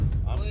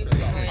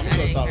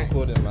start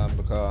recording, man,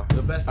 because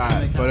the best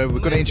anime but we're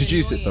gonna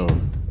introduce it though.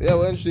 yeah,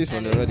 we'll introduce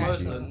one already.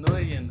 most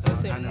annoying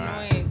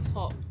anime.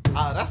 Top.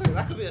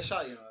 That could be a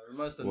shot, you know. The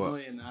most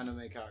annoying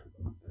anime character.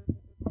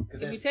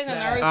 If you take a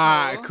Naruto,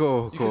 Alright,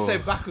 cool. You can say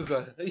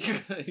Bakugo.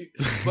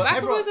 But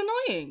Bakugo's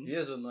annoying. He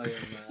is annoying,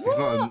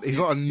 man. He's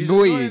not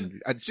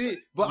annoying.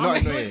 But not I'm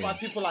annoyed annoying. by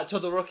people like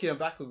Todoroki and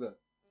Bakugo.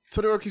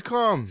 Todoroki's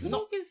calm.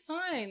 Todoroki's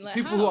fine. Like,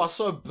 People who are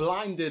so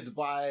blinded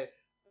by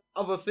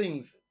other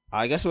things.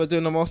 I guess we're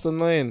doing the most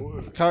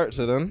annoying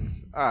character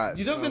then. Alright.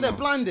 You don't think they're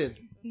blinded?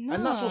 No.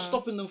 And that's what's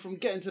stopping them from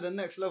getting to the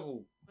next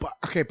level. But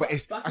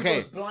it's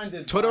Bakugo's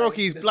blinded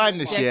Todoroki's by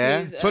blindness, this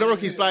yeah. Deku's,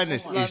 Todoroki's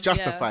blindness love, is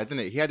justified, isn't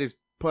it? He had his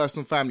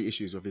personal family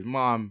issues with his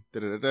mom.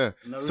 Naruto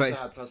So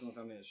had personal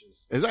family issues.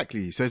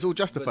 exactly. So it's all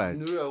justified.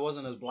 But Naruto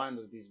wasn't as blind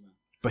as these men.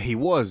 But he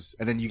was,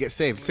 and then you get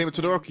saved. Same with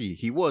Todoroki.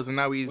 He was, and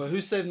now he's. But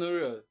who saved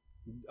Naruto?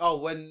 Oh,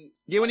 when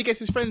when he gets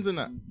his friends and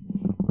that.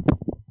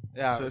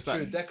 yeah, So it's true.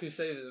 like- Deku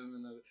saved him.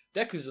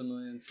 Deku's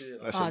annoying too.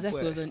 Like, That's your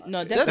boy. Deku's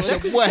no, That's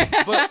Deku. your boy.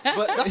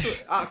 but that's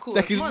what, cool.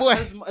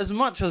 Deku's As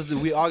much as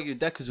we argue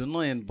Deku's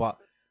annoying, but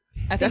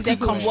I think Deku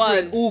Deku comes was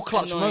through in all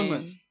clutch annoying.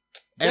 moments.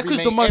 Every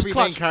Deku's the most main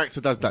clutch. character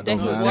does that, though,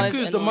 Deku man. was-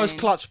 Deku's the most annoying.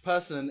 clutch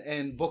person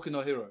in Boku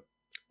no Hero.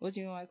 What do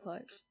you mean by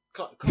clutch?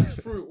 Comes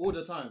through all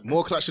the time.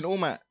 More clutch than All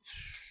Might.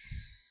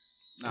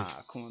 Nah,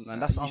 come on, man.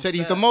 That's You said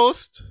he's unfair. the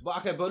most.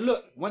 But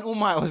look, when All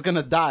Might was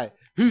gonna die,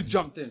 who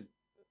jumped in?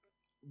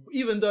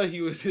 Even though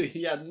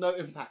he had no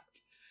impact.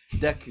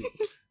 Deku.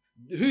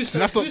 So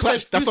that's not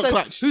clutch. That's not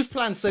clutch. Whose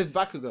plan saved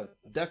Bakugo?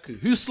 Deku.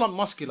 Who slumped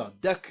Muscular?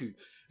 Deku.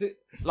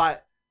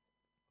 Like,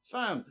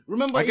 fam.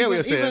 Remember, I get what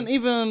you're saying.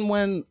 even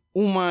when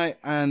All Might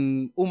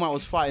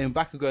was fighting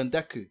Bakugo and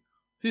Deku,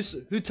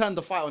 who turned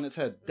the fight on its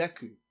head?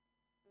 Deku.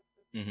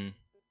 Mm-hmm.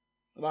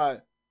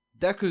 Like,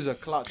 Deku's a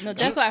clutch. No,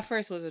 Deku at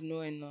first was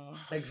annoying though.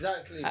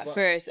 Exactly. At but-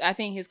 first, I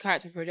think his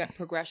character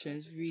progression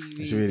is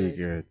really It's really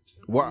good.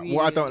 What I Really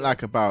don't good.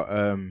 like about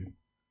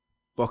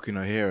Boku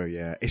no Hero,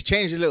 yeah, it's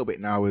changed a little bit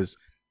now. Is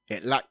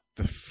it lacked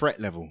the threat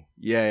level?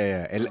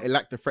 Yeah. It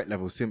lacked the threat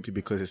level simply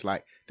because it's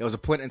like there was a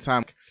point in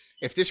time.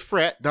 If this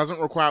threat doesn't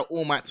require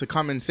All Might to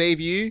come and save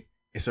you,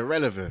 it's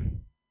irrelevant.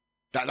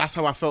 That's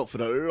how I felt for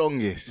the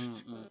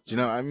longest. Do you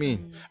know what I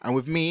mean? And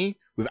with me,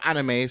 with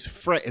animes,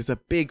 threat is a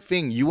big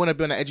thing. You want to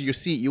be on the edge of your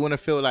seat. You want to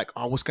feel like,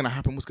 oh, what's gonna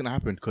happen? What's gonna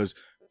happen? Because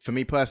for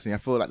me personally, I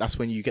feel like that's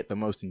when you get the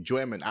most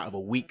enjoyment out of a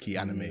weekly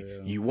anime.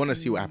 Yeah. You want to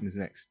see what happens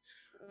next.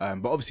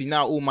 But obviously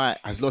now All Might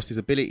has lost his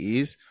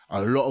abilities.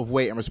 A lot of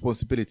weight and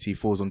responsibility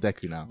falls on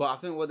Deku now. But I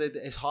think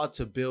it's hard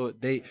to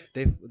build. They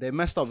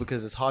messed up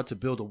because it's hard to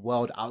build a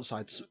world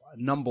outside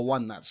number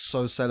one that's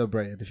so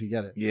celebrated. If you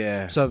get it,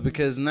 Yeah. So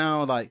because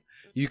now, like,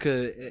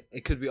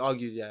 it could be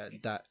argued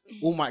that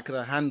All Might could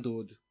have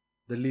handled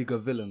the League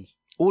of Villains.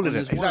 All of on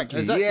them, his one.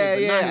 exactly. but now Yeah,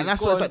 he's and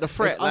that's what's gone. like the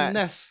threat. It's Like,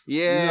 unnecessary.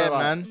 yeah, You know,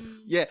 like- man.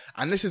 Yeah,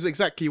 and this is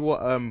exactly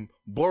what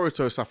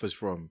Boruto suffers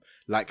from.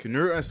 Like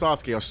Naruto and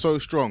Sasuke are so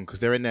strong because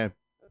they're in their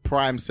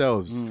prime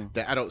selves,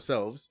 their adult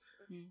selves,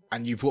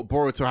 and you've got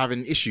Boruto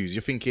having issues.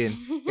 You're thinking,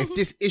 if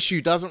this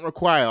issue doesn't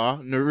require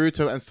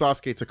Naruto and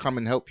Sasuke to come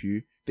and help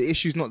you, the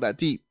issue's not that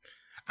deep.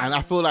 And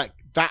I feel like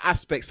that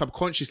aspect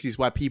subconsciously is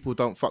why people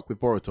don't fuck with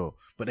Boruto,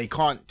 but they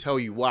can't tell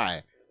you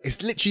why.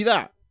 It's literally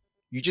that.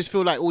 You just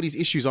feel like all these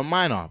issues are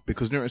minor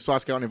because Naruto and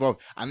Sasuke aren't involved.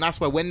 And that's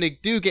why when they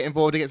do get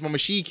involved against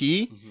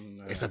Momoshiki,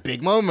 it's a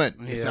big moment.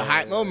 It's a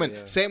hype moment.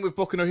 Yeah. Same with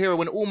Boku no Hero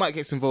when All Might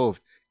gets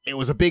involved. It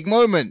was a big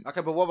moment.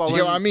 Okay, but what about Do you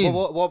get what I mean?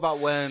 What about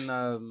when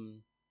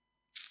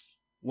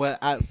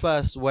at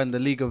first when the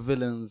League of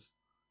Villains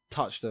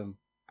touched them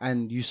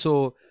and you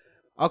saw,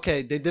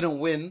 okay, they didn't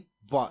win,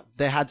 but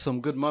they had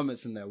some good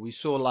moments in there. We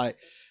saw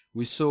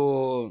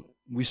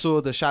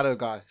the Shadow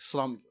guy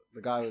slump,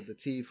 the guy with the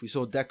teeth. We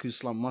saw Deku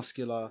slump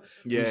Muscular.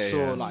 Yeah, we saw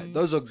yeah. like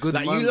those are good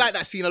Like moments. you like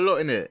that scene a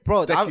lot, innit?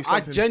 Bro, Deku I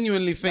slumping.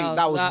 genuinely think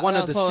that was one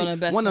of the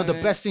best one of the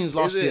moments. best scenes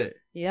last Is year. it?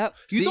 Yep.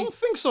 You See? don't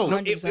think so? No,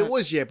 100%. it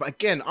was, yeah. But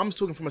again, I'm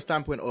talking from a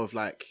standpoint of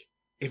like,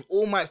 if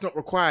All Might's not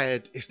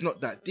required, it's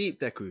not that deep,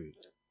 Deku.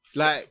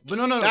 Like, But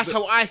no, that's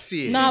how I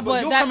see it. Nah, but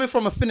but you're that- coming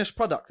from a finished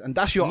product, and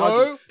that's your No,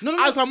 argument.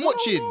 as I'm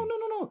watching.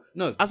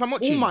 No. As I'm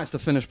watching. All Might's the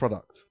finished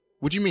product.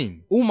 What do you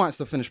mean? All Might's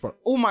the finished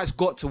product. All Might's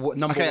got to what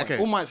number Okay. one.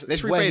 All Might's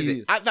Let's where rephrase he it.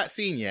 is. At that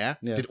scene, yeah,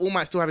 Yeah. did All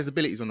Might still have his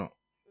abilities or not?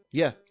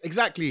 Yeah.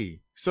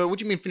 Exactly. So what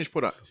do you mean finished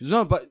product?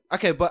 No, but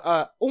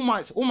All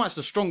Might's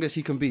the strongest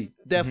he can be.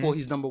 Therefore,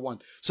 he's number one.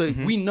 So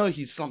we know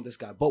he's slumped this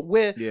guy, but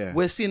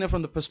we're seeing it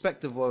from the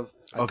perspective of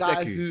a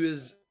guy Deku. who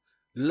is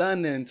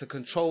learning to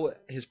control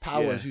his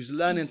powers, Yeah. who's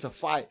learning to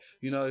fight.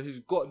 You know, who's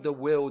got the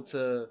will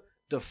to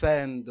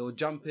defend or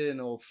jump in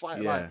or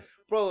fight. Yeah. Like,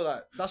 bro,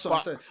 like that's what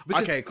I'm saying.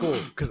 Because- Okay, cool.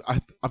 Because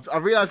I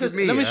realized Because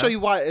with me. let me yeah, show you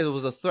why it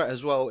was a threat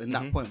as well in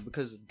that point.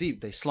 Because deep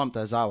they slumped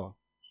Aizawa.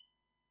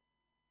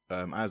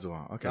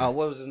 Aizawa. Okay. What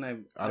was his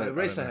name? I don't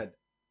know. Eraserhead.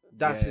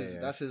 That's Yeah, his. yeah.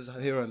 That's his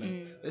hero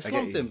name. They I get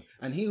slumped you. him,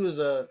 and he was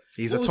a.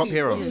 He's what a was top he?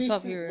 hero. Wasn't He's he, a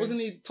top hero.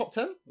 Wasn't he top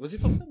 10? Was he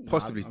top 10?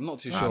 Possibly. I'm not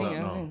too I sure. don't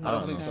know. I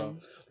don't think so.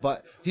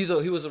 But he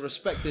was a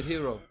respected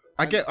hero.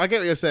 I get what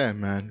you're saying,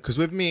 man. Because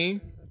with me,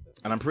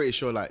 and I'm pretty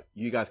sure like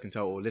you guys can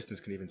tell, or listeners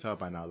can even tell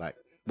by now. Like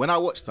when I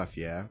watch stuff,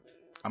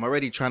 I'm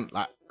already trying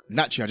like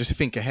naturally I just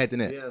think ahead,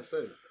 innit? Yeah,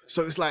 fair.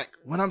 So it's like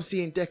when I'm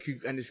seeing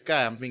Deku and this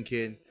guy, I'm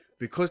thinking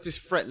because this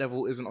threat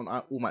level isn't on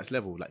All Might's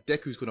level, like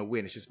Deku's gonna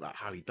win. It's just about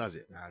how he does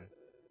it, man.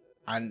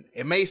 And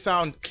it may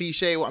sound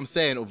cliche what I'm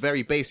saying or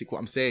very basic what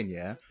I'm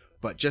saying,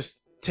 but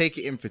just take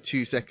it in for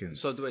 2 seconds.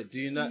 So wait, do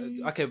you know?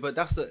 Okay, but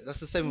that's the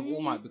same with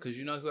All Might because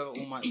you know whoever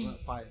All Might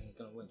fighting is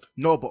gonna win.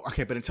 No, but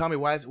okay, but then tell me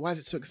why is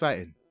it so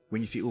exciting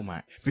when you see All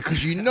Might?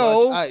 Because you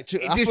know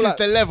this is like,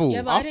 the level.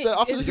 Yeah, but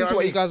after listening to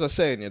what you guys are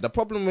saying, the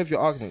problem with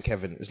your argument,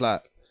 Kevin, is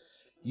like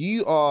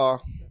you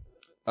are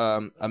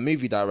a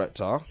movie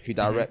director who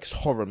directs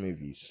horror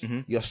movies.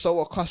 You're so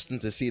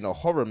accustomed to seeing a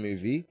horror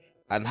movie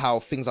and how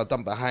things are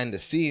done behind the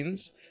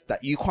scenes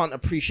that you can't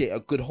appreciate a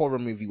good horror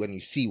movie when you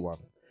see one.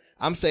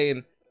 I'm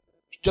saying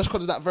just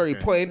because of that very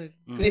point,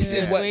 this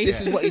is what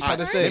he's trying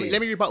to say.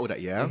 Let me rebuttal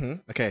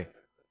that, Okay.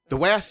 The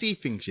way I see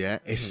things,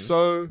 it's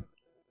so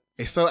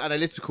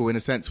analytical in a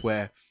sense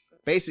where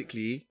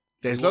basically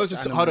there's loads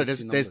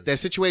of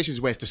there's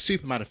situations where it's the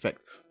Superman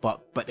effect,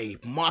 but they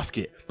mask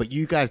it, but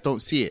you guys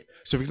don't see it.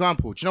 So for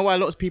example, do you know why a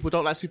lot of people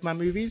don't like Superman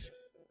movies?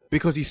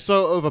 Because he's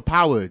so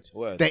overpowered.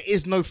 Word. There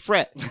is no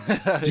threat.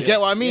 Do you get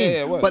what I mean?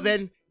 Yeah, but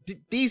then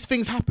these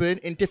things happen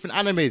in different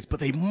animes,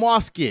 but they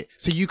mask it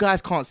so you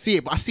guys can't see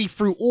it. But I see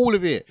through all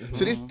of it.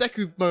 So this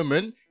Deku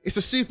moment, it's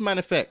a Superman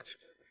effect.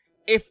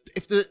 If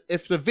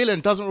the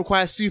villain doesn't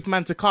require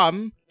Superman to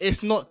come,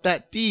 it's not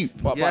that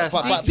deep. Do you get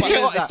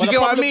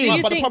what I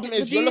mean? But the problem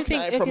is you're looking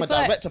at it from a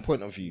director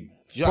point of view.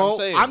 Do you know what I'm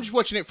saying? I'm just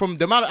watching it from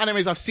the amount of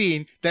animes I've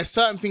seen. There's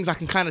certain things I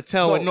can kind of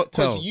tell and not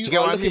tell. You do you get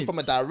are what looking I mean? from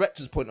a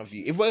director's point of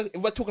view. If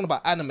we're talking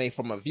about anime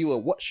from a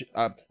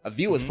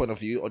viewer's point of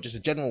view, or just a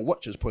general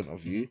watcher's point of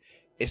view,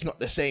 it's not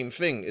the same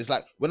thing. It's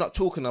like we're not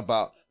talking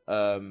about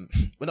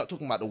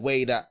the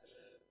way that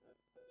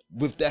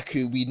with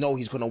Deku we know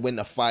he's gonna win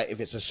a fight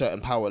if it's a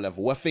certain power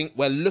level.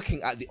 We're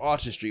looking at the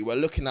artistry. We're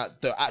looking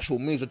at the actual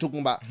moves. We're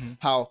talking about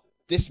how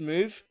this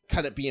move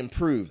can it be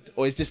improved,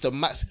 or is this the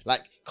max?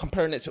 Like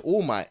comparing it to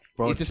All Might,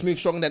 is this move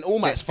stronger than All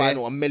Might's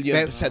final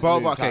 1,000,000%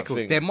 move? Okay, cool.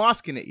 Thing? They're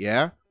masking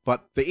it,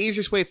 but the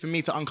easiest way for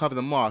me to uncover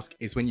the mask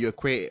is when you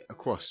equate it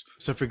across.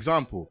 So, for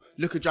example,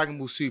 look at Dragon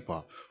Ball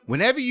Super.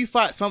 Whenever you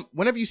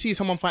see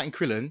someone fighting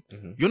Krillin,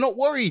 you're not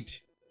worried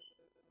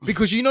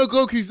because you know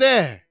Goku's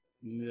there.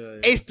 Yeah.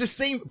 It's the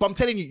same, but I'm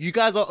telling you, you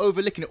guys are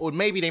overlooking it, or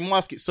maybe they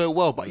mask it so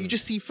well, but you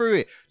just see through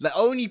it. The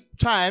only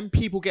time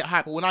people get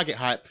hyped, or when I get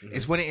hyped,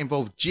 is when it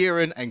involves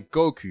Jiren and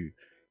Goku.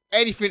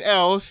 Anything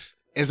else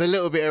is a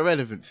little bit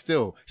irrelevant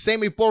still.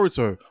 Same with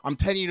Boruto. I'm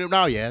telling you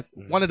now,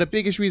 one of the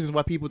biggest reasons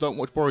why people don't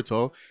watch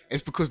Boruto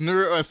is because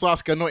Naruto and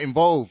Sasuke are not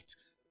involved.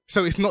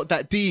 So it's not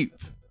that deep.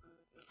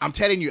 I'm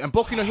telling you. And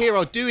Boku no Hero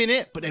are doing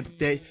it, but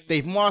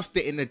they've masked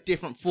it in a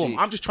different form.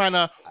 I'm just trying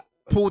to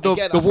pull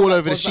the wool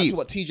over the sheep. That's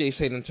what TJ is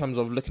saying in terms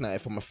of looking at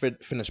it from a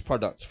finished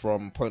product,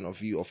 from point of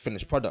view of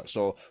finished product.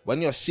 So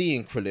when you're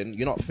seeing Krillin,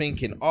 you're not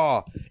thinking,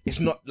 it's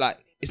not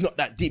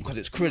that deep because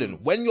it's Krillin.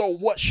 When you're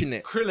watching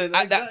it,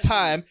 at that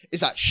time,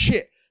 it's like,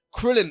 shit,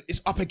 Krillin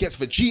is up against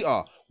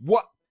Vegeta.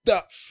 What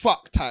the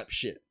fuck type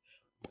shit.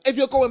 If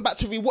you're going back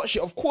to rewatch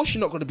it, of course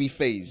you're not going to be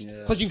phased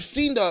because you've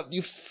seen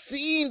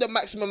the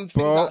maximum things.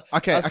 Bro,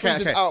 okay.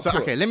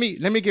 Let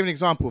me give an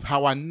example of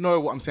how I know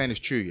what I'm saying is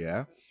true.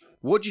 Yeah.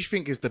 What do you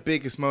think is the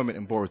biggest moment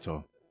in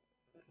Boruto?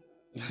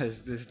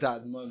 It's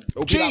that moment.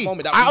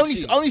 I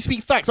only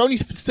speak facts. I only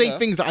say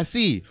things that I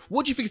see.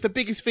 What do you think is the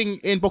biggest thing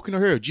in Boku no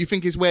Hero? Do you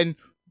think is when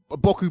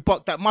Boku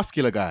bucked that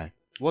muscular guy?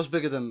 What's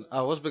bigger than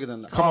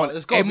that? Come on,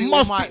 it's got to be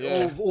must all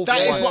be.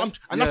 that is what I'm,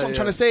 and that's what I'm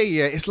trying to say.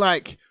 Yeah, it's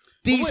like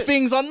these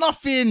things are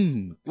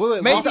nothing.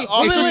 Maybe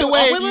it's just the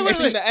way.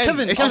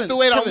 It's just the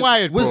way that I'm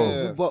wired,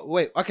 bro. But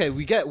wait, okay,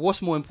 we get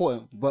what's more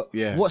important. But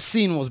what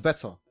scene was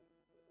better?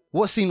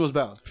 What scene was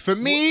better? For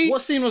me...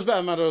 What scene was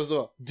better,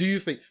 Madara? Do you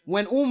think?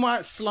 When All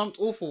Might slumped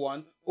All For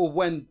One, or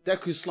when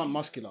Deku slumped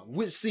Muscular?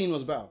 Which scene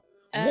was better?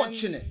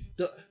 Watching it.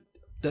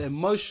 The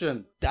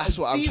emotion. That's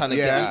what I'm trying to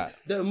get at.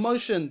 The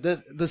emotion,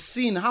 the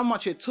scene, how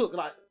much it took,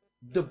 like,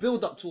 the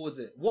build up towards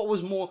it. What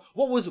was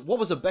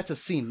a better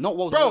scene? Not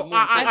what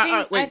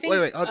was... Bro,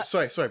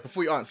 wait. Sorry,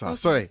 before you answer. Okay.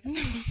 Sorry.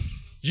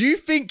 You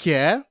think,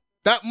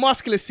 that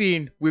Muscular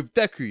scene with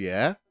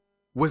Deku,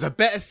 was a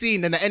better scene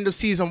than the end of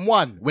season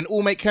 1 when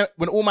All Might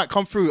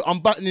come through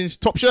unbuttoning his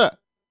top shirt.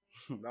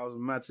 That was a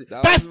mad scene.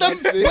 That's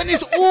when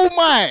it's All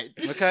Might.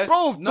 Okay.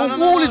 Bro, the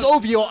wall is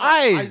over your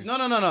eyes. No.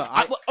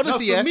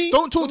 Honestly,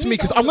 don't talk to me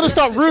because I'm going to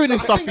start ruining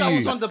stuff for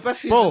you.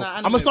 Bro,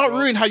 I'm going to start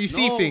ruining how you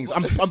see things.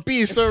 I'm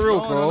being so real,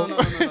 bro. No.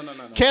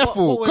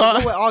 Careful.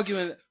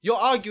 You're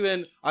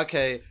arguing,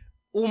 okay,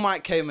 All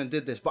Might came and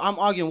did this, but I'm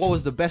arguing what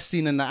was the best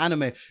scene in the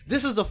anime.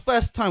 This is the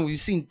first time we've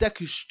seen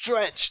Deku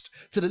stretched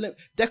to the limit.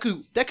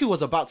 Deku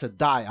was about to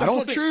die. That's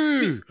not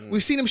true.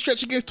 We've seen him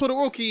stretch against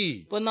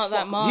Todoroki. But not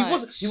that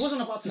much. He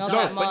wasn't about to not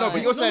die. That much.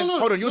 But you're saying,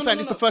 hold on, you're saying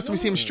this is the first time we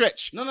see him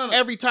stretch. No.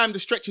 Every time the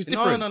stretch is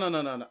different. No.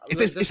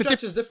 The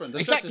stretch is different.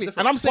 Exactly.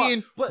 And I'm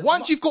saying,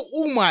 once you've got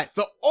All Might,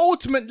 the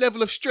ultimate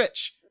level of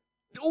stretch,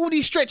 All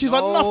these stretches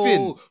are No,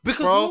 nothing.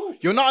 because bro, no.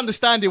 you're not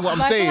understanding what I'm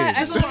But I feel saying. like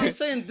This is what I'm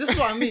saying. This is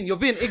what I mean. You're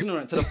being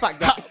ignorant to the fact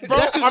that, Bro,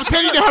 I'm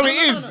telling you how it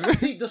is.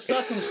 Deep the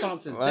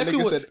circumstances. My Deku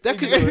nigga was,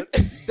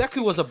 said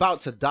Deku was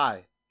about to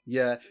die.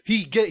 Yeah,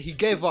 he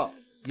gave up.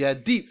 Yeah,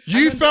 deep. You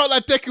And then- felt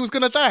like Deku was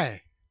gonna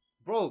die.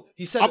 bro.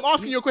 He said, I'm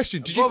asking you a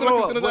question. Did you feel like he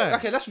was gonna die?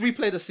 Okay, let's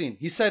replay the scene.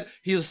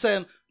 He was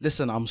saying,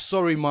 "Listen, I'm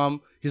sorry,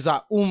 mum." He's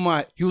like, "All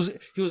Might." He was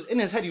in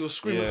his head. He was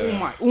screaming,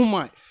 Yeah. All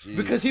Might,"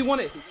 because he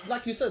wanted,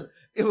 like you said,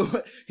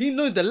 he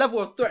knew the level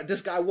of threat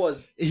this guy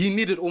was. He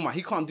needed All Might.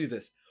 He can't do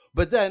this.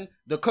 But then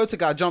the Kota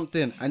guy jumped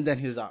in, and then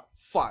he's like,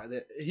 "Fuck!"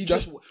 He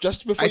Just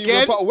before you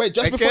Again? rebuttal, wait,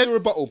 just before Again? you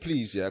rebuttal,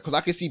 please, yeah, because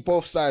I can see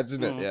both sides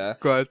in it, yeah.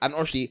 Go ahead. And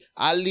honestly,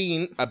 I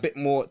lean a bit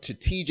more to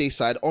TJ's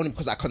side only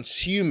because I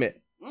consume it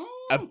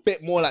a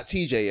bit more like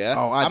TJ, yeah.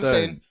 Oh, I I'm don't.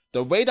 saying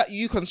the way that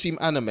you consume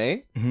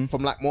anime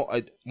from like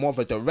more of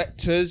a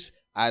director's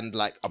and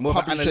like a More of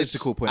an publisher's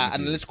analytical point of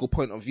view. analytical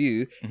point of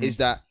view is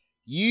that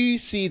you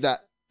see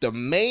that the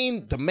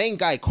main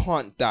guy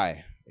can't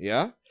die,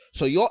 yeah.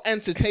 So you're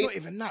entertained. It's not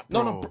even that,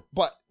 No, bro.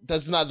 but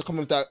does not come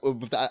with that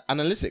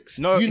analytics.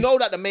 No, you it's- know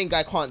that the main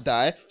guy can't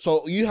die,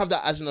 so you have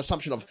that as an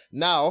assumption of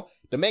now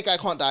the main guy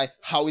can't die.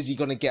 How is he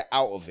gonna get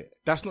out of it?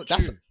 That's not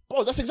That's true.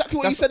 bro. That's exactly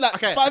what you said like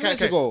 5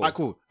 minutes ago. Alright,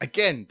 cool.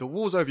 Again, the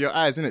walls over your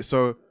eyes, innit?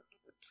 So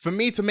for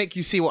me to make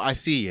you see what I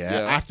see,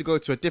 Yeah. I have to go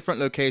to a different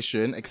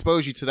location,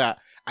 expose you to that,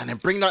 and then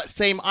bring that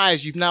same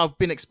eyes you've now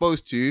been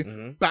exposed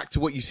to back to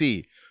what you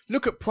see.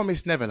 Look at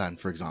Promised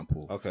Neverland, for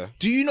example. Okay.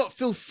 Do you not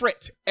feel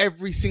threat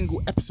every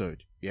single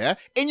episode? Yeah?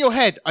 In your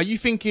head, are you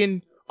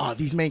thinking, oh,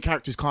 these main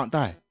characters can't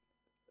die?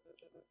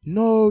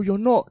 No, you're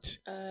not.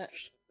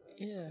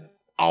 Yeah.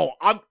 Oh,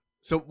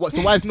 so what?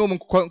 So why is Norman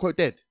quote unquote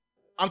dead?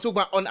 I'm talking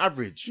about on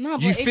average. No,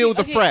 but you if feel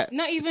the okay, threat.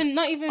 Not even.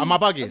 Am I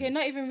bugging? Okay,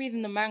 not even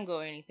reading the manga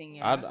or anything.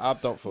 Yeah. I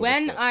don't feel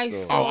When the threat I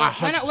still. Oh, saw I 100%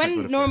 feel the when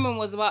threat. Norman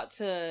was about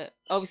to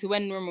obviously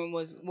when Norman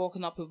was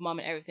walking up with mum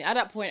and everything, at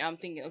that point I'm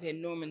thinking, okay,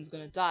 Norman's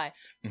gonna die.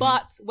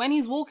 But when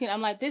he's walking,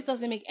 I'm like, this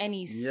doesn't make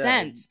any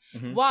sense.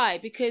 Why?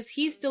 Because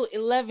he's still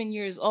 11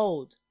 years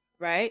old,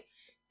 right?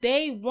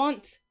 They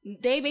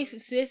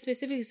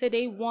specifically said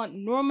they want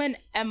Norman,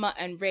 Emma,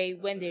 and Ray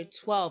when they're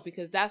 12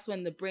 because that's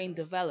when the brain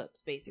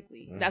develops.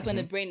 Basically, that's when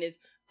the brain is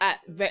at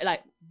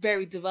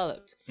very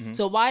developed.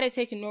 So why are they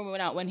taking Norman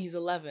out when he's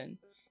 11?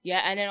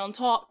 Yeah, and then on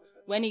top,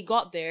 when he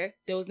got there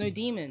was no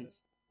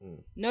demons,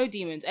 no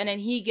demons, and then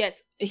he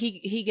gets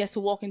to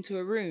walk into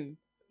a room.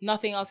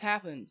 Nothing else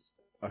happens.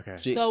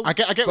 Okay. So I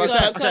get what you're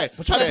saying. Okay.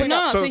 but try to bring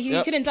up- so he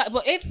yep. couldn't die.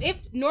 But if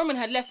Norman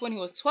had left when he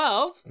was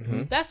 12,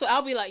 that's what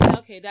I'll be like. Yeah,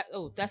 okay,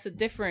 that's a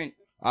different.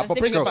 That's but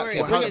a bring different it back, story.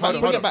 yeah, Because hold on,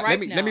 he's bring it back. right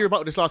Let now. me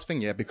rebuttal this last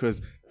thing, yeah,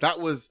 because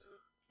that was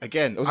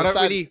again. was I a don't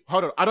side- really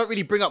hold on. I don't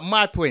really bring up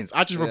my points.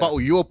 I just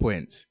rebuttal your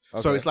points.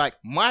 So Okay. it's like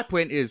my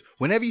point is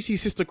whenever you see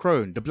Sister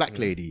Crone, the black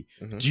lady,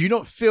 do you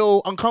not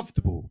feel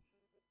uncomfortable?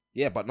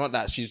 Yeah, but not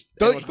that she's.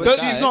 Don't- anyone's But gonna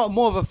she's die. not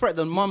more of a threat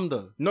than mum,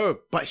 though. No,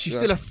 but she's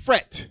still a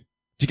threat.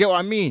 Do you get what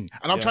I mean?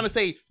 And I'm trying to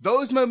say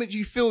those moments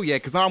you feel, yeah,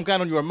 because I'm going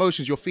on your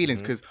emotions, your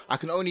feelings, because I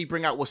can only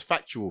bring out what's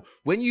factual.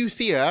 When you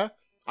see her,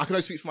 I can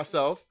only speak for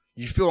myself.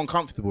 You feel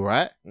uncomfortable,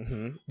 right?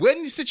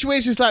 When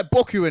situations like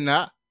Boku and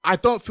that, I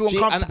don't feel Gee,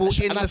 uncomfortable.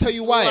 and I'll tell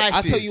you why.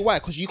 I'll tell you why.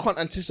 Because you can't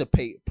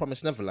anticipate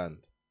Promised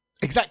Neverland.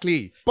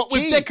 Exactly. But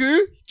with Gee. Deku,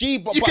 Gee,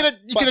 but you but- can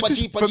but- but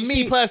anticipate. Gee, For you me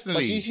see- personally,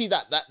 but you see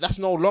that's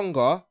no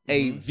longer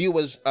a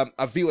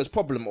viewer's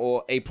problem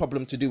or a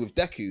problem to do with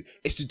Deku.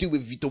 It's to do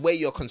with the way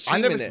you're I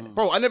consuming never, it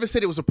bro. I never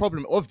said it was a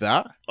problem of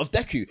that. of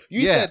Deku.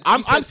 You Yeah, said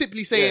I'm said-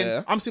 simply saying.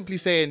 Yeah. I'm simply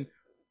saying.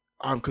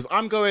 Because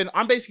I'm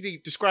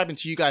basically describing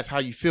to you guys how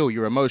you feel,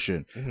 your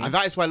emotion. And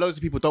that is why loads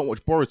of people don't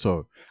watch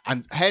Boruto.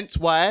 And hence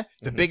why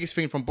the biggest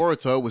thing from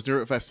Boruto was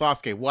Naruto vs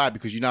Sasuke. Why?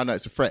 Because you now know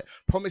it's a threat.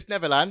 Promised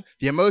Neverland,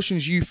 the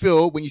emotions you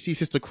feel when you see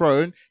Sister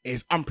Crone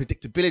is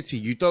unpredictability.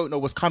 You don't know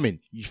what's coming.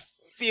 You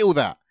feel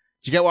that.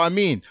 Do you get what I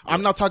mean?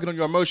 I'm now tugging on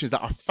your emotions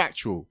that are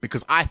factual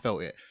because I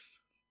felt it.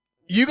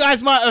 You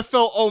guys might have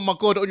felt, oh my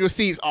God, on your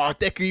seats. Oh,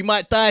 Deku, you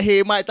might die here,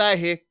 you might die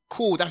here.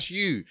 Cool, that's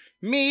you.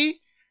 Me,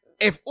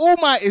 if All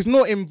Might is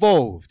not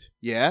involved,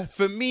 yeah,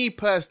 for me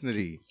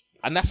personally,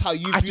 And that's how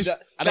you I view just-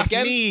 that. And that's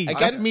again, me. again,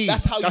 That's me.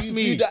 that's how That's you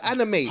me. view the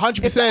anime.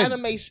 100%.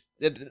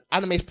 If the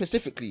anime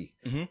specifically,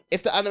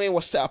 if the anime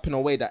was set up in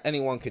a way that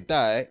anyone could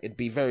die, it'd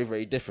be very,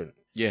 very different.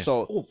 yeah.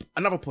 So Oh,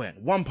 another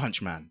point, One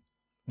Punch Man.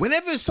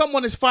 Whenever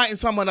someone is fighting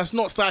someone that's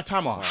not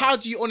Saitama, how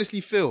do you honestly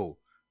feel?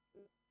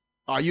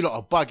 Oh, you lot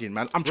are bugging,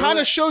 man. I'm trying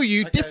to show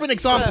you different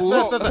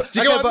examples. Fair. Do you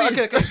Okay, get what I but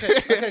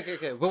mean?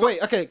 okay. But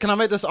wait, okay, can I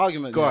make this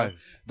argument? Go yeah? on.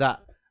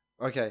 That,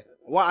 okay,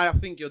 what I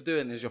think you're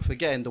doing is you're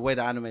forgetting the way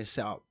the anime is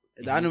set up.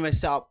 The anime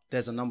is set up,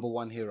 there's a number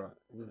one hero.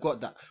 We've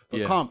got that. But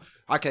Yeah. calm.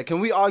 Okay, can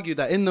we argue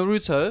that in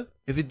Naruto,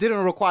 if it didn't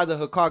require the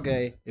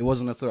Hokage, it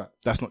wasn't a threat?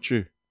 That's not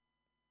true.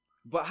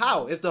 But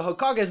how? If the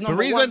Hokage is The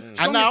number reason, one, and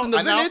strongest now, in the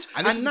and now, village,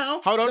 and, this is-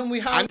 now, hold on, then we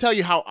have... I'll tell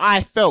you how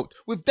I felt.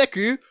 With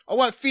Deku, I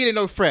wasn't feeling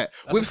no threat.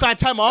 With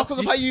Saitama, because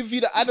of how you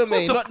view the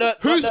anime, not the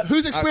whose not the-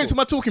 whose experience cool.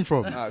 am I talking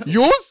from? Cool.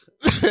 Yours?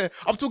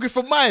 I'm talking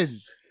from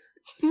mine.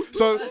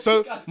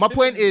 So my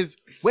point is,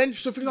 for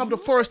example, the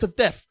Forest of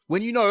Death,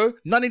 when you know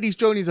none of these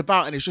Jonies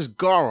about and it's just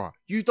Gaara,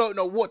 you don't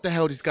know what the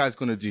hell this guy's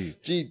gonna do.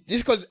 Gee,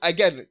 this because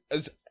again,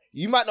 as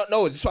you might not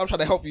know, this is why I'm trying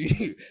to help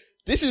you.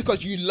 This is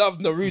because you love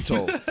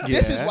Naruto.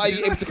 This is why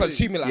you're able to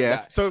consume it like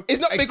that. So it's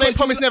not explain because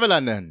Promised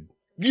Neverland then.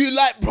 you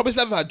like Promised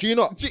Neverland. Do you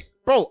not?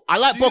 Bro, I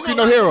like Do you Boku not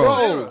no like Hero. Boku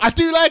no Hero? I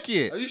do like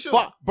it. Are you sure?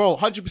 But, bro,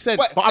 100%.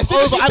 Wait, But I'm as soon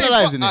as you say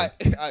over-analysing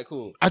it. Alright,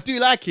 cool. I do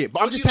like it,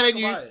 but I'm do just you telling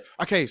like you. about it?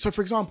 Okay, so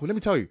for example, let me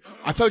tell you.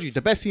 I told you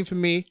the best scene for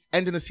me,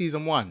 ending of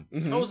season 1.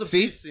 That was a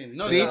See? peace scene.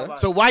 No See? doubt about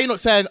So it. why are you not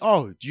saying,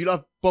 oh, do you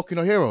love Boku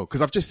no Hero?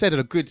 Because I've just said it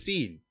a good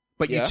scene.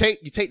 But Yeah.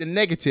 you take the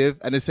negative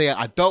and then say,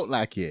 I don't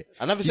like it.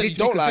 I never You said need you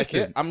to be don't like it.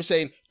 consistent. I'm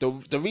saying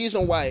the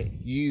reason why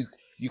you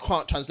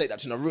can't translate that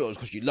to Naruto is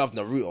because you love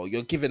Naruto.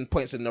 You're giving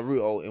points in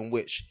Naruto in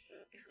which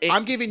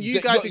I'm giving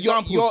you guys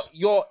examples.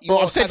 Your Bro,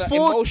 I've said kind of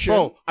four. emotion.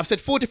 Bro, I've said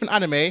 4 different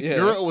anime. Yeah.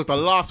 Naruto was the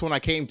last one I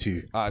came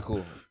to. Alright,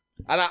 cool.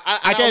 And I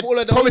Again, out of all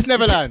of those, Promised you picked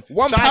Neverland,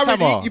 One Saitama.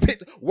 parody. You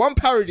picked one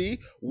parody,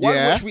 one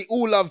Yeah. which we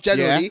all love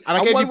generally, Yeah. And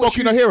I gave one you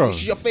Boku no Hero. which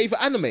is your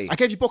favorite anime. I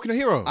gave you Boku no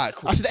Hero. Alright,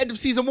 cool. I said the end of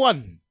season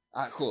 1.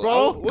 Alright, cool.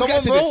 Bro, come get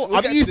on, to bro. this. We'll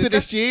I'm get used to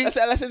this, this, G.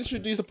 Let's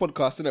introduce the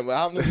podcast, innit? We're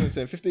how many minutes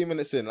in? 15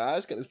 minutes in. Like,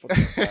 let's get this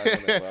podcast going,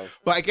 innit, bro?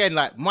 But again,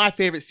 like my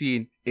favorite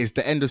scene is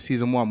the end of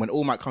season 1 when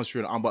All Might comes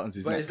through and unbuttons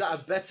his But neck. is that a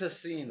better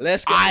scene?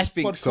 Let's get I this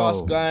think podcast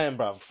so. going,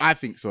 bruv. I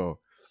think so.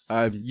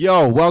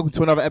 Yo, welcome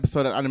to another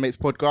episode of Animates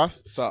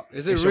Podcast. What's up?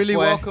 Is it It's your really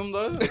boy. welcome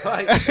though?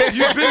 Like,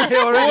 you've been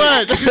here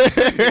already.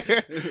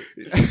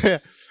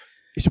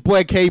 It's your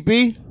boy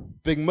KB.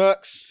 Big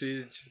Murks.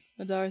 Siege.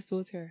 Madara's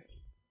daughter.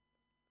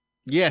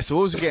 Yeah, so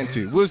what was we getting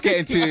to? We was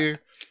getting to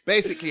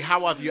basically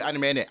how I view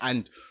anime in it,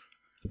 and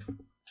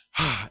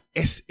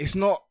it's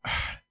not.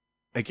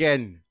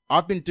 Again,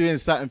 I've been doing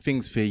certain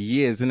things for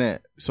years, innit?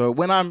 So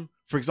when I'm,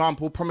 for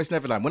example, Promised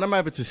Neverland, when I'm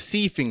able to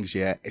see things,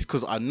 yeah, it's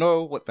because I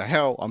know what the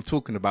hell I'm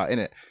talking about,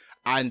 innit?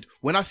 And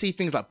when I see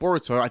things like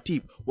Boruto, I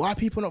deep, why are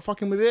people not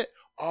fucking with it?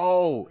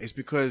 Oh, it's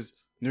because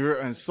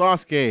Naruto and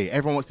Sasuke,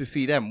 everyone wants to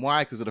see them.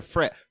 Why? Because of the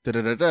threat.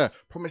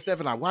 Promised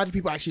Neverland, why do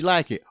people actually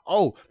like it?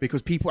 Oh,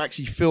 because people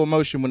actually feel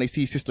emotion when they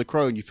see Sister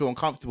Crow and you feel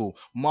uncomfortable.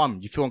 Mum,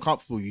 you feel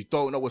uncomfortable. You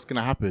don't know what's going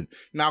to happen.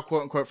 Now,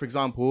 quote unquote, for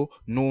example,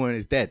 Norman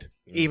is dead.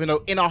 Even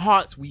though in our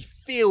hearts, we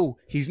feel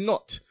he's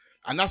not.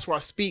 And that's where I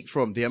speak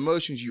from, the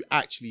emotions you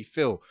actually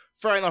feel.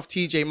 Fair enough,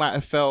 TJ might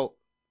have felt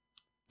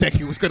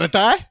Deku was going to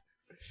die.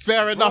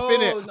 Fair enough,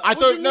 innit? I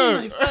don't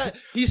know.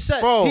 He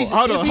said, Bro,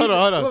 hold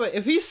on. Wait,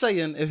 if he's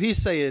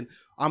saying,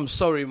 I'm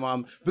sorry,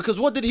 mum, because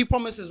what did he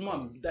promise his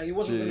mum? That he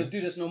wasn't going to do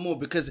this no more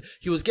because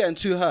he was getting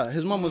to her.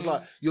 His mum was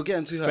like, you're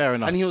getting to her. Fair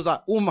enough. And he was like,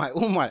 oh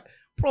my.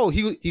 Bro,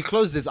 he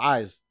closed his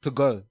eyes to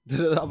go to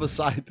the other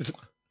side.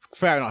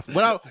 Fair enough.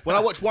 When I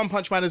watch One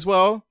Punch Man as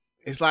well,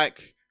 it's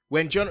like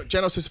when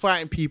Genos is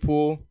fighting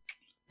people,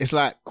 it's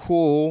like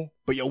cool,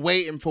 but you're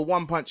waiting for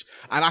one punch,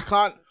 and I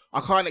can't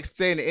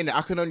explain it in it.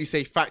 I can only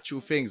say factual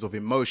things of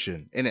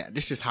emotion in it.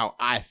 This is how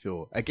I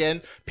feel.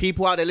 Again,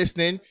 people out there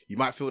listening, you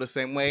might feel the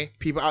same way.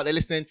 People out there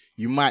listening,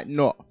 you might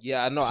not.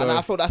 Yeah, I know. So- And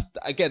I feel that's,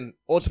 again,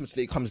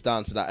 ultimately it comes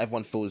down to that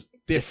everyone feels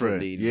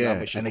differently. Yeah,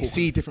 which is and they cool.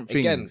 see different things.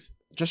 Again,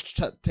 just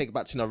to take it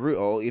back to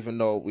Naruto, even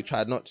though we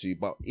tried not to,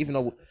 but even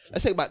though,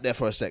 let's take it back there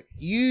for a sec.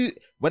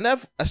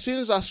 As soon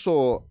as I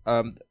saw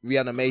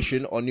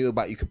reanimation or knew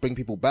about you could bring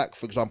people back,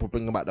 for example,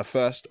 bring them back the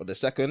first or the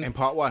second, In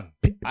part 1.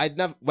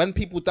 when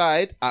people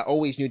died, I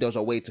always knew there was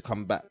a way to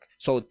come back.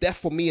 So death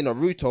for me in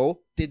Naruto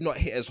did not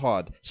hit as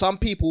hard. Some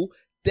people,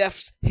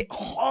 deaths hit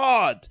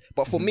hard,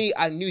 but for me,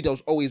 I knew there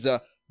was always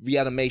a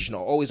reanimation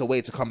or always a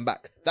way to come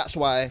back. That's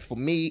why for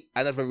me,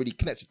 I never really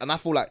connected. And I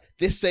feel like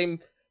the same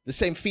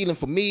feeling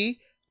for me,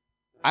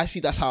 I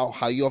see that's how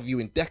you're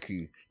viewing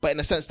Deku. But in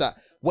the sense that,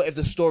 what if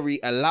the story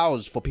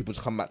allows for people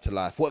to come back to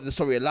life? What if the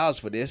story allows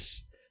for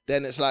this?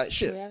 Then it's like,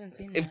 shit. We haven't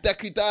seen If that.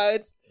 Deku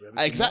died,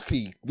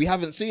 exactly, we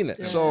haven't seen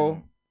it.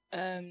 So,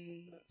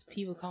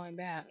 People coming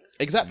back.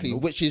 exactly,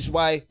 which is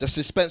why the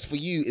suspense for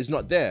you is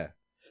not there.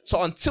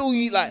 So until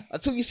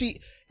you see,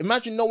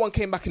 imagine no one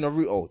came back in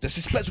Naruto, the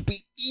suspense would be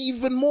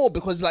even more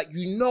because that's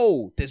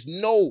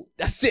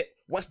it.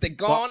 Once they're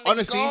gone, But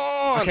honestly, they're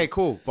gone. okay,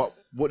 cool. But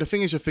what the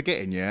thing is, you're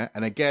forgetting, yeah?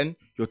 And again,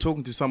 you're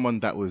talking to someone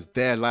that was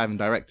there live and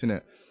directing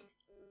it.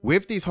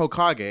 With these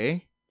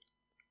Hokage,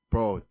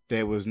 bro,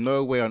 there was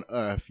no way on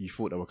earth you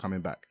thought they were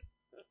coming back.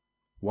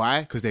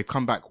 Why? Because they've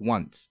come back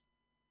once.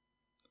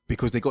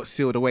 Because they got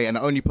sealed away, and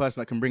the only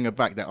person that can bring her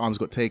back, their arms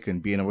got taken,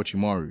 being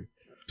Orochimaru.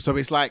 So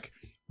it's like,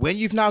 when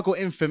you've now got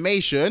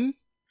information...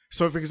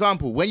 So, for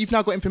example, when you've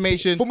now got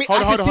information... For me,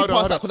 I can see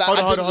past that because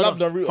I didn't love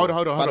Naruto,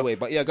 Hold on. by the way.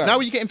 But yeah, go Now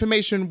ahead. you get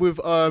information with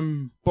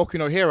Boku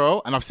no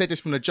Hero, and I've said this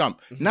from the jump.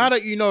 Mm-hmm. Now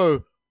that you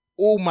know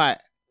All Might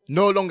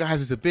no longer has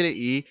his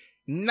ability,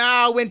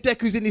 now when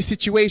Deku's in these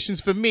situations,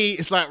 for me,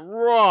 it's like,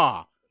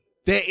 raw.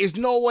 There is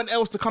no one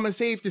else to come and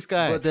save this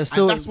guy. But there's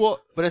still, and that's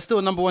what... but there's still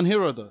a number one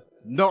hero though.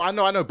 No, I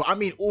know, but I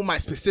mean All Might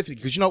specifically,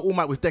 because you know All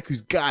Might was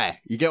Deku's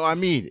guy. You get what I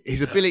mean?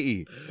 His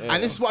ability. Yeah.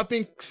 And this is what I've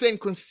been saying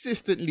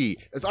consistently.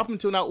 It's up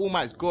until now All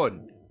Might's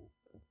gone.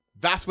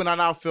 That's when I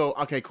now feel,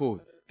 okay,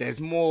 cool. There's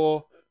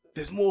more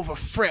there's more of a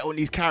threat on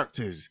these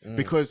characters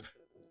because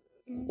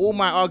All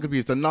Might arguably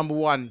is the number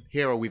one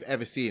hero we've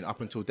ever seen up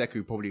until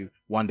Deku probably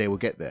one day will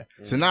get there.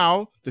 So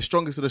now the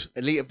strongest of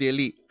the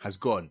elite has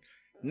gone.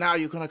 Now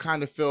you're gonna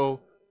kind of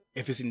feel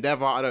if it's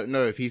Endeavor, I don't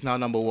know if he's now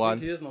number one.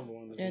 He is number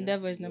one.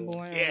 Endeavor is number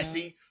one. Yeah,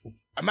 see,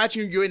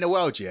 imagine you're in the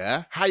world,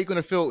 yeah. How you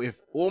gonna feel if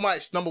All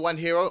Might's number one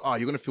hero? Oh,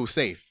 you're gonna feel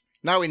safe.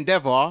 Now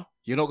Endeavor,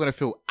 you're not gonna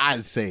feel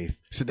as safe.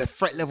 So the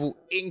threat level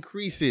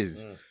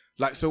increases.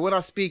 Like, so when I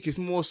speak, it's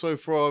more so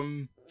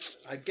from.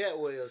 I get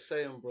what you're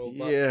saying, bro.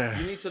 But Yeah.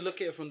 you need to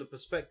look at it from the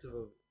perspective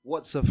of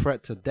what's a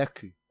threat to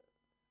Deku.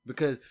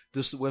 Because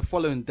we're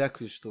following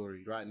Deku's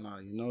story right now,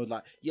 you know?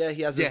 Like, yeah,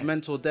 he has his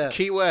mental death.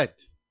 Keyword.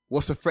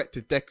 What's a threat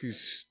to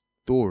Deku's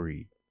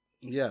story?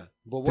 Yeah.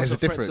 But what's There's a a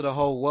threat difference. to the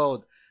whole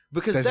world?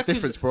 Because There's a Deku's-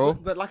 difference, bro.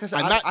 But like I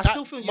said, And I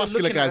still feel you're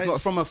muscular looking guy's at it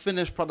not- from a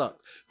finished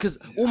product. Because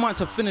All Might's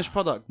a finished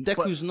product.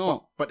 Deku's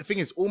not. But the thing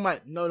is, All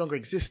Might no longer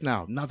exists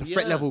now. Now the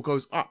threat Yeah. level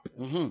goes up.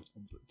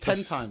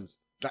 10 times.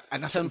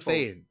 And that's what I'm Tenfold.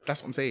 saying.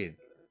 That's what I'm saying.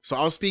 So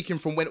I was speaking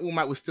from when All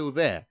Might was still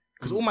there.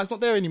 Because All Might's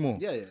not there anymore.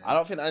 Yeah, yeah. I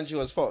don't think Angie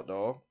was fault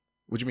though.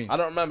 What do you mean? I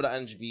don't remember that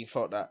Angie being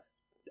felt that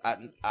at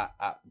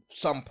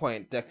some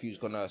point Deku's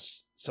gonna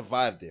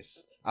survive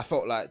this. I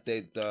felt like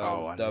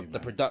the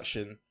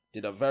production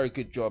did a very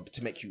good job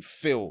to make you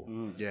feel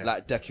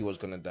like Deku was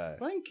gonna die.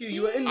 Thank you.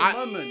 You were in the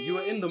moment. You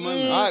were in the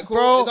moment. Alright, cool.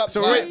 Bro, Is that-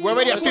 so like, we're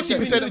already at Of course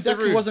 50% of the Deku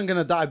room. wasn't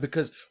gonna die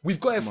because we've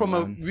got it from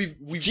we've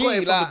got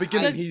it from the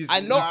beginning. He's I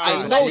know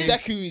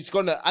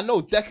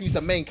Deku's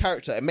the main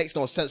character. It makes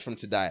no sense for him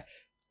to die.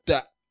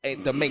 The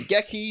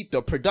Mengeki,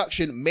 the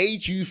production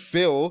made you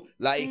feel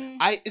like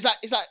it's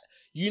like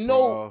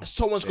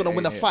someone's gonna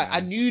win a fight.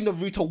 man. I knew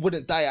Naruto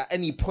wouldn't die at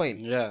any point.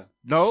 Yeah.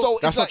 No, So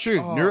that's it's not like- true.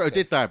 oh, Naruto okay.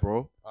 did die,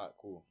 bro. Alright,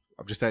 cool.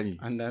 I'm just telling you.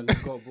 And then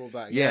got brought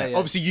back. Yeah,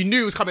 obviously you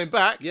knew it was coming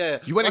back. Yeah.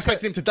 You weren't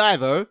expecting him to die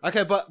though.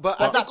 Okay, but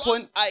at that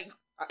point,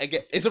 I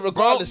get. Is it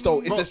regardless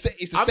though? Bro, It's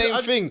the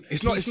same thing.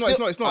 It's not. He's It's not.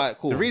 still- It's not. Alright,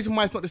 cool. The reason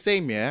why it's not the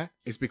same, yeah,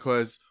 is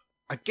because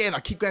again I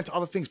keep going to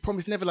other things.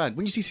 Promise Neverland.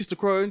 When you see Sister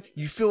Crone,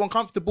 you feel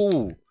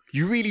uncomfortable.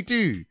 You really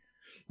do.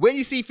 When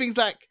you see things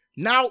like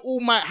now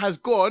All Might has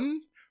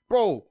gone,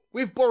 bro.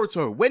 With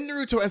Boruto, when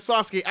Naruto and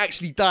Sasuke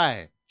actually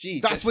die,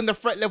 that's when the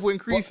threat level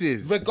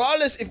increases.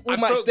 Regardless if All I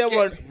Might's don't there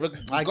or get-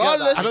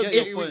 regardless I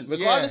get your point. if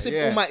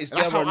All Might is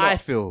That's there or how I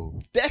not,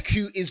 feel.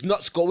 Deku is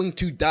not going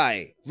to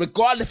die.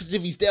 Regardless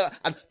if he's there,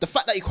 and the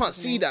fact that you can't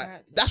see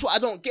that's what I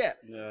don't get.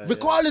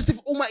 Regardless if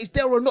All Might is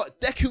there or not,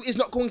 Deku is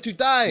not going to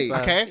die.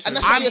 Okay, And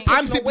that's why you're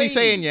I'm taking simply away.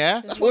 saying,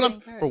 yeah. That's All what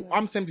I'm, I'm bro,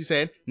 I'm simply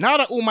saying, now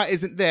that All Might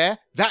isn't there,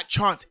 that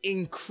chance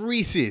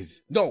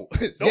increases. No.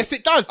 Yes,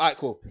 it does. Alright,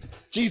 cool.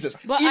 Jesus.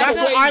 But Either That's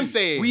I what feel way, I'm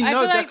saying. we I know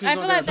feel like- Deku's I not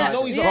feel gonna like that- die.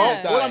 No, he's Yeah. not All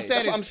gonna die. I'm saying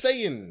That's is- what I'm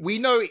saying. we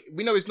know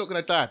he's not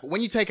gonna die, but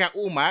when you take out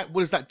All Might,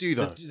 what does that do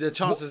though? The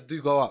chances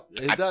do go up.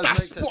 It does make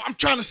That's sense. what I'm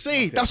trying to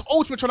say. That's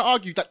ultimately trying to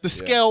argue that the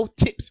scale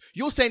tips.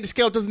 You're saying the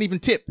scale doesn't even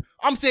tip.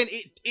 I'm saying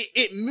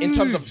it moves. In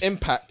terms of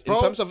impact. Bro,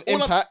 In terms of all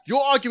I'm- impact. you're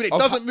arguing it of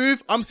doesn't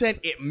move. I'm saying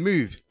it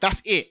moves.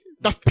 That's it.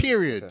 That's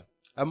period.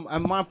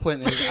 And my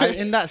point is,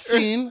 in that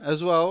scene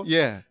as well,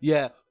 Yeah.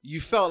 you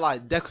felt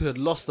like Deku had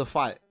lost the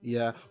fight,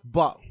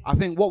 but I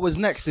think what was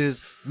next is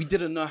we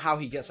didn't know how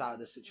he gets out of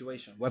this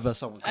situation, whether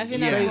someone I comes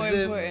think and that's saves more him.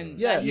 important.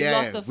 Yeah. That he Yeah.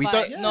 lost the We fight,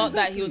 don't- Yeah, not that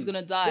exactly. he was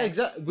gonna die. Yeah,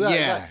 exactly.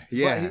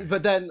 Yeah.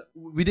 But then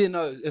we didn't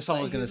know if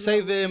someone was Like, going to he's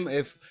save not- him,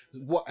 if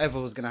whatever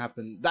was going to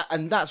happen.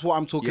 That's what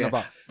I'm talking Yeah.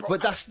 about.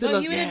 But that's still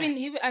But he would have been.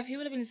 He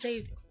would have been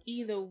saved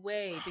either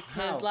way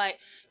because,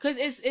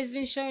 it's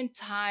been shown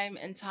time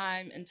and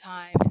time and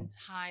time and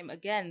time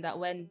again that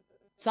when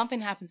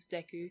something happens to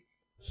Deku,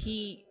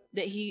 he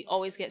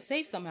always gets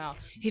saved somehow.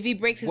 If he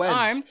breaks his When?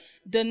 arm,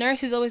 the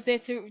nurse is always there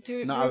to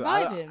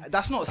revive him.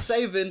 That's not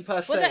saving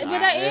per se. But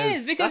that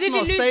is because That's if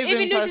not he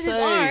saving per loses his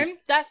se. arm,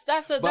 that's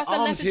a But lesser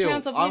arms heal,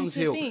 chance of him arms to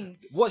heal. thing.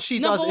 What she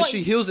No, does but is what-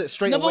 she heals it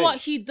straight No, away. but what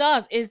he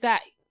does is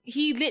that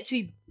he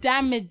literally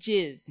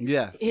damages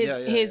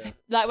his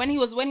like when he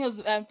was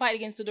fighting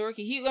against Todoroki,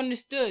 he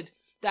understood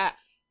that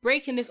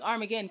breaking this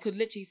arm again could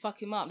literally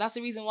fuck him up. That's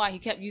the reason why he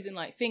kept using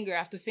like finger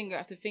after finger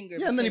after finger.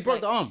 Yeah, and then he because,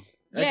 broke the arm.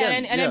 Yeah,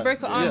 Again. and then broke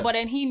the arm. Yeah. But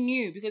then he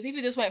knew because if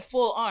he just went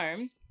full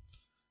arm,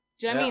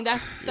 do you know what I mean?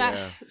 That's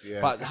that.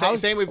 Yeah. But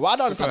Same with. well, I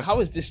don't understand. How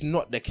is this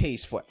not the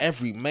case for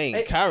every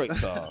main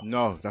character?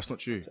 No, that's not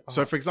true.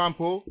 So, for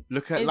example,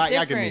 look at It's Light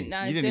different. Yagami. No,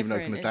 You it's didn't even know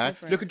it's different. going to It's die.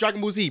 different. Look at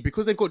Dragon Ball Z.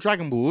 Because they've got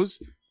Dragon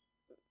Balls,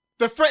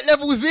 the threat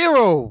level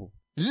 0.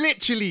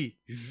 Literally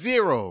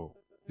 0.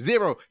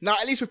 Now,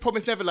 at least with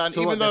Promised Neverland, So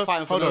even what, though... they're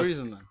fighting for hold no on.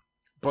 reason then?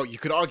 But you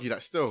could argue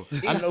that still.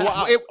 And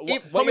what Promised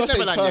you're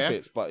saying is Neverland, yeah?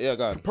 perfect, but yeah,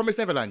 go on. Promised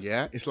Neverland,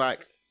 yeah? It's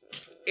like,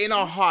 in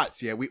our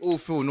hearts, yeah, we all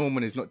feel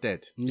Norman is not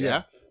dead.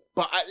 Yeah?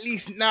 But at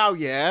least now,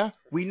 yeah,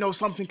 we know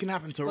something can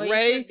happen to Well, he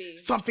Ray, could be.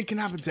 something can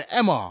happen to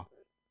Emma.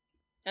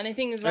 And the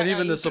thing is, And right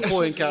even now, the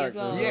supporting as characters.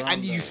 well. Yeah, around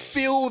and you there.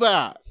 feel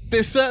that.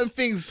 There's certain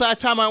things,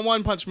 Saitama and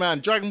One Punch Man,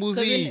 Dragon Ball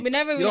Because Z. we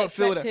never you really don't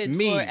feel that. expected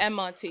Me. for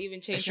Emma to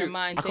even change That's her true.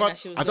 mind, I saying that can't-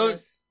 she was I going don't-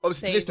 to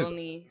obviously, save listeners-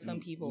 only some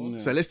people.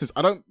 So listeners,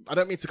 I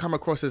don't mean to come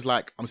across as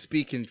like I'm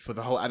speaking for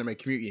the whole anime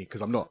community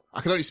because I'm not.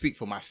 I can only speak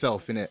for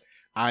myself in it.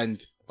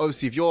 And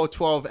obviously, if you're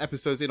 12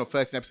 episodes in or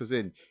 13 episodes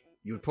in,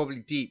 you would probably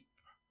deep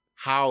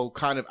how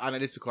kind of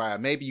analytical I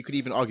am. Maybe you could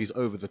even argue it's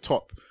over the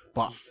top.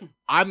 But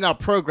I'm now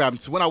programmed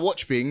to, when I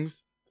watch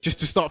things, just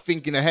to start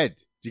thinking ahead.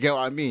 Do you get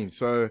what I mean?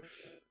 So,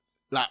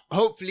 like,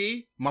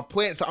 hopefully, my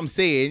points that I'm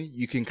saying,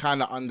 you can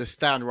kind of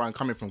understand where I'm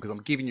coming from, because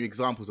I'm giving you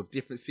examples of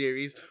different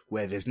series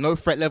where there's no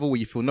threat level, where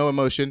you feel no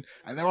emotion.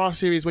 And there are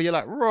series where you're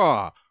like,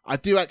 raw, I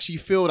do actually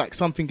feel like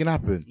something can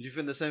happen. Do you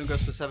think the same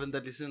goes for 7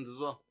 Deadly Sins as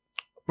well?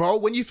 Bro,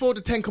 when you feel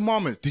the 10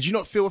 Commandments, did you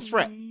not feel a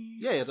threat?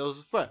 Yeah, there was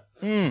a threat.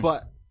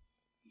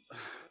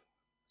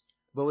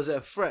 But was it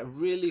a threat,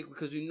 really?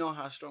 Because we know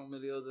how strong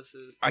Meliodas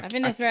is. I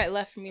think the threat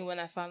left for me when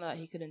I found out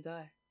he couldn't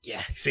die.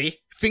 Yeah, see?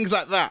 Things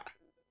like that.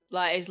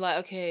 Like, it's like,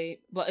 okay,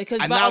 but because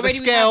And but now the already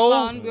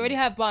scale- we already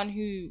have Ban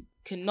who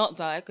cannot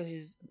die because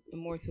he's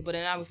immortal, but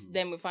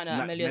then we find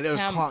out Meliodas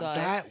can't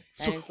die.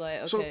 And it's like,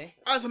 okay.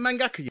 So, as a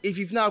mangaka, if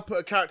you've now put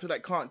a character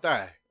that can't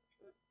die,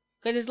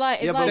 Because it's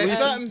like, Yeah, there's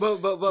certain-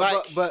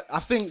 but I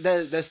think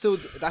that's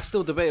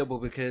still debatable,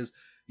 because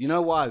you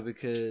know why?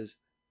 Because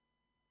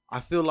I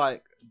feel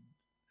like,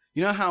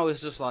 you know how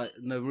it's just like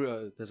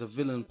Naruto, there's a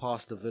villain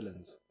past the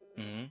villains.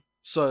 Mm-hmm.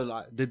 So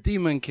like the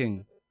Demon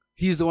King,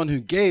 he's the one who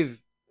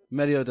gave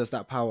Meliodas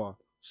that power.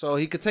 So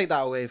he could take that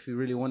away if he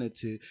really wanted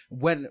to,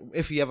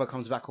 if he ever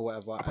comes back or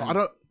whatever. I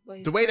don't.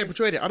 The way they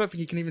portrayed it, I don't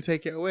think he can even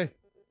take it away.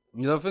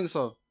 You don't think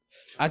so?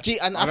 I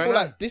feel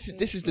like this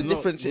is the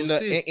difference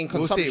in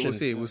consumption. We'll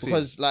see.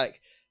 Because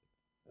like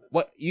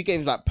what you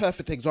gave like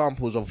perfect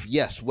examples of,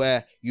 yes,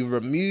 where you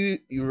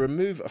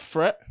remove a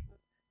threat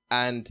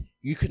and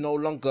you can no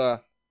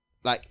longer,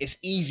 like, it's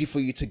easy for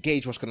you to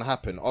gauge what's going to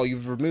happen. Oh,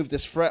 you've removed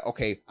this threat.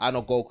 Okay, I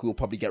know Goku will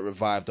probably get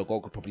revived, or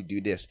Goku will probably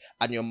do this.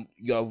 And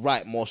you're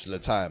right most of the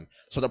time.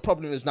 So the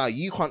problem is now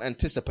you can't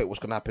anticipate what's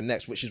going to happen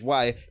next, which is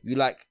why you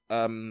like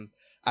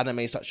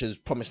anime such as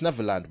Promised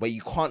Neverland, where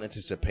you can't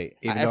anticipate.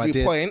 Even at though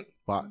every point.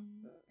 But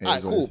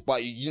Alright, cool.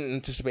 But you didn't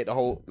anticipate the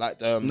whole,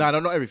 like... no,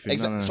 not everything.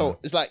 Exactly. No. So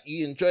it's like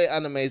you enjoy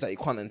animes that you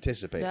can't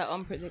anticipate. They're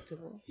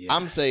unpredictable. Yes.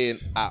 I'm saying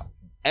at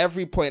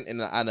every point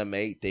in an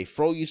anime, they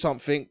throw you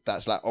something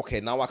that's like, okay,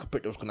 now I can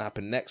predict what's going to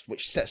happen next,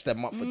 which sets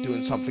them up for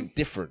doing something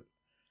different.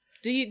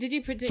 Did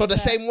you predict? So the that?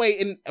 same way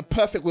in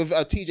Perfect with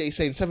TJ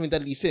saying 7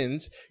 Deadly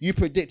Sins, you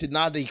predicted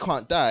now that he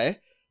can't die,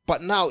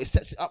 but now it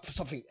sets it up for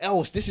something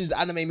else. This is the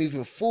anime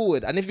moving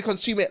forward. And if you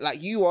consume it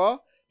like you are,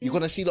 you're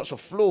going to see lots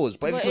of flaws.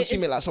 But if you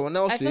consume it like someone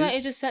else I feel like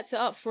it just sets it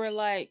up for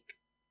like,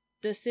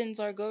 the sins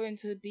are going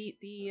to beat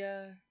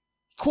the...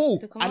 Cool.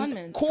 The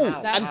commandments. Cool.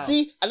 That's and how.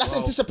 see, and that's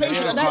anticipation.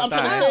 no, That's what I'm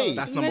trying to say.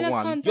 That's Meliodas number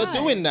one. can't You're die.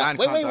 doing that. Man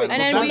Wait. can't die.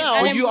 And then So we- now,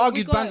 and But then you we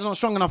argued got- Ban's not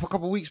strong enough a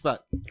couple of weeks back.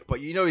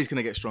 But you know he's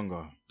gonna get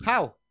stronger.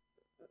 How?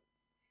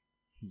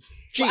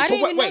 Gee, I so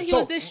didn't even know he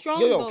was this strong,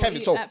 though,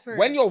 Kevin, so at first.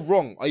 when you're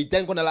wrong, are you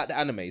then going to like the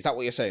anime? Is that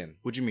what you're saying?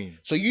 What do you mean?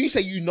 So you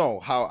say you know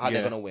how they're Yeah.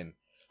 going to win.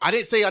 I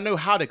didn't say I know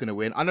how they're gonna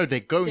win. I know they're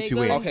going to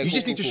win. Okay, You cool,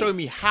 just need to cool, show cool.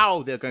 me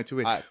how they're going to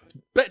win. Alright.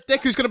 But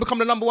Deku's gonna become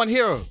the number one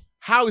hero.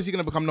 How is he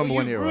gonna become number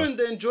one You hero? ruined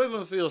the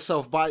enjoyment for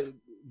yourself by...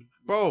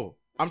 Bro,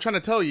 I'm trying to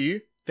tell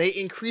you, they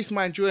increased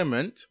my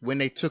enjoyment when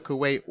they took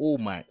away All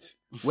Might.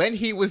 When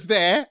he was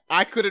there,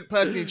 I couldn't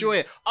personally enjoy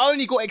it. I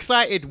only got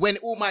excited when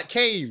All Might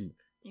came.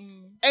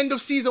 End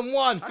of season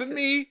 1. For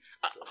me,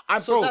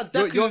 So bro, that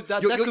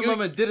Deku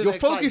moment didn't You're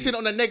excite focusing you.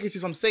 on the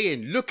negatives. I'm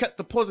saying, look at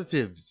the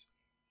positives.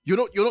 You're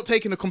not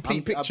taking a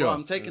complete picture.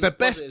 I'm taking the the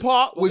best positives.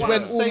 part But was what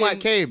when I'm All saying- Might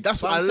came.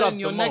 That's what But I I'm love saying the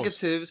your most.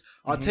 negatives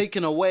are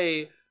taken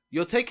away.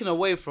 You're taken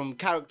away from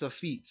character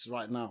feats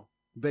right now,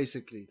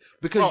 basically.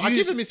 Because Bro, I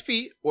give him his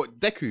feet or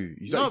Deku.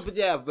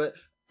 but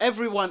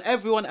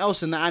everyone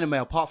else in the anime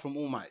apart from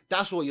All Might.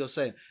 That's what you're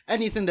saying.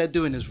 Anything they're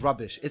doing is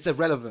rubbish. It's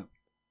irrelevant.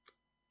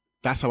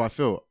 That's how I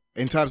feel.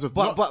 In terms of,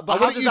 But I how wouldn't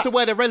does use that- the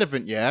word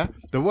irrelevant, yeah?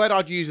 The word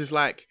I'd use is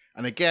like,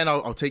 and again,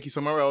 I'll take you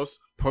somewhere else.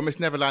 Promised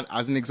Neverland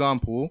as an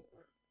example.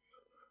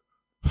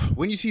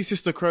 When you see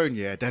Sister Crone,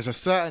 yeah, there's a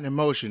certain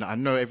emotion I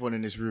know everyone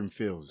in this room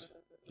feels,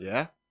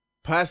 yeah?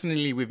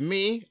 Personally, with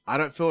me, I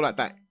don't feel like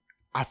that.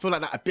 I feel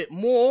like that a bit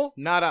more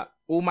now that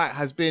All Might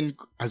has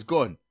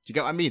gone. Do you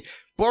get what I mean?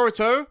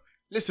 Boruto,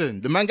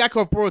 listen, the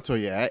mangaka of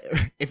Boruto, yeah,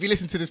 if you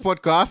listen to this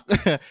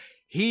podcast,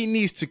 he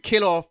needs to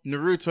kill off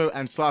Naruto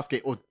and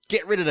Sasuke or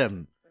get rid of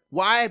them.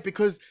 Why?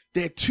 Because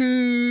they're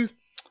too.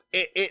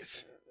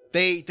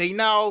 They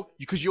now,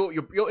 because you're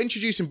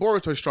introducing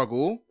Boruto's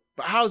struggle,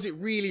 but how is it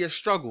really a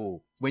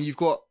struggle when you've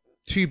got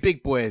two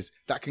big boys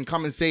that can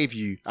come and save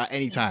you at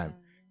any time?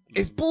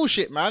 It's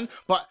bullshit, man.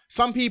 But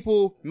some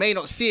people may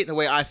not see it the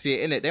way I see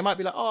it, innit? They might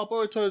be like, oh,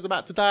 Boruto's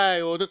about to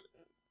die, or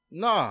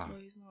nah. No,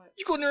 he's not.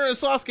 You got Naruto and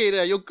Sasuke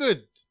there. You're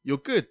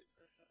good.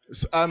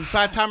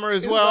 Saitama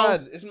as well.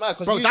 It's mad.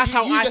 Bro, You, that's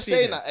how you I just see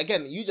saying it. that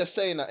again. You just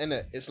saying that,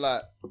 innit? It's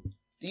like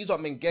these are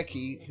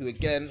Mengeki who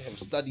again have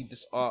studied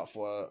this art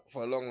for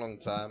a long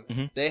time.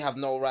 Mm-hmm. They have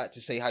no right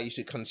to say how you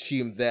should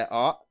consume their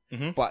art.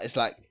 Mm-hmm. But it's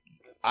like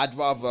I'd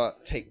rather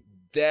take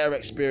their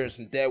experience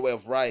and their way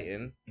of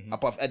writing Mm-hmm.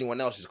 above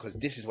anyone else's because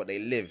this is what they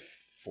live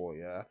for.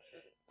 Yeah,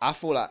 I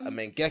feel like a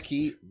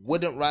Mengeki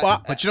wouldn't write.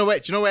 But you know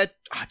what? Do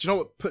you know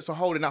what puts a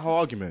hole in that whole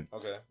argument?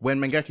 Okay. When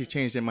Mengeki's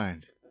changed their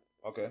mind.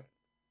 Okay.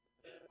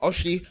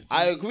 Obviously,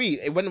 I agree.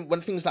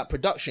 When things like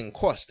production,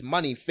 cost,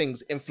 money,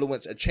 things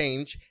influence a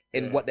change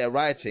in what they're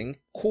writing,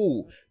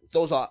 cool.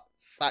 Those are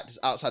factors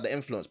outside the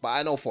influence. But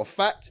I know for a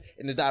fact,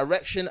 in the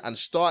direction and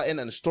starting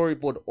and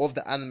storyboard of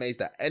the animes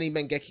that any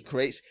Mangeki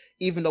creates,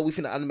 even though we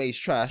think the anime is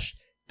trash,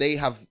 they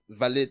have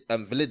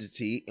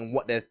validity in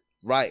what they're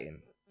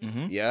writing.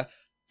 Mm-hmm. Yeah?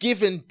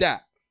 Given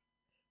that,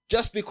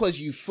 just because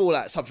you feel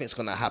like something's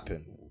gonna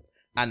happen,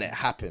 and it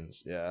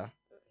happens, yeah,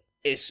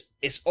 it's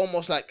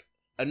almost like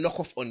a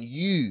knockoff on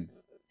you,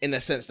 in the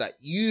sense that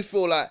you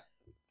feel like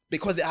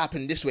because it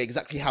happened this way,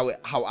 exactly how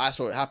I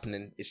saw it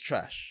happening, is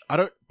trash.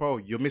 Bro,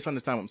 you're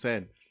misunderstanding what I'm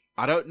saying.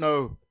 I don't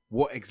know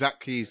what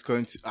exactly is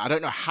going to, I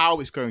don't know how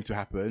it's going to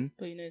happen.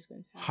 But you know it's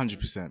going to happen.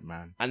 100%,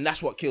 man. And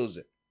that's what kills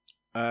it.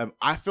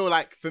 I feel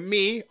like for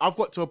me, I've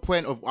got to a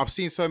point of, I've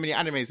seen so many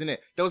animes, innit?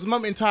 There was a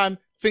moment in time,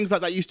 things like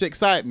that used to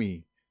excite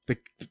me.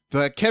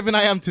 The Kevin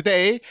I am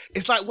today,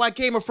 it's like why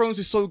Game of Thrones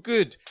is so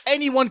good.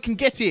 Anyone can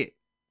get it.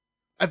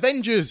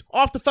 Avengers,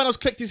 after Thanos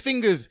clicked his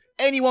fingers,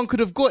 anyone could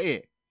have got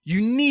it. You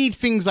need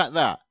things like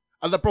that.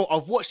 And like, bro,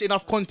 I've watched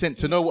enough content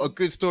to know what a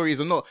good story is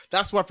or not.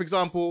 That's why, for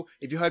example,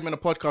 if you heard me on a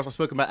podcast, I've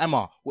spoken about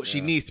Emma, what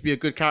she needs to be a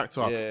good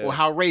character, or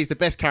how Ray's the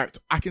best character.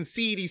 I can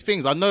see these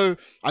things. I know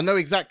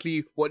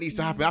exactly what needs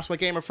to happen. That's why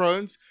Game of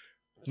Thrones,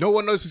 no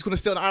one knows who's going to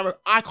stay on the Iron.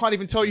 I can't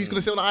even tell you who's going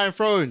to stay on the Iron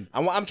Throne.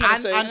 And what I'm trying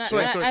to say,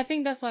 I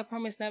think that's why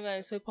Promised Neverland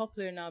is so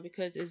popular now,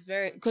 because it's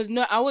very, because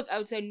I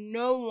would say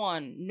no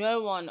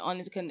one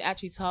honestly can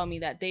actually tell me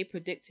that they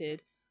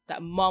predicted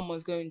that Mum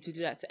was going to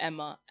do that to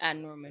Emma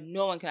and Norman.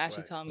 No one can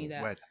actually tell me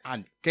that.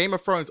 And Game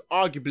of Thrones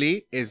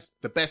arguably is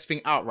the best thing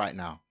out right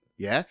now.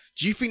 Yeah.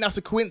 Do you think that's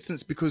a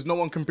coincidence because no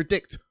one can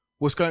predict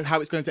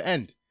how it's going to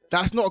end?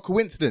 That's not a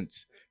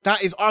coincidence.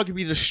 That is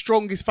arguably the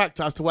strongest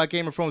factor as to why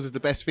Game of Thrones is the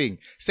best thing.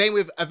 Same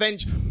with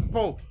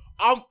Bro,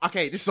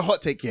 okay, this is a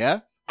hot take,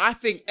 yeah? I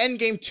think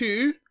Endgame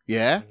 2,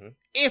 yeah,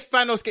 if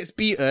Thanos gets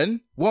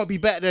beaten, won't be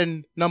better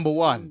than number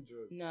 1.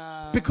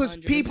 No. Because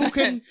 100%. you think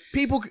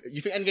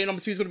Endgame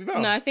number 2 is going to be better?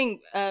 No, I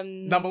think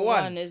number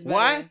 1 is better.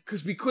 Why?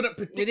 Because we couldn't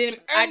predict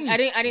I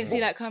didn't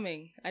see that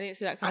coming. And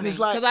it's like,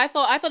 because I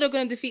thought they were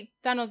going to defeat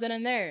Thanos then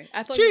and there.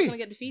 I thought he was going to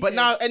get defeated. But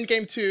now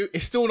Endgame 2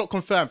 is still not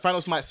confirmed.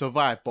 Thanos might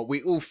survive, but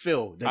we all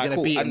feel they're going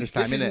to beat him this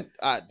time,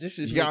 innit? This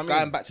is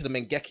going back to the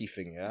Mangeki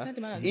thing,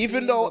 yeah?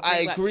 Even though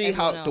I agree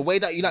how the way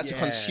that you like to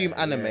consume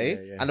anime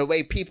and the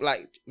way people,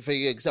 like, for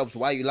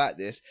example, why you like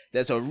this,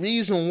 there's a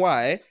reason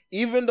why,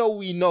 even though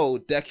we know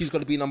Deku's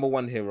going to be number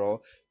 1 hero,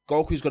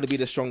 Goku's going to be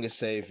the strongest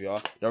savior,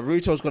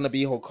 Naruto's going to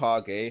be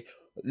Hokage,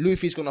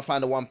 Luffy's going to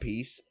find the One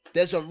Piece,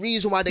 there's a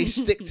reason why they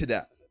stick to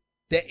that.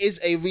 There is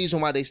a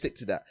reason why they stick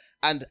to that.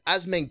 And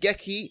as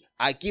Mangeki,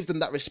 I give them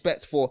that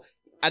respect for,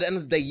 at the end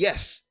of the day,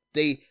 yes,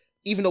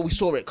 even though we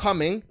saw it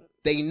coming,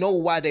 they know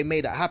why they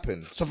made it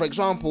happen. So for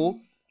example,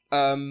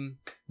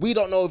 we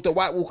don't know if the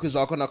White Walkers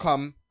are going to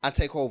come and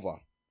take over.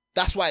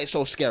 That's why it's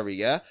so scary,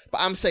 yeah?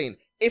 But I'm saying,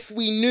 if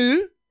we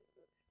knew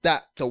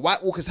that the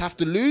White Walkers have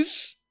to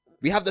lose,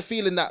 we have the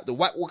feeling that the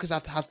White Walkers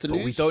have to lose.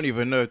 But we don't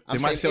even know. They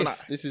might say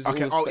this is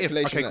okay. all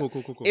Okay,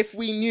 cool. If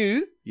we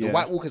knew the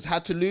White Walkers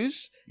had to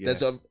lose,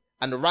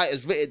 and the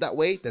writers written it that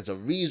way, there's a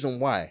reason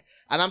why.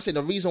 And I'm saying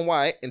the reason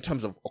why, in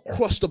terms of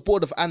across the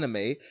board of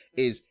anime,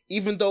 is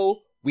even though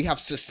we have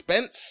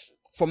suspense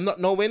from not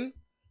knowing,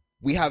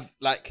 we have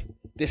like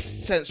this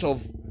sense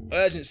of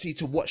urgency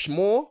to watch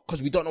more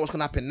because we don't know what's going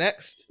to happen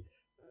next.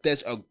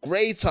 There's a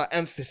greater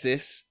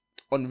emphasis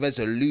on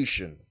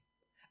resolution.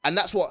 And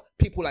that's what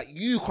people like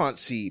you can't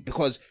see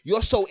because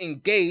you're so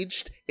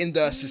engaged in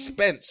the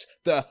suspense,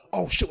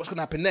 oh shit, what's going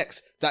to happen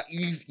next, that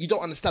you don't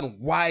understand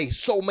why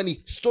so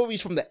many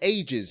stories from the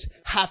ages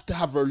have to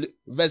have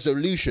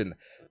resolution.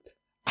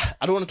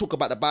 I don't want to talk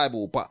about the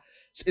Bible, but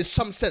in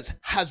some sense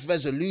has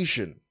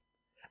resolution.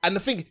 And the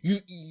thing,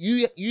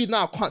 you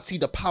now can't see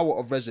the power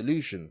of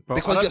resolution. Bro,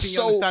 because I don't think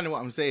you're understanding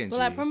what I'm saying.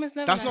 Well, I promise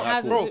never that's not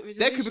has bro. a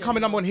There could become a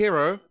number 1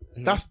 hero.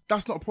 Mm-hmm.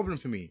 That's not a problem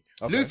for me.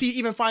 Okay. Luffy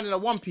even finding a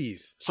One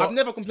Piece. So I've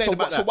never complained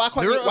about that. So why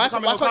can't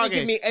you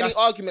give me any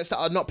arguments that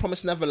are not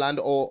Promised Neverland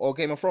or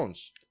Game of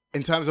Thrones?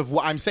 In terms of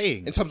what I'm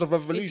saying. In terms of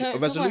resolution.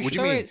 What do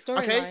you mean?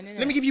 Okay,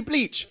 let me give you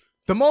Bleach.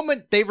 The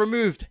moment they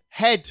removed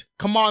head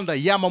commander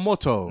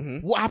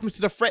Yamamoto, what happens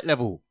to the threat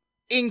level?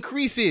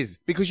 Increases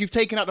because you've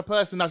taken out the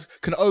person that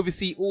can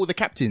oversee all the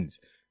captains.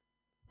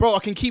 Bro, I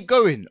can keep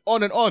going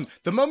on and on.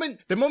 The moment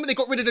they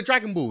got rid of the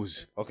Dragon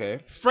Balls,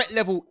 threat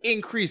level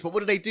increased. But what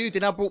did they do? They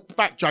now brought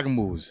back Dragon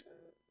Balls.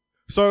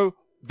 So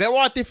there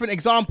are different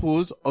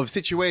examples of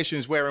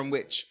situations in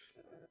which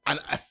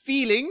a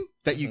feeling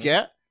that you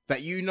get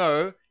that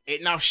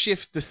it now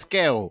shifts the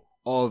scale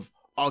of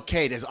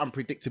okay, there's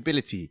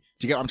unpredictability.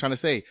 Do you get what I'm trying to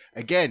say?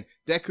 Again,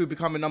 Deku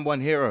becoming number 1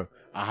 hero.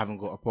 I haven't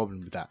got a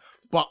problem with that.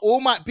 But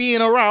All Might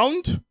being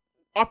around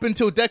up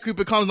until Deku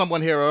becomes number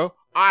 1 hero,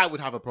 I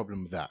would have a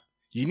problem with that.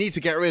 You need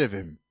to get rid of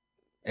him,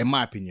 in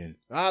my opinion.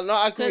 No,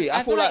 I agree.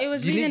 I feel like it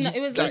was leading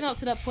up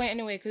to that point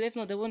anyway. Because if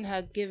not, they wouldn't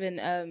have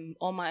given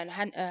All Might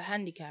a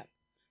handicap.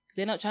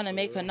 they're not trying to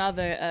make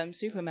another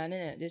Superman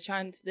in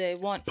it. They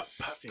want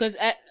Perfect.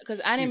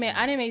 because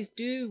animes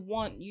do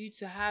want you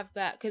to have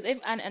that, because if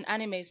an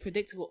anime is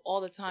predictable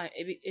all the time,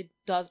 it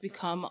does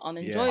become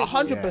unenjoyable.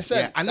 100%.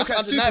 Yeah. And That's look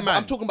at undeniable. Superman.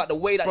 I'm talking about the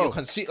way that Bro. you're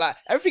consuming. Like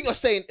everything you're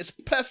saying is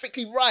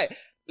perfectly right.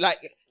 Like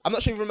I'm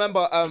not sure if you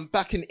remember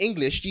back in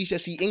English,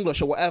 GCSE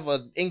English or whatever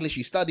English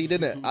you studied,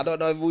 innit? I don't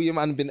know if all your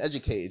man been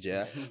educated,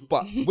 yeah.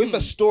 But with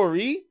a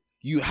story,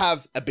 you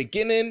have a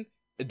beginning,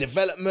 a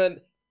development,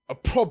 a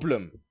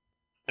problem,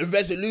 a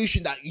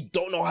resolution that you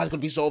don't know how it's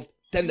gonna be solved,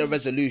 then the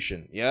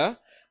resolution, yeah?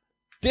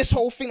 This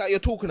whole thing that you're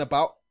talking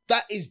about,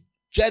 that is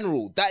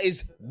general. That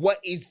is what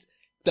is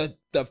the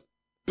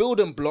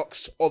building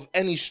blocks of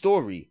any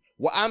story.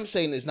 What I'm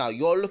saying is now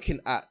you're looking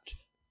at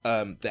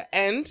the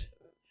end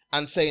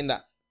and saying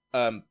that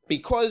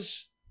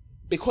because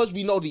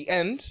we know the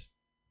end,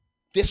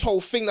 this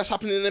whole thing that's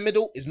happening in the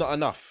middle is not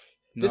enough.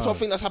 This No. whole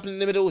thing that's happening in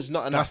the middle is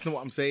not enough. That's not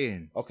what I'm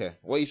saying. Okay,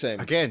 what are you saying?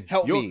 Again,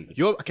 help me.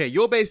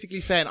 You're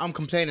basically saying I'm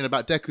complaining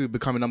about Deku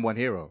becoming number one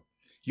hero.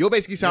 You're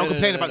basically saying I'm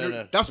complaining about.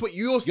 no. That's what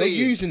you're You're saying.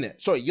 using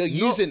it. Sorry, you're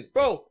using.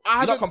 Bro,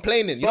 You're not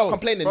complaining. You're not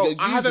complaining. Bro, You're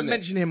using I haven't it.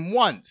 mentioned him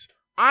once.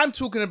 I'm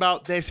talking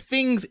about there's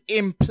things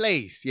in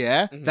place,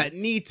 yeah, that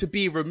need to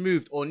be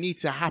removed or need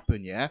to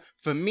happen, yeah,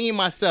 for me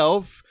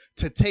myself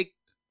to take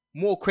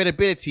more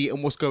credibility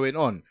in what's going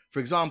on. For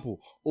example,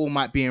 All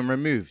Might being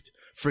removed.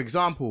 For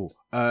example,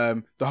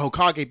 the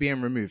Hokage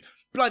being removed.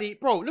 Bloody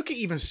bro, look at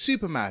even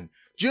Superman.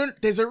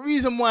 There's a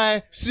reason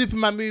why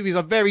Superman movies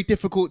are very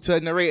difficult to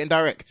narrate and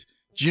direct.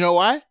 Do you know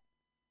why?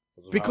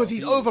 Because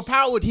he's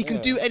overpowered. He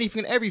can do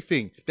anything and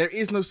everything. There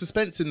is no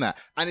suspense in that.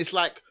 And it's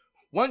like,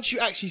 once you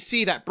actually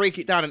see that, break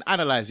it down and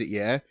analyze it,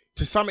 yeah,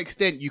 to some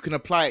extent you can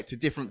apply it to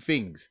different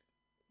things.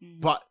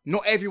 But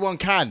not everyone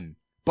can.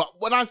 But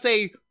when I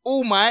say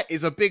All Might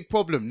is a big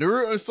problem,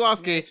 Naruto and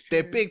Sasuke,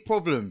 they're big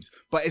problems.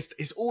 But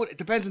it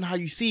depends on how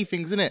you see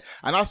things, innit?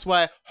 And that's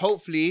why,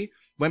 hopefully,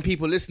 when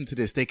people listen to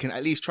this, they can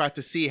at least try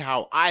to see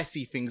how I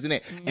see things,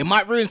 innit? It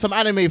might ruin some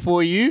anime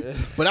for you,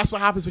 but that's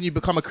what happens when you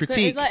become a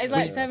critique. It's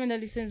like Seven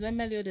Deadly Sins. When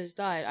Meliodas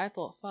died, I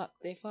thought, fuck,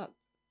 they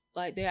fucked.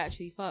 Like, they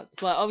actually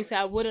fucked. But obviously,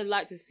 I would have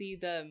liked to see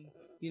them,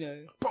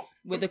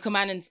 with the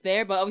commandants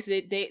there. But obviously,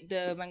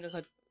 the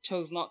mangaka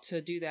chose not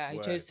to do that. He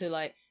chose to,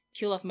 like,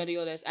 kill off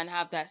Meliodas and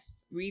have that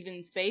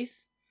breathing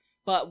space.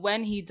 But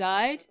when he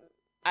died,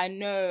 I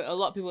know a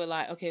lot of people were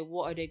like, okay,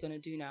 what are they going to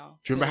do now?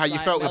 Do you remember how you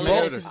felt with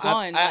Meliodas? Meliodas? Is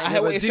gone. I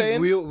hear what you're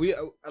saying. We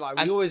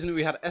always knew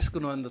we had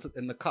Escanor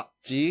in the cup.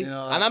 G. You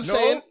know, And I'm no,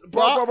 saying,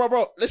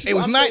 bro, listen. It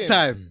was what I'm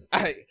saying.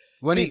 nighttime.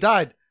 when he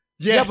died.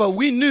 Yes. Yeah, but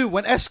we knew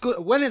when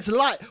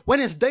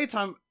it's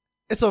daytime,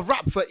 it's a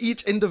wrap for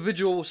each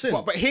individual sin.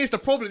 But here's the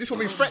problem. This will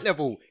be threat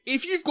level.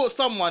 If you've got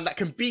someone that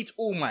can beat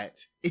All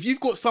Might, if you've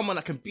got someone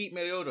that can beat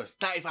Meliodas,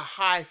 that is a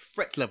high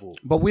threat level.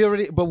 But we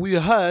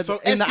heard So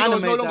in the Escanor anime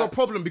is no longer a that,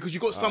 problem because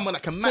you've got someone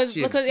that can match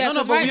him. Because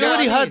but right we now-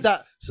 already heard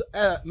that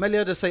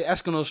Meliodas say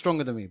Escanor is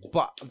stronger than me.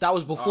 But that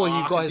was before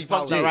he got his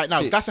powers. Right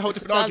now, that's a whole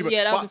different argument.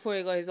 That was But- before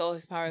he got all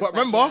his powers. But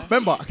back,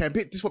 remember, okay,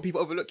 this is what people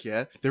overlook,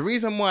 yeah? The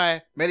reason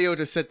why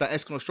Meliodas said that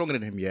Escanor is stronger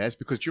than him, yeah, is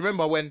because do you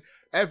remember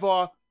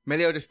whenever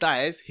Meliodas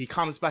dies, he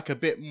comes back a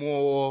bit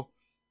more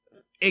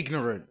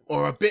ignorant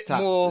or a bit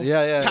more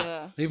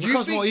tapped. He Do you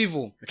becomes think- more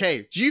evil.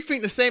 Okay, do you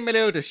think the same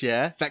Meliodas,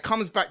 yeah, that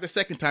comes back the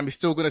second time is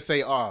still going to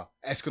say,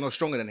 Escanor's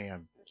stronger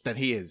than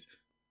he is?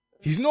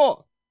 He's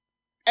not.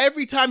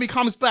 Every time he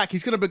comes back,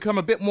 he's going to become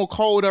a bit more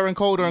colder and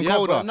colder and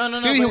colder. But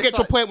Soon but he'll it's get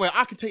to a like- point where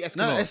I can take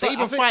Escanor. it's They like-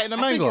 even fight in the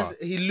I think manga.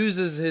 he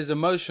loses his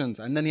emotions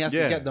and then he has to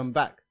get them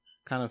back,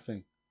 kind of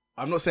thing.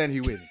 I'm not saying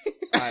he wins.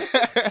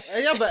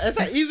 Yeah, but it's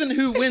like even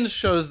who wins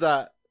shows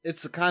that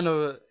it's a kind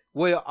of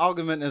where your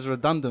argument is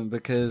redundant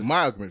because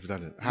My argument's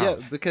redundant. How? yeah,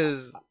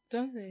 because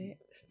Don't say it.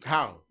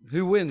 How?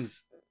 who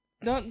wins?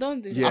 Don't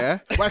do that. Yeah.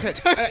 Well, okay,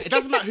 it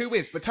doesn't matter who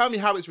wins, but tell me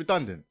how it's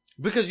redundant.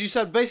 Because you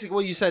said basically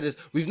what you said is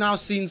we've now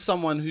seen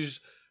someone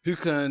who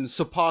can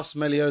surpass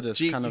Meliodas.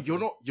 Gee, kind of you're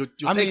thing. not.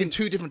 You're I taking mean-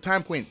 two different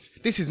time points.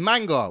 This is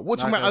manga. What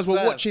do you Okay, mean as we're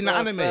fair, watching the fair,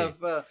 anime,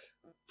 fair.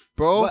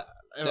 bro? But,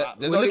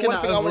 There's we're only looking one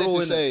at thing I wanted overall,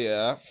 to innit? say,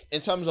 yeah.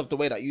 In terms of the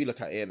way that you look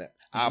at it, innit?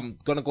 I'm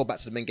gonna go back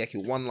to the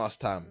Mengeki one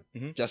last time,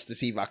 just to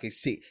see if I can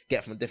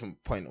get from a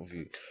different point of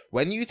view.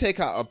 When you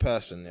take out a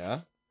person,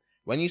 yeah,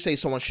 when you say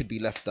someone should be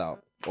left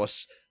out, or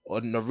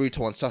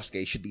Naruto and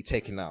Sasuke should be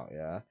taken out,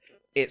 yeah,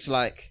 it's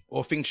like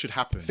Or things should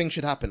happen. things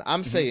should happen.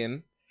 I'm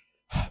saying,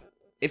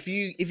 if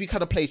you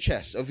kind of play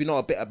chess, or if you know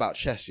a bit about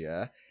chess,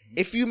 yeah,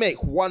 if you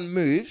make one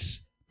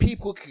moves,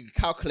 people can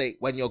calculate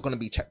when you're gonna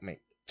be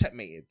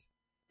checkmated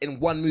in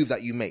one move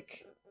that you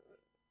make.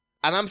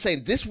 And I'm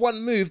saying this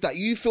one move that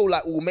you feel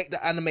like will make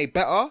the anime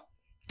better,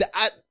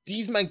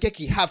 these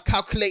Mangeki have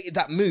calculated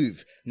that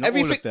move. Not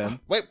all of them.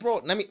 Wait, bro,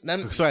 let me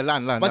Sorry,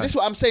 land. but this is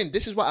what I'm saying.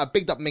 This is why I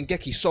bigged up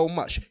Mengeki so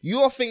much.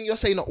 You're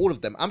saying not all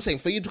of them. I'm saying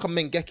for you to become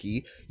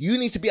Mengeki, you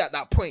need to be at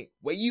that point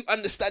where you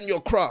understand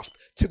your craft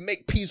to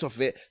make peace of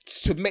it,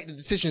 to make the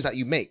decisions that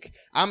you make.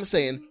 I'm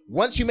saying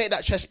once you make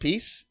that chess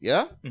piece,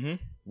 yeah?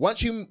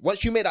 Once you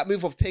make that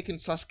move of taking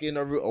Sasuke and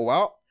Naruto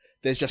out,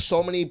 there's just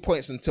so many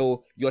points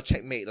until you're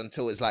checkmated,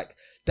 until it's like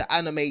the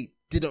anime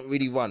didn't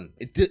really run.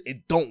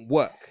 It don't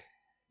work.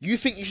 You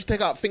think you should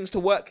take out things to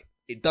work?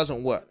 It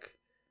doesn't work.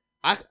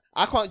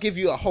 I can't give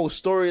you a whole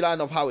storyline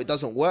of how it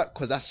doesn't work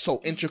because that's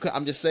so intricate.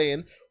 I'm just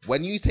saying,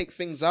 when you take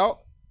things out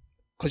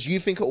because you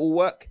think it will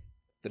work,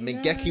 the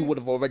Mengeki would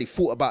have already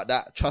thought about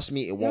that. Trust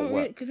me, it won't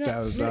work. Give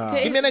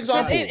me an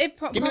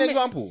example. Give me an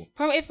example.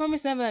 If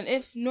Promised Neverland,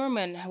 if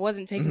Norman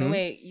wasn't taken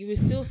away, you would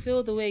still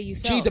feel the way you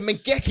felt. Gee, the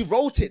Mengeki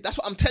wrote it. That's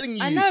what I'm telling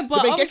you. I know,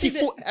 but the Mengeki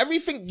thought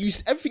everything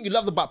you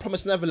loved about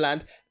Promised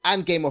Neverland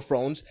and Game of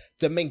Thrones,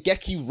 the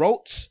Mengeki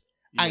wrote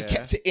and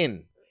kept it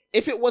in.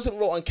 If it wasn't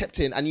wrote and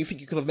kept in, and you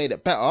think you could have made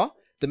it better,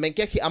 the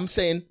Mengeki, I'm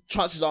saying,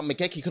 chances are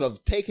Mengeki could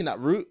have taken that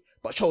route,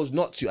 but chose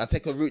not to, and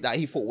take a route that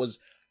he thought was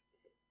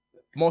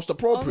most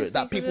appropriate, obviously,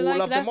 that people will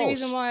love the most. That's the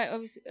reason why,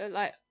 obviously,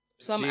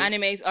 some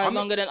animes are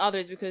longer than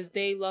others, because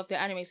they love their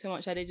anime so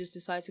much that they just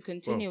decide to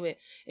continue it.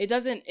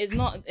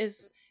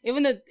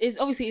 Even though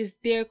it's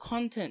their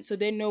content, so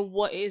they know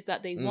what it is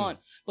that they want.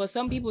 But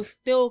some people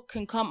still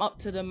can come up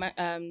to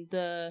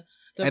the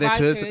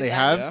editors that they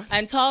have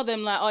and tell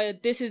them like, oh, yeah,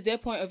 this is their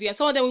point of view. And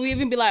some of them will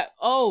even be like,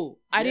 oh,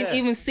 I didn't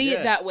even see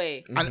it that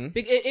way. And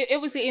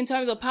obviously, in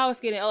terms of power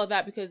scaling and all of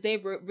that, because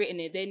they've written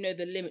it, they know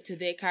the limit to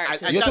their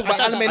character. You're talking about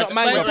anime, not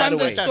manga, by the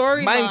way.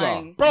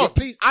 Storyline, bro,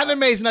 please.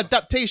 Anime is an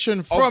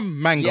adaptation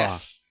from manga.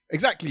 Yes.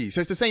 Exactly. So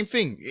it's the same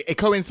thing. It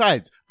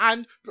coincides.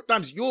 And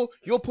sometimes your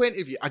point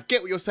of view, I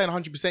get what you're saying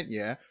 100%,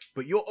 yeah,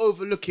 but you're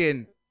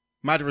overlooking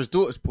Madara's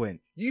daughter's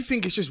point. You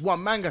think it's just one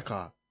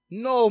mangaka.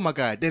 No, my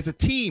guy, there's a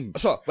team.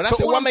 So when I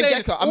say one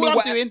mangaka,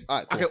 I mean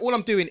all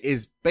I'm doing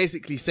is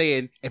basically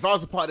saying if I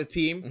was a part of the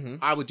team,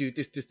 I would do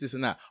this,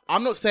 and that.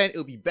 I'm not saying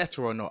it'll be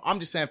better or not. I'm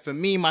just saying for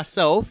me,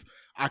 myself,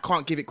 I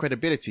can't give it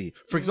credibility.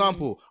 For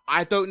example,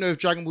 I don't know if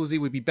Dragon Ball Z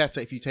would be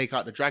better if you take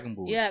out the Dragon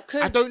Balls. Yeah,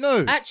 because I don't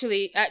know.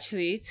 Actually,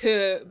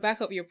 to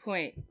back up your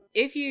point,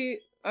 if you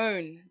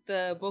own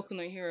the Boku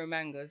no Hero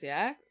mangas,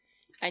 yeah,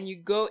 and you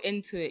go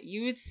into it,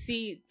 you would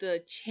see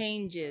the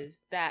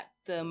changes that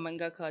the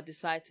mangaka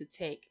decide to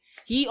take.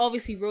 He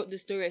obviously wrote the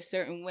story a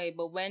certain way,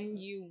 but when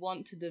you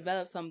want to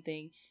develop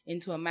something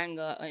into a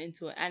manga or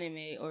into an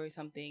anime or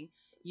something,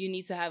 you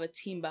need to have a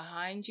team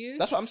behind you.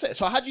 That's what I'm saying.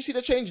 So how do you see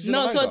the changes in the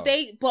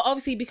manga? But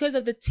obviously because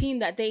of the team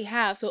that they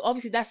have, so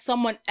obviously that's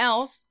someone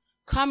else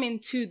coming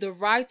to the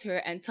writer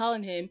and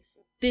telling him,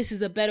 this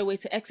is a better way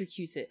to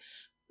execute it.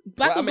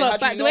 How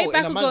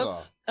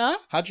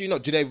do you know?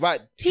 Do they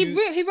write? He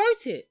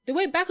wrote it. The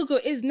way Bakugo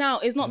is now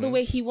is not the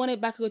way he wanted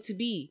Bakugo to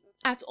be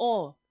at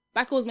all.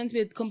 Bakugo was meant to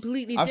be a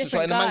completely different guy.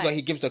 So in the manga,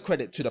 he gives the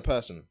credit to the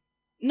person.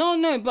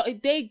 No,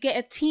 but they get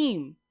a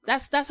team.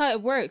 That's how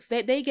it works.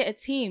 They get a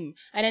team,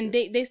 and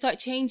then they start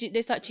changing.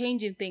 They start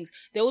changing things.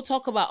 They will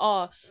talk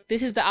about,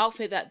 this is the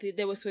outfit that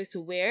they were supposed to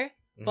wear,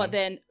 but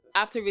then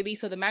after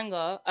release of the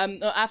manga,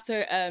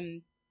 after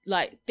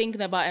like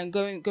thinking about it and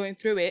going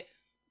through it,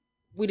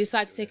 we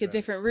decide to take a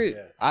different route.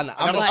 Yeah. And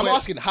I'm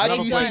asking, how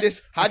do you see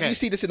this? How do you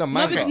see this in a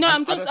manga?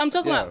 I'm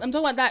talking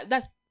about that.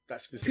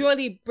 That's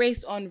purely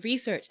based on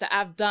research that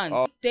I've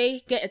done.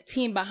 They get a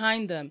team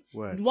behind them.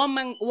 Word. One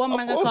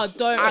mangaka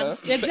don't.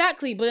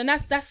 Exactly, but then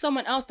that's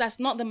someone else that's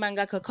not the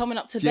mangaka coming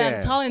up to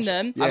them, telling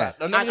them,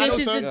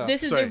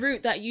 this is the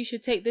route that you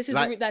should take. This is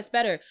the route that's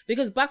better.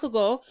 Because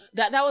Bakugo,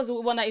 that was the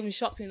one that even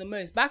shocked me the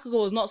most.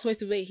 Bakugo was not supposed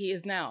to be where he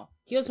is now.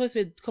 He was supposed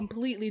to be a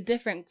completely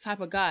different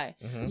type of guy.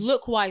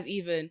 Look-wise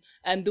even,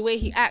 and the way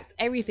he acts,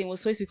 everything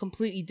was supposed to be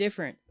completely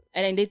different.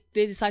 And then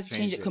they decide to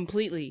change it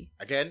completely.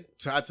 Again,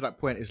 to add to that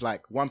point, it's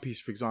like One Piece,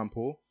 for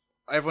example.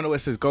 Everyone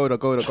always says Goda.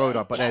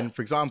 But then,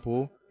 for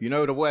example,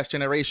 the Worst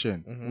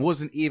Generation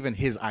wasn't even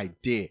his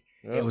idea.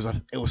 It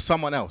was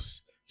someone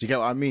else. Do you get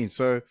what I mean?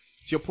 So to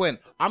your point,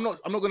 I'm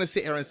not going to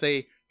sit here and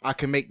say I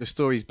can make the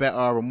stories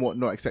better and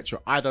whatnot, etc.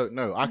 I don't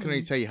know. I can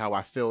only tell you how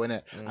I feel in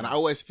it. And I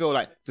always feel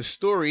like the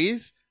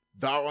stories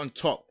that are on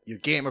top, your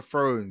Game of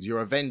Thrones, your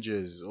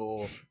Avengers,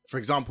 or for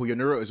example, your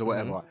Naruto's or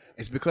whatever,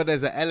 it's because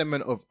there's an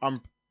element of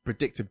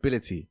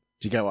predictability.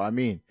 Do you get what I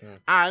mean?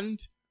 And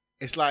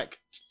it's like,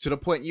 to the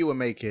point you were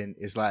making,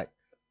 it's like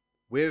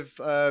with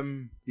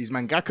these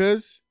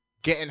mangakas,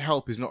 getting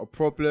help is not a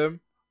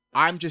problem.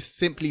 I'm just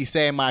simply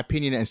saying my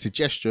opinion and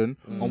suggestion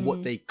on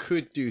what they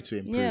could do to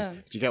improve. Yeah.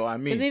 Do you get what I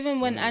mean? Because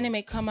even when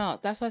anime come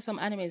out, that's why some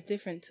anime is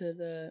different to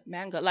the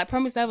manga. Like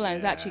Promised Neverland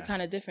is actually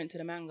kind of different to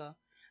the manga.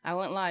 I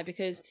won't lie,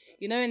 because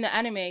in the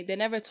anime they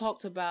never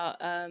talked about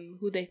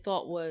who they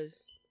thought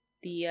was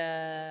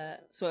the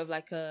sort of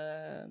like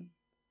a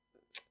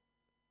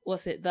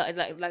like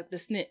the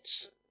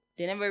snitch.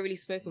 They never really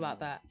spoke about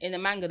that. In the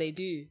manga they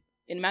do.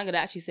 In the manga they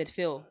actually said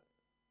Phil.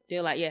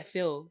 They're like, yeah,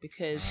 Phil,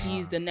 because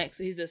he's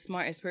the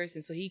smartest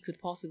person, so he could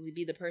possibly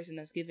be the person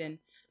that's given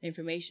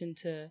information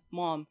to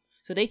mom.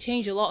 So they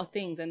change a lot of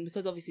things, and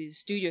because obviously the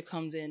studio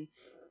comes in,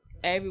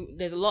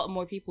 there's a lot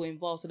more people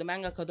involved, so the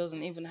mangaka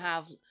doesn't even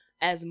have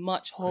as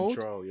much hold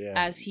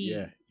as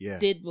he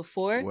did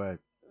before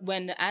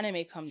when the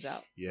anime comes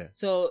out. Yeah.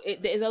 So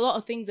there's a lot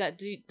of things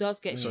that does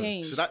get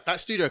changed. So that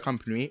studio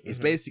company is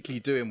basically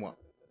doing what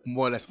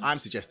more or less I'm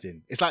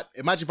suggesting. It's like,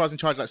 imagine if I was in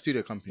charge of that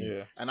studio company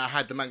Yeah. and I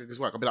had the mangakas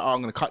work. I'd be like, oh,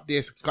 I'm going to cut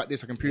this, I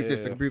can prove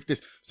this, I can prove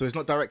this. So it's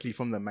not directly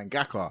from the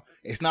mangaka.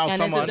 It's now And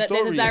someone. there's a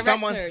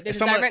director.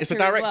 It's a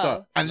director.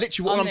 Well And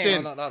literally what on I'm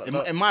there. doing,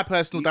 No. in my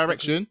personal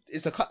direction,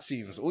 It's the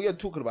cutscenes. All you're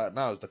talking about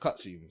now is the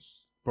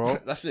cutscenes, bro.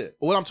 That's it.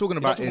 All I'm talking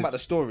You're not about talking is about the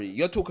story.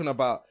 You're talking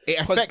about it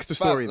affects the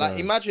story. Like, though.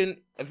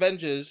 imagine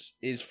Avengers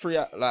is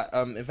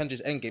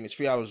Avengers Endgame is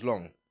 3 hours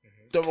long.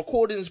 The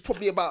recording is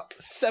probably about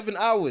 7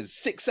 hours,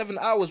 6-7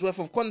 hours worth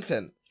of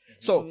content.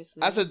 So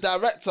Obviously. as a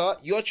director,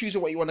 you're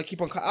choosing what you want to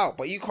keep on cut out,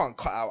 but you can't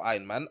cut out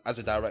Iron Man as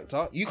a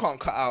director. You can't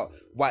cut out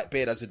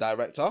Whitebeard as a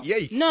director. Yeah,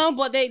 you, No,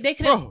 but they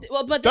could have. bro,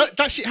 Well, but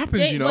that shit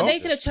happens, you know. But they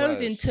could have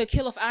chosen to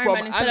kill off Iron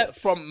Man instead of.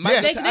 From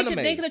manga They, to they, anime. could,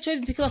 they could have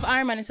chosen to kill off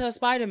Iron Man instead of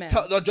Spider-Man.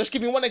 No, just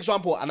give me one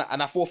example and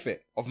I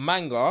forfeit of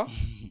manga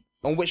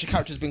on which the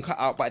character's been cut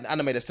out, but in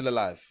anime they're still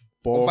alive,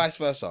 or vice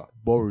versa.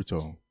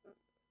 Boruto.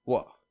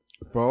 What?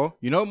 Bro,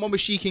 you know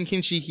Momoshiki and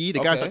Kinshiki, the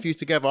guys Okay. that fused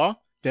together?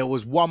 There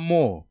was one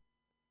more.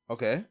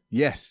 Okay.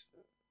 Yes.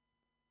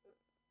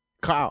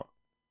 Cut out.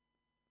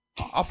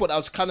 I thought that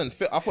was canon.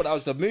 I thought that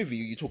was the movie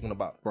you're talking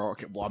about. Bro,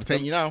 okay, well, I'm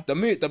telling you now. The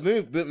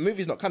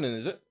movie's not canon,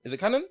 is it? Is it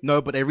canon?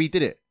 No, but they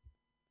redid it.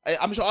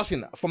 I'm just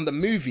asking from the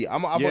movie.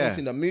 I've Yeah. only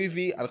seen the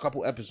movie and a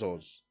couple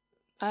episodes.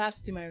 I'll have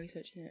to do my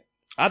research in it.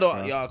 I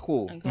don't. Yeah,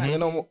 cool. I'm glad You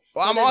know to. what?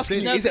 Well, I'm asking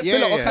you, No, is it yeah,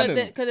 filler or yeah.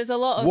 canon? Because there's a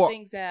lot of What?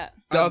 things that.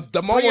 The 3 of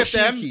them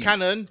Momoshiki.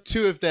 canon,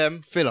 2 of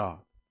them filler.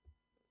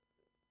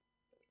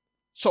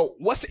 So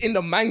what's in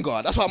the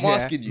manga? That's what I'm Yeah,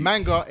 asking you.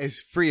 Manga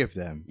is 3 of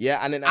them. Yeah,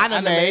 and in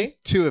Anime,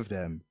 2 of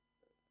them.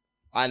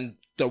 and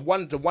the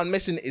one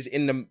missing is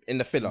in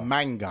the filler.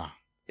 Manga.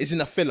 Is in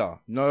the filler.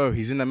 No,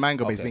 he's in the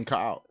manga, but he's Okay. been cut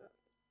out.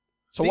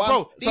 So These- what?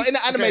 bro, So these- in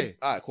the anime, okay.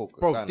 all right, cool. Go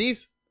Bro, on.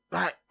 these...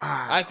 Right,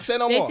 I say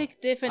no They more.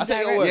 take different I'll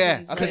take your word.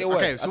 directions. I'll take your word.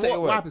 Okay, I'll so take your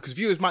what word. happens? Because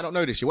viewers might not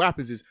know this. What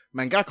happens is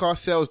mangaka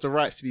sells the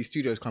rights to these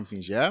studios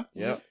companies, yeah?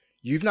 Yeah.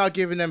 You've now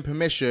given them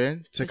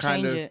permission to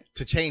kind change of... it.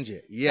 To change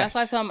it, yes. That's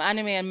why some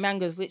anime and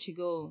mangas literally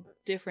go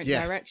different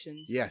Yes.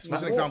 directions. Yes, You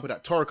what's know? an example of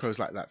that? Toriko's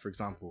like that, for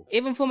example.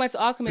 Even Fullmetal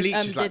Alchemist Bleach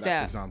is did like that, for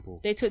that. example.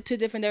 They took two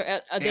different.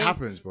 It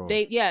happens, bro.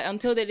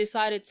 Until they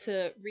decided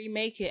to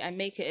remake it and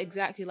make it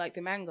exactly like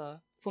the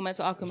manga.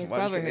 Fullmetal Alchemist Why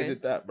do you think they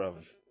Brotherhood. did that,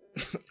 bruv?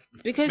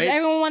 Because Maybe-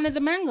 everyone wanted the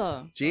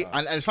manga. Gee,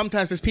 and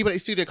sometimes there's people at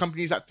these studio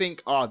companies that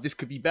think, oh, this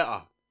could be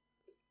better.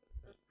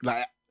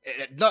 Like,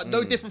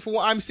 no different from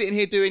what I'm sitting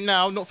here doing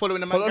now, not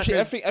following the But manga.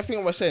 actually,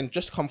 everything we're saying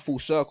just come full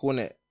circle,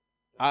 innit?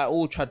 I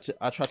tried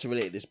to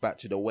relate this back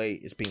to the way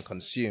it's being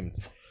consumed.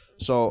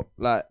 So,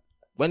 like,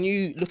 when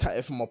you look at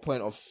it from a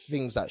point of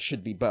things that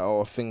should be better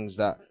or things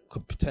that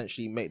could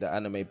potentially make the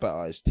anime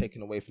better, it's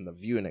taken away from the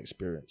viewing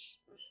experience.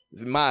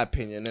 In my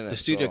opinion, innit? The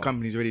studio So-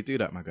 companies already do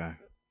that, my guy.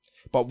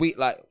 But we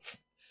like.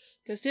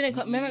 Because student,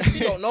 remember, You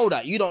don't know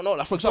that. You don't know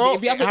that. For example, Bro,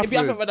 if you haven't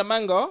happens. read the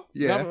manga,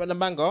 if you Yeah. haven't read the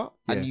manga,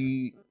 and Yeah.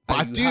 you.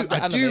 But and you I have the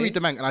do anime, read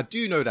the manga, and I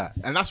do know that,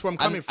 and that's where I'm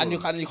coming from.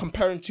 and you're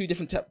comparing two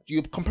different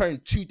you're comparing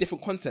two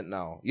different content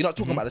now. You're not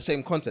Mm-hmm. talking about the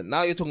same content.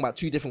 Now you're talking about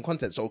two different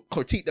content. So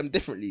critique them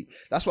differently.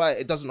 That's why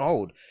it doesn't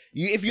hold.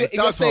 If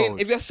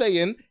you're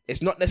saying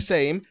it's not the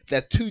same,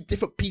 they're two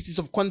different pieces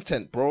of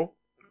content, bro.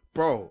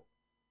 Bro,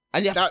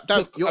 And you have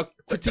to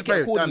critique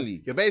it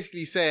accordingly. You're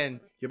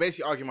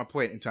basically arguing my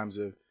point in terms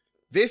of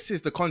this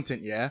is the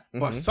content, yeah,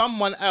 but Mhm.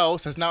 someone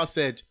else has now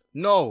said,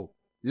 no,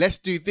 let's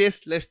do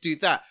this, let's do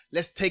that,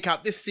 let's take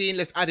out this scene,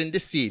 let's add in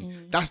this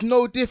scene. That's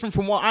no different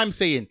from what I'm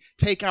saying.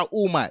 Take out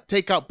All Might,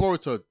 take out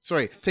Boruto,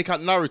 take out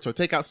Naruto,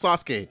 take out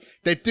Sasuke.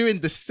 They're doing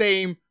the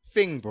same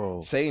thing,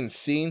 bro. Saying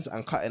scenes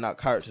and cutting out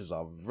characters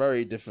are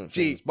very different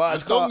Gee, things. But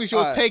as long as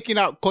you're taking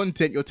out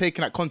content, you're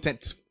taking out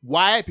content.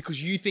 Why?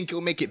 Because you think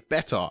it'll make it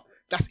better.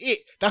 That's it.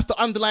 That's the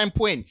underlying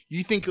point.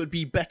 You think it would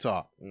be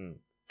better.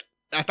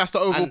 That's the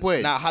overall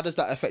point. Now, how does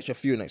that affect your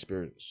viewing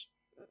experience?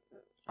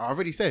 I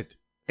already said,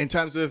 in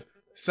terms of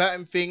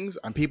certain things,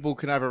 and people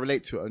can either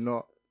relate to it or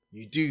not,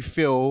 you do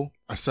feel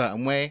a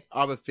certain way.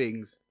 Other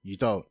things, you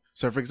don't.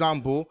 So, for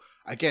example,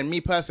 again, me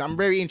personally, I'm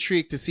very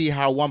intrigued to see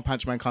how One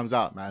Punch Man comes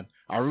out, man.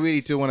 I really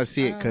do want to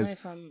see it I don't know because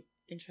if I'm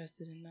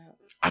interested in that.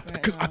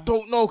 I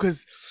don't know,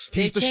 because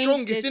he's They the changed-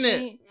 strongest, they isn't it?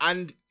 changed-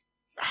 And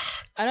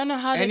I don't know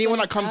how they're anyone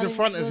gonna- that comes how in they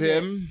front of build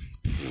it. him,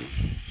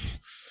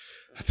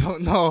 I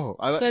don't know.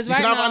 You 'Cause can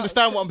right either now-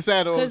 understand what I'm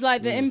saying or... Because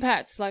like the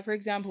impacts, like for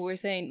example, we're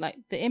saying like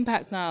the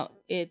impacts now,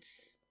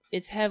 it's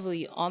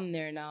heavily on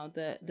there now.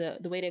 The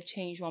way they've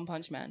changed One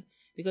Punch Man,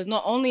 because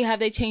not only have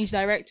they changed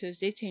directors,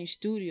 they changed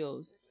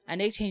studios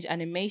and they changed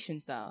animation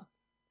style.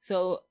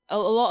 So a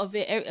lot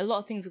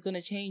of things are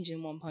gonna change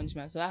in One Punch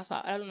Man. So that's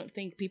why I don't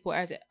think people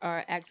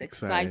are as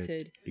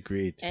excited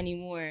Agreed.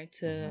 anymore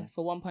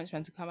for One Punch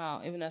Man to come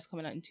out, even though it's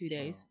coming out in 2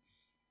 days.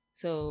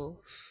 So.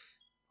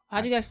 How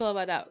do you guys feel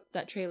about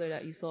that trailer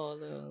that you saw?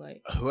 Though,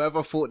 like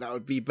Whoever thought that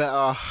would be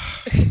better,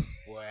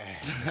 boy,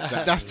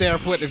 that's their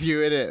point of view,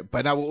 innit?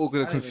 But now we're all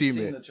gonna consume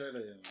it.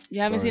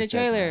 you haven't Bro, seen the it's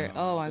dead, trailer? man.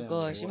 Oh my Yeah,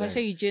 gosh! it's If I dead. show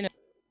you Jin,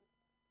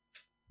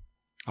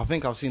 I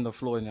think I've seen the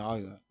flaw in your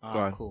argument. Go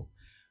Alright, on. cool.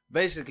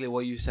 Basically,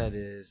 what you said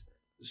is,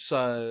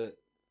 so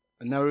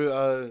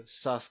Naruto,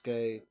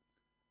 Sasuke,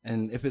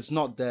 and if it's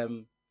not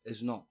them,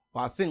 It's not. But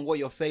I think what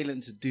you're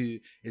failing to do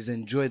is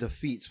enjoy the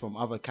feats from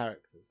other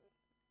characters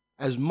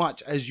as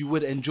much as you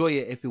would enjoy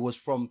it if it was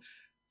from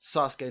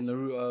Sasuke,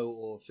 Naruto,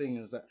 or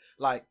things that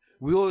like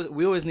we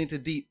always need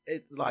to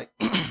like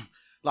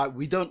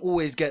we don't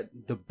always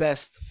get the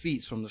best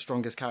feats from the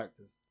strongest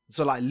characters.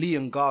 So like Lee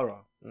and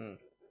Gaara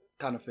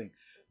kind of thing.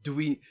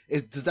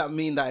 Does that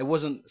mean that it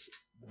wasn't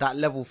that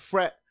level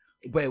threat,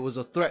 but it was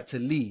a threat to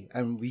Lee,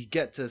 and we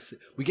get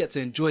to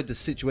enjoy the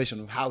situation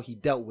of how he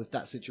dealt with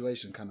that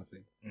situation, kind of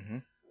thing. Mm-hmm.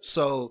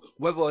 So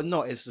whether or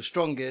not it's the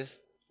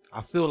strongest,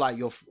 I feel like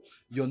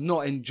you're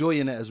not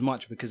enjoying it as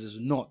much because it's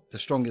not the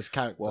strongest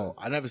character. Well,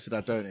 I never said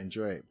I don't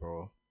enjoy it,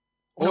 bro.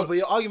 No, but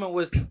your argument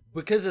was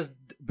because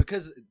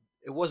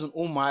it wasn't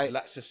All Might.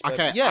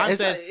 Okay, yeah,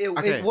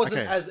 it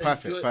wasn't as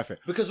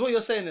perfect. Because what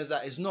you're saying is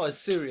that it's not as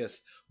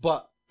serious,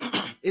 but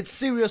it's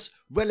serious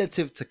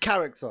relative to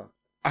character.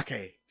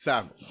 Okay,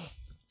 Sam,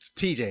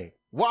 TJ,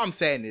 what I'm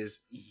saying is,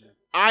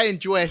 I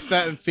enjoy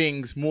certain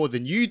things more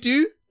than you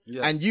do,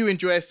 and you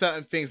enjoy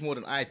certain things more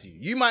than I do.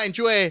 You might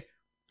enjoy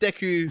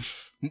Deku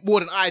more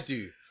than I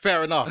do.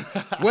 Fair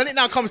enough. When it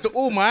now comes to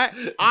All Might,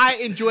 I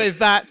enjoy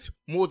that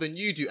more than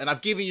you do, and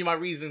I've given you my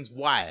reasons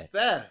why.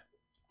 Fair.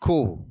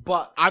 Cool.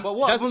 But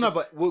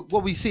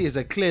what we see is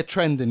a clear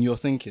trend in your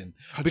thinking.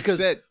 Because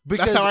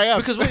that's how I am.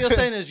 Because what you're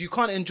saying is you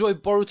can't enjoy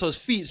Boruto's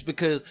feats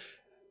because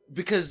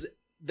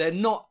they're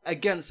not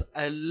against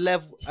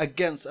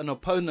an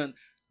opponent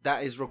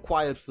that is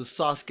required for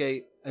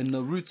Sasuke and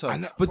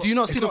Naruto. But do you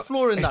not see the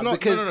flaw in that? No.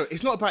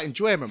 It's not about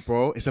enjoyment,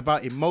 bro. It's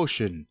about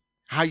emotion.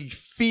 How you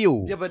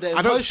feel. Yeah, but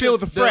I don't feel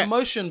the threat. The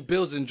emotion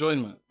builds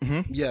enjoyment.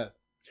 Mm-hmm. Yeah.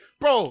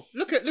 Bro,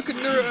 look at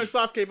Naruto and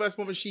Sasuke versus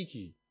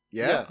Momoshiki.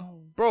 Yeah?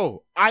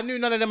 Bro, I knew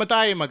none of them are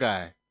dying, my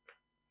guy.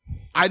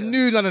 I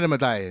knew none of them are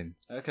dying.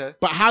 Okay.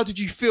 But how did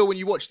you feel when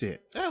you watched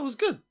it? Yeah, it was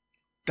good.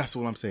 That's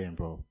all I'm saying,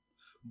 bro.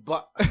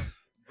 But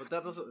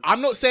that doesn't...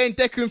 I'm not saying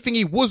Deku and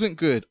Thingy wasn't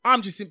good.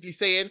 I'm just simply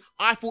saying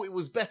I thought it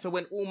was better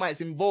when All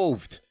Might's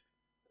involved.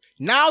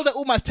 Now that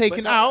All Might's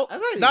taken out,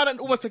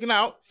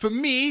 for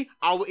me,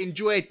 I will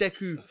enjoy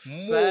Deku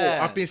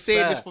more. I've been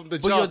saying this from the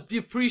jump. But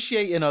you're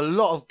depreciating a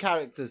lot of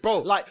characters. Bro.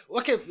 Like,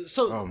 okay,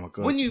 so oh my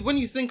God. when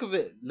you think of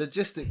it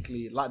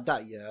logistically like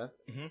that,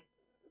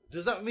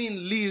 does that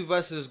mean Lee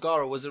versus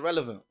Gaara was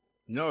irrelevant?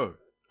 No.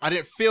 I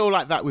didn't feel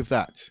like that with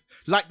that.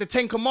 Like the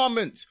 10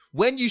 Commandments,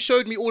 when you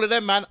showed me all of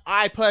them, man,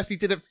 I personally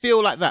didn't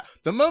feel like that.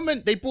 The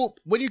moment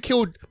when you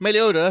killed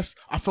Meliodas,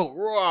 I felt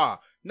raw.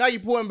 Now you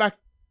brought him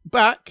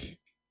back.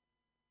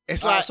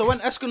 It's like... So when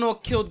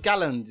Escanor killed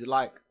Galland,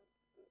 like...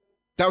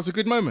 That was a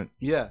good moment.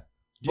 Yeah.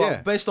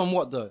 But based on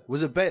what though?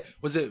 Was it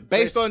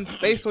based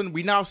on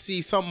we now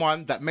see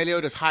someone that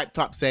Meliodas hyped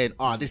up saying,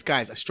 this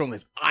guy's as strong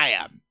as I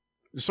am.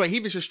 So he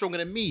was just stronger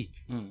than me.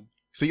 Mm.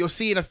 So you're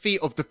seeing a feat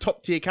of the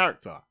top tier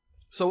character.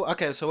 So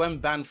when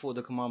Ban fought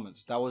the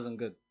Commandments, that wasn't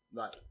good.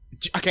 Like,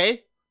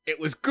 okay, it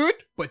was good,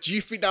 but do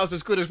you think that was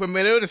as good as when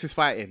Meliodas is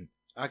fighting?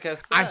 Okay, fair.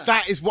 And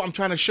that is what I'm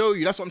trying to show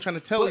you. That's what I'm trying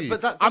to tell you.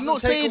 But that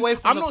take away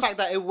from the fact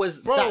that it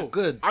was that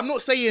good. I'm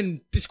not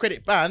saying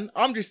discredit Ban.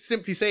 I'm just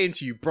simply saying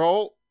to you,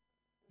 bro,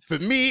 for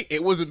me,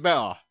 it wasn't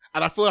better.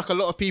 And I feel like a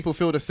lot of people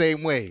feel the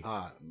same way.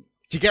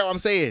 Do you get what I'm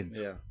saying?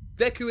 Yeah.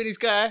 Deku and his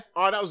guy,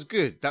 that was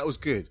good. That was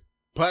good.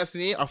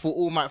 Personally, I thought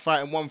All Might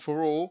fighting One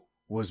for All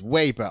was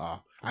way better.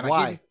 And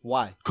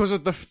Why? Because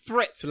of the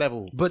threat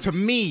level. But to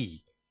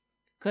me...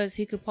 Because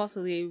he could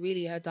possibly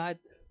really have died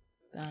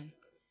then.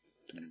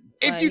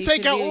 If you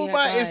take out All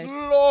Might,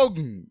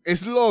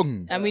 it's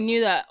long. And we knew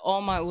that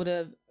All Might would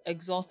have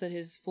exhausted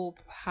his full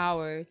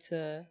power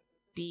to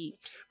beat.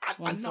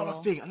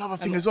 Another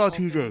thing as well,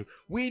 TJ.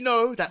 We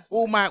know that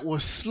All Might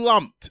was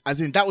slumped,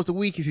 as in that was the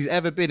weakest he's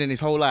ever been in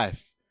his whole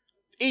life.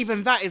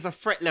 Even that is a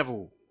threat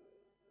level.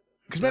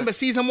 Because remember,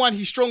 season 1,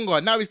 he's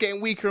stronger. Now he's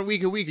getting weaker and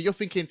weaker and weaker. You're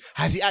thinking,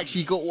 has he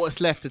actually got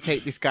what's left to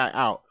take this guy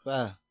out?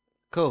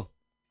 Cool.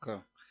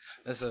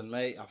 Listen,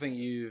 mate, I think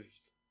you've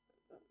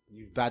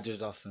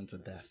badgered us into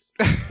death.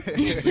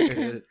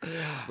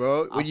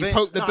 Bro, when you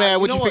poke the bear,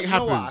 what do you think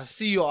happens? I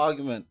see your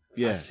argument.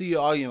 Yeah. I see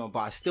your argument, but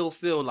I still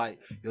feel like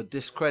you're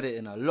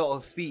discrediting a lot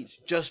of feats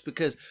just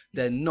because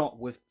they're not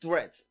with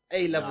threats,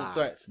 A-level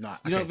threats.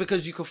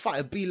 Because you can fight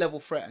a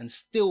B-level threat and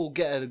still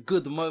get a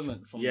good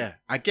moment from it.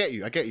 I get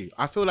you.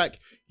 I feel like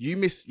you're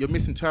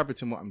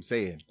misinterpreting what I'm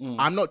saying.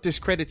 I'm not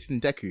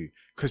discrediting Deku.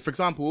 Because, for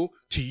example,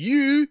 to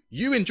you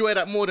enjoy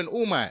that more than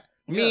All Might.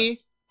 Me,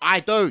 I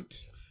don't.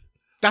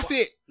 That's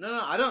it.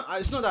 No, I don't.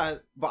 It's not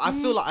that. But I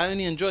feel like I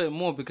only enjoy it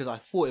more because I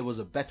thought it was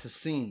a better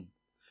scene.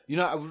 You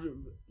know,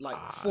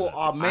 for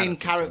our main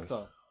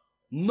character,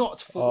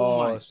 not for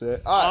All Might. Cool.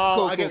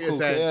 I get what you're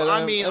saying. Yeah, but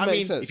I mean,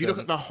 if you look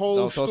at the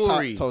whole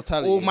story,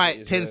 All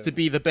Might tends to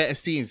be the better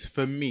scenes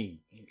for me.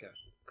 Okay,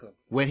 cool.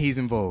 When he's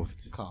involved.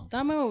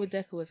 That moment with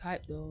Deku was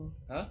hype though.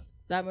 Huh?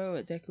 That moment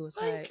with Deku was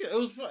hype. It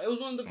was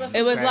one of the best.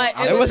 It was like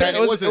it was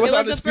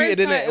undisputed,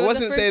 innit? It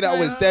wasn't saying that I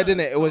was dead,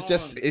 innit? It was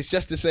it's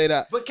just to say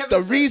that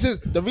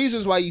the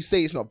reasons why you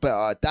say it's not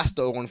better. That's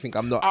the one thing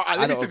I'm not.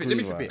 Let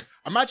me flip it.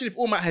 Imagine if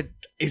All Might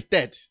is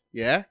dead,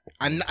 yeah,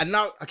 and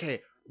now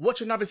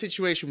watch another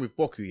situation with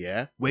Boku,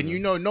 yeah? When you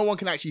know no one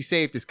can actually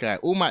save this guy.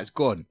 All Might's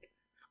gone.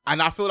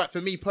 And I feel like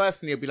for me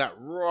personally, it'd be like,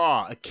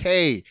 raw,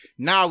 okay,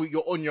 now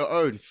you're on your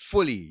own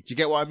fully. Do you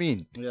get what I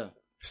mean? Yeah.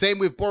 Same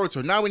with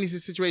Boruto. Now when he's in a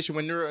situation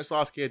when Naruto and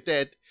Sasuke are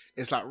dead,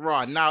 it's like,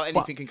 raw, now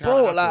anything can kind of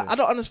happen. Like, I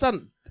don't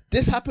understand.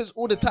 This happens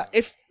all the time.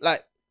 If,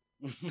 like,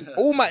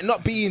 All Might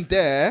not being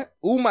there,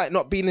 All Might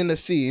not being in the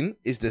scene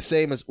is the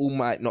same as All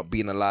Might not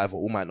being alive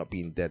or All Might not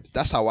being dead.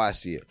 That's how I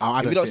see it. I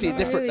If you don't see it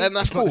different, then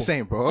that's It's not cool. the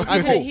same, bro.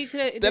 And cool. He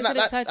could Then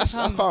have tried to that's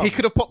come. calm. He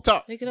could have popped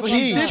up. He could have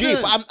G, come. G,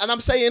 but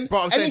I'm saying Bro,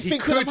 I'm saying he anything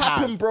could have could have.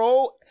 happened,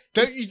 bro.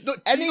 Do you not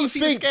see the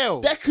Anything.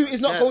 scale? Deku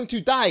is not Yeah. going to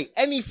die.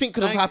 Anything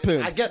could have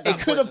happened. I get that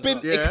It could have point been.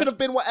 as well. It Yeah. could have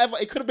been whatever.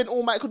 It could have been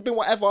All Might. It could have been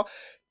whatever.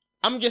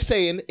 I'm just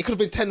saying it could have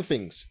been 10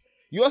 things.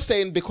 You're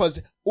saying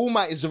because All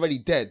Might is already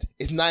dead,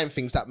 it's 9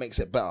 things that makes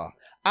it better.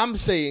 I'm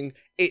saying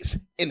it's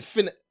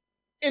infinite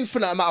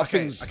amount of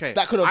things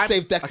that could have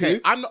saved Deku. Okay,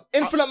 I'm not,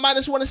 Infinite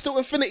minus 1 is still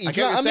infinity. I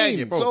Do you know get what I saying,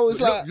 mean? bro. So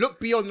it's like look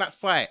beyond that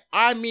fight.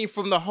 I mean,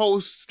 from the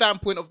whole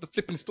standpoint of the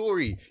flipping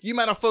story, you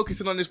man are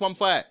focusing on this one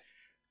fight.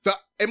 That,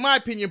 in my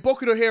opinion,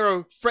 Boku no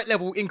Hero threat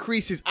level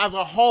increases as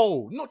a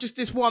whole, not just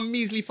this one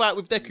measly fight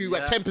with Deku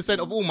at 10%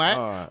 of All Might.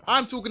 Alright.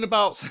 I'm talking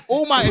about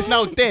All Might is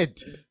now dead.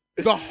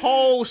 The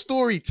whole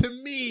story, to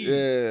me,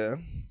 yeah.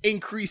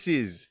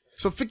 increases.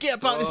 So forget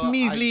about this Bro, I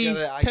measly get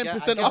it, I 10% get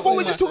of it. I thought All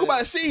we Might. just talking about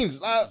the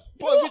scenes. Like,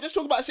 bro, if you just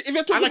talk about, if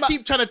you're talking And I about,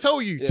 keep trying to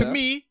tell you, to Yeah.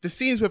 me, the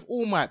scenes with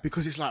All Might,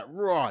 because it's like,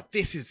 raw,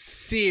 this is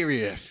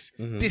serious.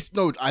 This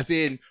note, as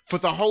in, for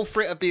the whole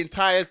threat of the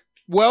entire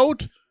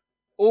world,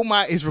 All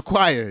Might is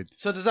required.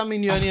 So does that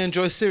mean you only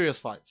enjoy serious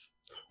fights?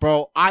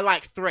 Bro, I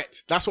like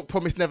threat. That's what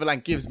Promised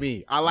Neverland gives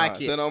me. I like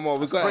Alright, it. say no more.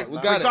 We got it. We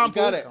For got it. We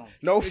example, got it.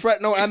 No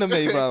threat, no anime,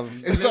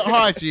 bruv. It's not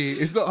hard, G.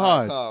 It's not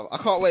hard. I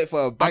can't wait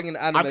for a banging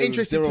anime. I'm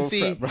interested with to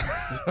zero see. threat,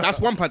 bruv. That's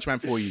One Punch Man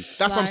for you.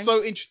 That's why I'm Slime.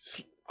 so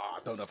interested. Oh, I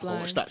don't know if I can Slime.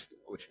 watch that.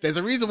 There's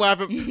a reason why I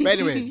haven't. But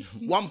anyways,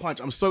 One Punch.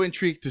 I'm so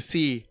intrigued to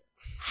see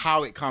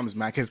how it comes,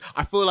 man. Because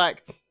I feel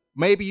like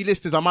maybe you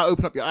listeners, I might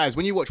open up your eyes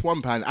when you watch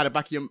One Punch. At the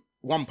back of your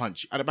One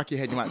Punch, at the back of your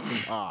head, you might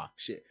think,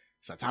 shit.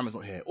 Satama's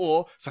not here.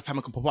 Or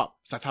Satama can pop up.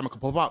 Satama can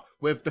pop up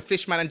with the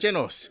Fishman and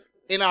Genos.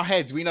 In our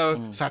heads, we know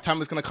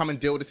Satama's going to come and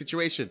deal with the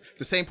situation.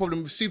 The same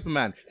problem with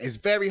Superman. It's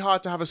very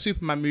hard to have a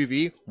Superman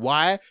movie.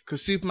 Why?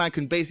 Because Superman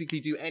can basically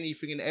do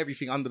anything and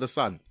everything under the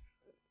sun.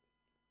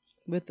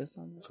 With the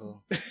sun.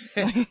 Cool.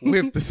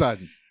 With the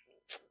sun.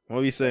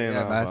 What are you saying,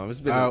 Yeah, now, man. fam?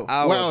 It's been an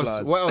hour. What else?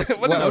 blood. What else? What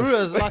What else?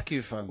 Naruto's lucky,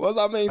 fam. What's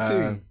our main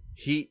team?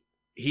 He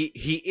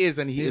is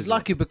and he He's is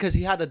lucky because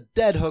he had a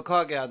dead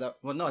Hokage at that.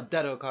 Well, not a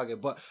dead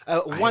Hokage, but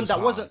one was that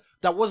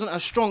hard. wasn't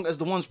as strong as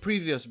the ones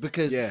previous.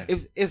 Because Yeah.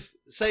 if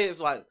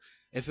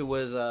it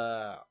was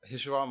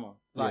Hishirama,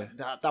 like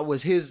that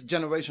was his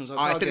generation's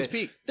Hokage, at its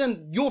peak.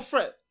 then your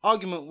threat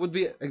argument would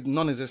be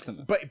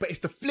non-existent. But it's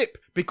the flip.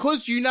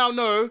 Because you now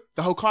know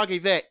the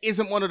Hokage there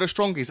isn't one of the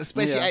strongest,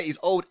 especially Yeah. at his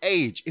old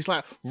age. It's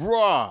like,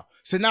 raw.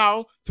 So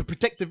now, to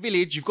protect the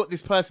village, you've got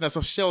this person that's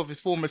a shell of his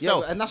former Yeah,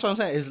 self. and that's what I'm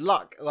saying. It's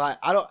luck. Like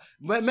I don't.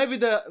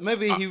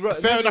 Maybe he wrote.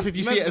 fair maybe- enough if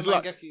you see maybe it as the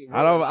luck. Mangeki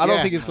I don't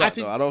Yeah. think it's I like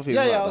think- though. I don't think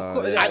Yeah, it's yeah, like of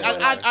course, that.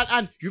 yeah.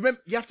 And you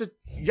remember, you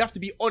have to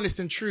be honest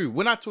and true.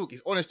 When I talk,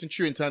 it's honest and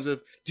true in terms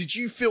of, did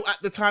you feel at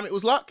the time it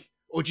was luck?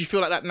 Or do you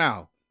feel like that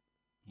now?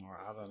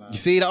 I don't know. You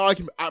see the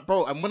argument,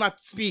 bro. And when I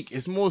speak,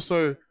 it's more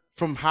so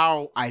from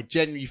how I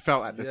genuinely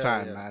felt at the Yeah,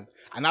 time, yeah. man.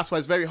 And that's why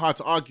it's very hard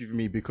to argue with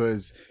me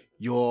because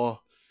you're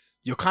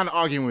kind of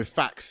arguing with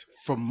facts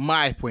from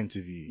my point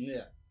of view.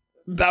 Yeah.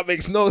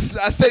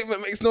 That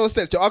statement makes no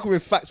sense. You're arguing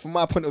facts from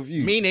my point of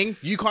view. Meaning,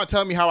 you can't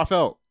tell me how I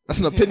felt, That's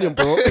an opinion,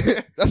 bro.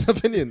 That's an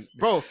opinion.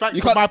 bro. Facts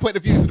You from can't- my point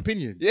of view is an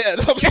opinion. Yeah,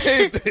 that's what I'm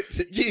saying.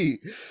 G. You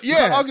Yeah.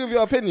 can't argue with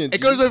your opinion.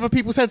 It goes over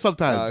people's heads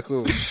sometimes. Alright,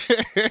 cool.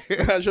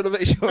 I should have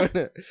make sure.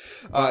 Innit?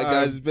 Alright,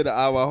 guys, it's been an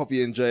hour. I hope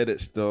you enjoyed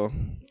it still.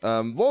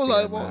 What was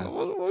I?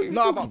 What were you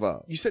talking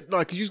about? You said no,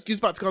 because you was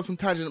about to go on some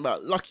tangent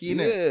about lucky, innit?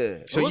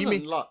 Yeah. So it you wasn't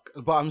mean luck,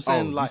 but I'm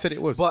saying you like said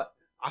it was. But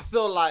I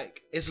feel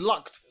like it's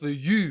luck for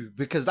you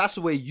because that's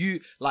the way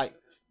you like,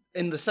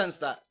 in the sense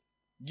that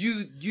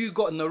you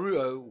got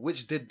Naruto,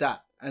 which did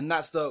that, and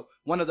that's the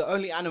one of the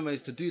only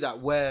animes to do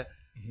that where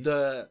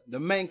the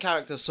main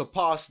character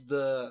surpassed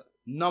the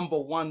number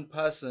one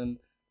person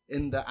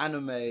in the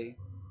anime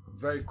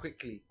very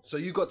quickly. So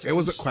you got to. it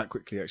wasn't quite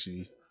quickly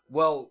actually.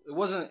 Well, it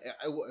wasn't.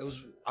 It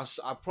was.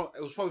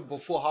 It was probably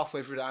before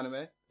halfway through the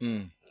anime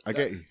I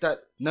get you. that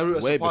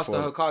Naruto Way surpassed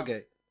before. the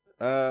Hokage.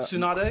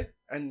 Tsunade,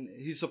 and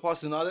he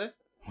surpassed Tsunade.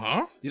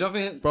 Huh? You don't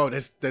think? Bro,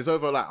 there's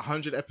over like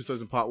 100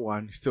 episodes in part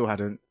 1. He still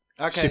hadn't.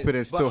 Okay, Shippuden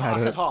but still I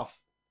hadn't. said half.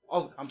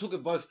 Oh, I'm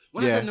talking both.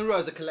 When I Yeah. said Naruto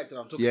as a collective,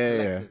 I'm talking Yeah.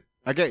 collective.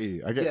 I get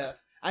you. I get Yeah.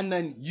 And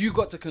then you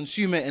got to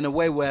consume it in a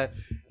way where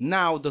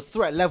now the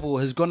threat level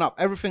has gone up.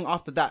 Everything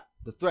after that,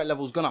 the threat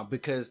level has gone up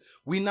because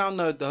we now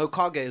know the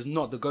Hokage is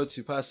not the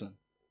go-to person.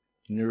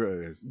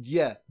 Naruto is.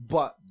 Yeah,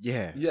 but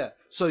Yeah. yeah.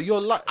 So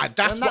you're like, And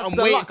that's what I'm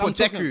the waiting luck for I'm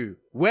talking- Deku.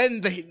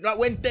 When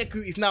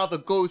Deku is now the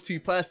go-to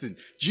person.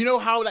 Do you know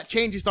how that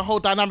changes the whole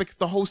dynamic of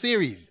the whole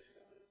series?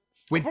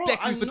 When Bro, I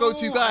Deku's the know,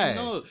 go-to guy. I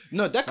know.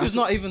 No, Deku's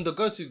not even the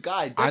go-to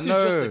guy. I Deku's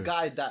just know. the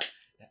guy that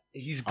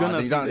he's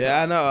gonna. you don't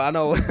Yeah, I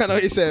know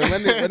what you're saying.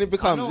 When it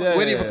becomes,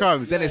 when he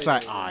becomes, then it's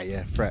like,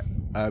 threat.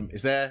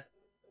 Is there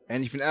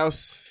anything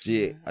else?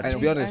 G, to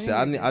be honest,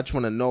 I just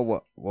want to know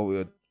what we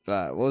were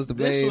like. What was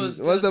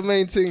the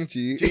main thing,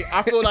 G?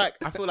 I feel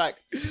like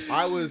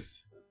I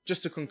was,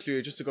 just to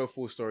conclude, just to go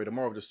full story. The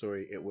moral of the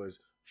story, it was,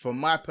 from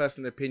my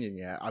personal opinion.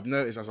 Yeah, I've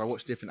noticed as I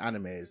watch different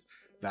animes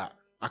that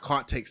I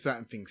can't take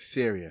certain things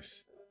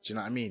serious. Do you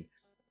know what I mean?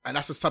 And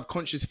that's a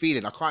subconscious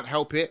feeling. I can't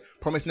help it.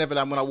 Promise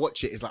Neverland, when I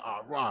watch it, it's like,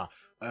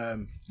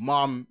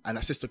 Mom and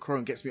that Sister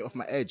Crone gets me off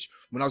my edge.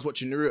 When I was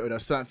watching Naruto, there were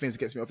certain things that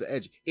gets me off the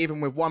edge. Even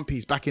with One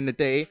Piece back in the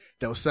day,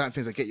 there were certain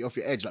things that get you off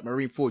your edge. Like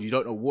Marineford, you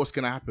don't know what's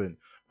going to happen.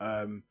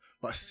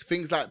 But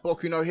things like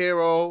Boku no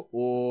Hero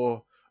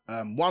or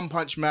One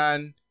Punch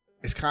Man,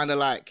 it's kind of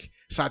like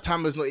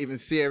Saitama's not even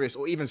serious.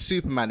 Or even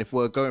Superman, if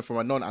we're going from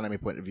a non-anime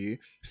point of view,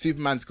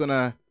 Superman's going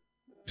to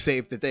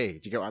save the day. Do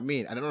you get what I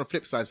mean? And then on the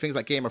flip side, things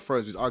like Game of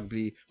Thrones was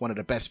arguably one of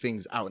the best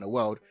things out in the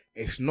world.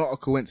 It's not a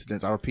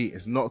coincidence. I repeat,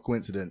 it's not a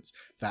coincidence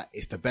that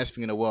it's the best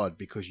thing in the world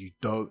because you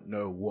don't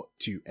know what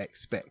to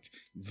expect.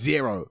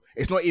 Zero.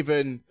 It's not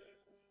even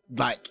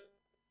like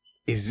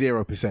it's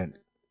 0%.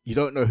 You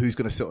don't know who's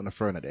going to sit on the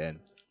throne at the end.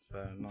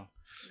 Fair enough.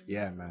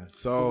 Yeah, man.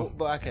 So,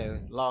 but okay,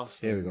 last.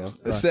 Here we go.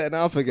 It's setting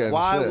up again.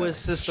 Why Shit. was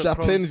Sister Strap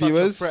Crone in, such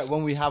viewers. a threat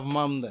when we have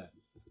Mum there?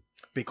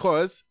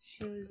 because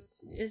She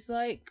was. It's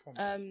like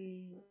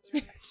and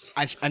wait,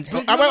 hold on.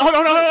 Wait,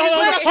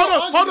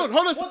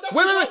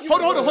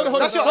 hold on.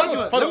 That's your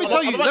argument. Let me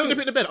tell you. I'm about to nip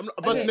it in the bud. I'm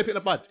about to nip it in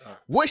the bud.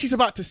 What she's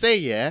about to say,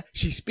 yeah,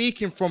 she's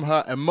speaking from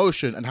her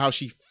emotion and how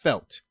she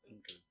felt.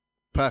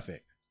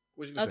 Perfect.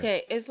 What you gonna say?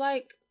 okay. It's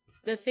like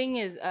the thing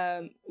is,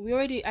 I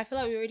feel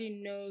like we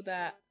already know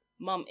that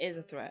Mom is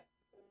a threat,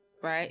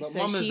 right? But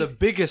Mum is the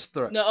biggest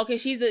threat. No, okay,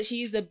 she's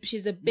the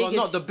biggest. Well,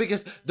 not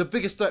the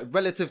biggest threat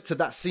relative to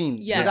that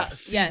scene, to that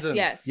season.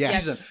 Yes.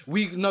 Season.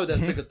 We know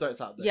there's bigger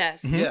threats out there.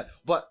 Yes. Yeah,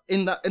 but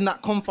in that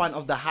confine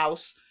of the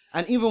house,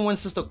 and even when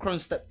Sister Crone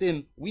stepped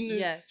in, we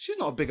knew she's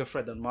not a bigger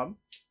threat than Mum.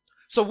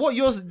 So what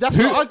yours? That's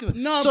your argument.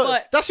 No, so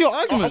but that's your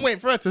argument. I'm waiting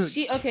for her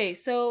to.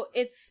 So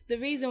it's the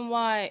reason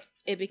why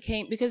it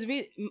became because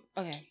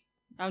okay.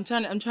 I'm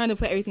trying to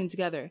put everything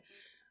together.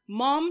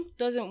 Mom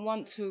doesn't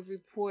want to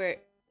report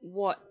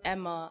what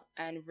Emma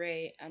and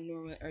Ray and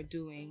Norman are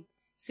doing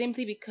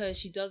simply because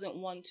she doesn't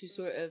want to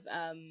sort of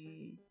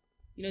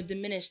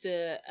diminish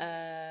the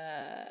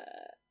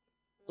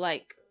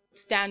like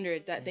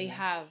standard that they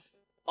have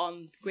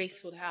on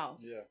Gracefield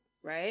House. Yeah.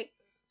 Right?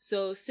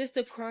 So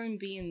Sister Crone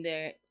being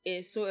there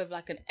is sort of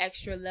like an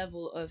extra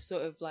level of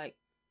sort of like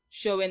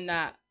showing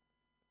that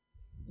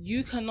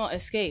you cannot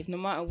escape no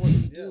matter what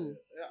you do.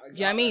 Do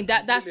you know what I mean?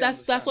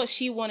 That's what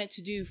she wanted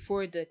to do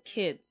for the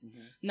kids.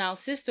 Mm-hmm. Now,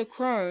 Sister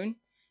Crone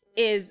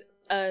is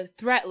a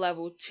threat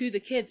level to the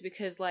kids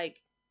because,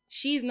 like,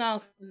 she's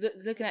now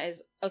looking at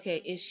is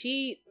okay. If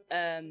she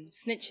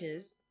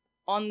snitches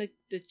on the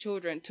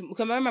children, because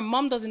remember,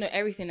 Mom doesn't know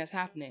everything that's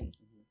happening,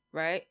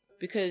 right?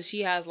 Because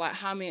she has like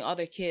how many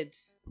other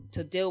kids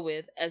to deal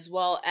with, as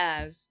well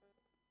as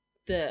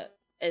the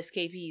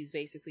escapees,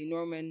 basically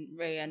Norman,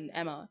 Ray, and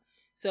Emma.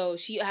 So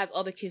she has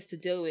other kids to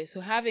deal with.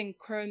 So having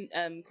Crone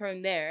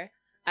there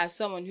as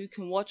someone who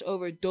can watch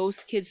over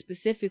those kids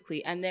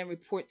specifically and then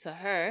report to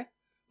her,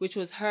 which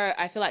was her,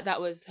 I feel like that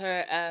was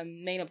her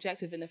main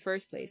objective in the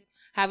first place.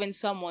 Having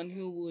someone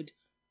who would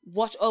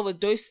watch over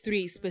those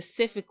three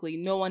specifically,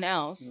 no one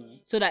else,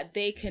 so that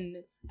they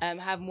can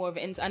have more of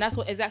an insight. And that's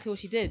exactly what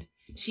she did.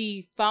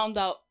 She found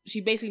out,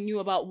 she basically knew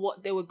about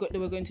what they were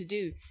going to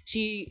do.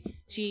 She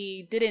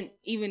didn't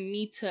even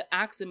need to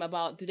ask them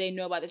about, did they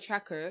know about the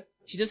tracker?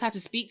 She just had to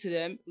speak to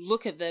them,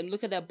 look at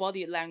their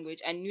body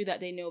language, and knew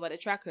that they know about the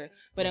tracker.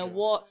 But then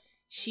what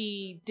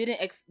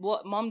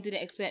Mom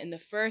didn't expect in the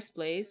first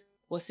place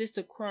was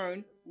Sister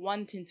Crone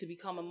wanting to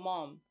become a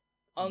mom.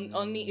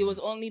 It was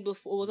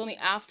only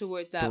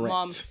afterwards that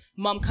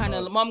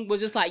Mom was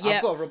just like, yeah,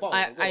 I've got a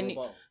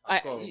rebuttal.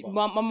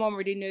 Mom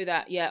already knew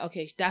that, yeah,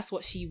 okay, that's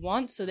what she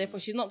wants, so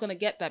therefore she's not gonna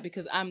get that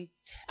because I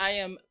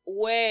am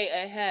way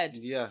ahead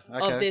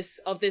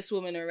of this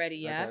woman already,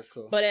 yeah. Okay,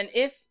 cool. But then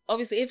if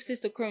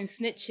Sister Crone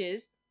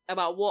snitches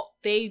about what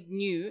they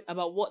knew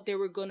about what they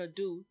were gonna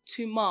do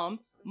to Mom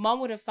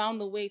would have found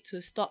a way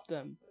to stop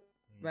them,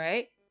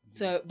 right?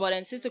 So, but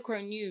then Sister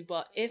Crone knew,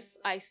 but if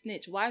I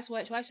snitch, why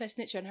should I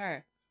snitch on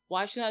her?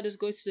 Why shouldn't I just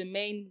go to the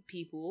main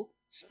people,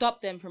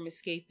 stop them from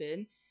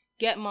escaping,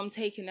 get Mom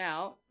taken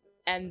out,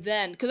 and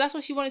then, because that's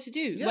what she wanted to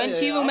do. When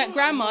she even met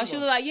Grandma, she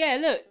was like, yeah,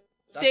 look,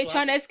 they're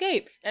trying to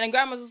escape. And then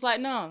Grandma's just like,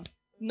 no,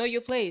 know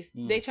your place.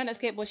 They're trying to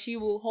escape, but she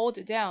will hold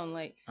it down.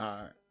 Like, all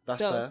right,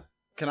 that's fair.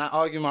 Can I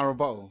argue my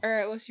rebuttal? All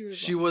right, what's your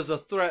rebuttal? She was a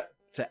threat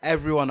to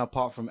everyone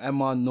apart from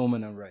Emma,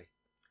 Norman, and Ray.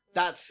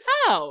 That's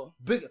how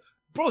big.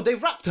 Bro, they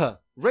wrapped her.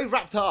 Ray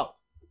wrapped her up.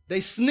 They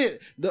snitched.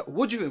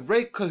 What do you think?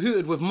 Ray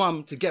cahooted with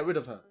Mum to get rid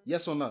of her.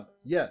 Yes or no?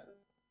 Yeah.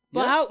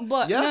 But how?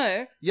 But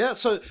no. Yeah.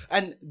 So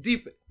and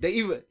deep.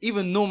 They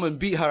even Norman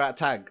beat her at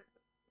tag.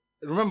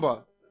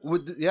 Remember?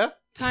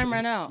 Time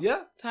ran out.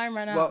 Yeah. Time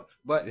ran out.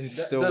 But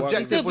it's still the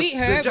objective still beat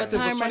her, but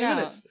time was 20 ran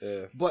minutes. out.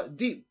 Yeah. But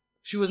deep.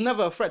 She was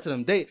never a threat to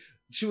them.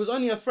 She was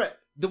only a threat.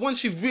 The one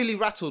she really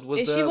rattled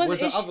was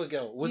the other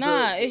girl.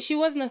 If she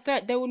wasn't a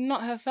threat, they would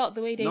not have felt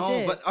the way they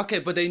did.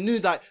 But they knew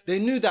that.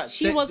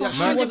 She was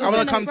 100% I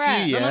want to come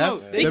to you, yeah.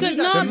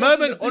 The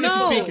moment,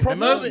 honestly speaking,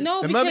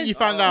 the moment you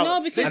found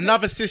out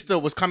another sister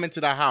was coming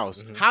to the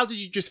house, how did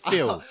you just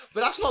feel?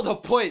 But that's not the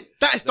point.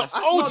 That is the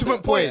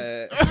ultimate point.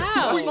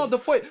 How? That's not the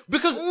point.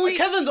 Because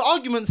Kevin's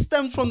argument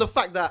stemmed from the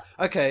fact that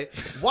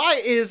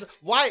why is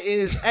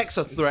X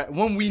a threat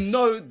when we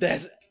know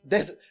there's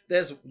Z,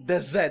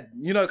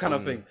 kind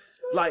of thing.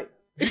 Like,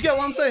 you get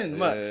what I'm saying,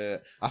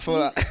 Murks? I feel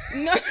like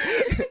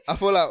I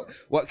feel like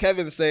what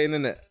Kevin's saying,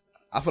 innit?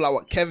 I feel like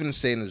what Kevin's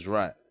saying is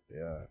right.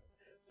 Yeah.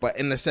 But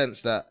in the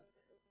sense that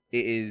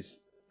it is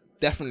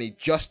definitely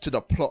just to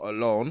the plot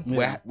alone,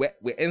 we're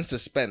in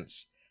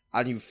suspense,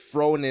 and you've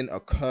thrown in a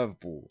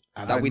curveball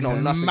that we know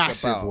nothing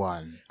about.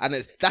 One.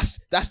 And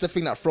that's the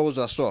thing that throws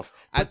us off.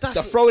 And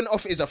the throwing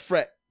off is a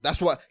threat. That's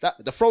what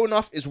the throwing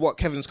off is what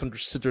Kevin's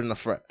considering a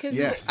threat.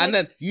 Yes. And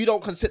then you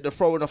don't consider the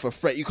throwing off a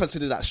threat. You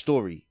consider that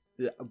story.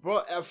 Yeah,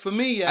 bro, for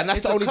me, and that's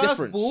it's the only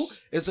difference.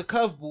 It's a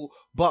curveball,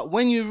 but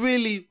when you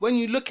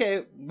look at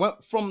it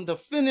from the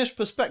finished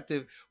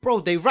perspective, bro,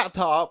 they wrapped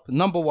her up.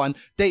 Number one,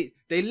 they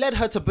led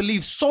her to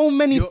believe so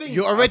many things.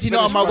 You're already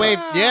not on my wave.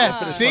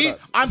 Yeah, see,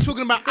 I'm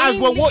talking about as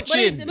we're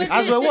watching. When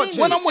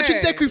I'm watching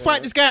Deku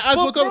fight this guy, as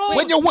we're going.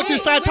 When you're watching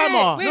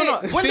Saitama,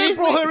 when they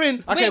brought her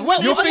in,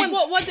 what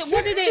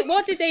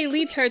did they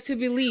lead her to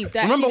believe?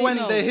 That remember when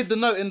they hid the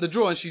note in the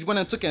drawer and she went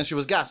and took it and she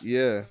was gassed?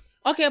 Yeah.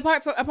 Okay,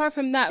 apart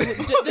from that,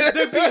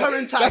 they beat her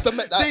in time.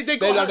 They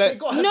got her.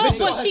 No,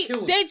 but they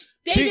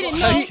didn't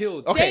know.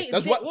 Okay,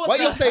 that's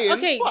what you're saying.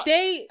 Okay,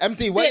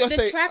 MD, what you're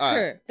saying.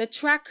 The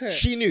tracker.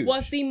 She knew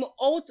was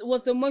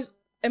the most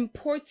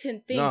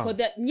important thing for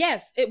that.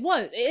 Yes, it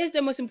was. It is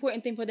the most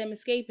important thing for them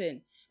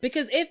escaping.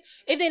 Because if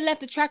they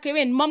left the tracker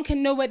in, Mom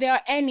can know where they are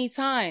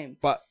anytime.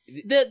 But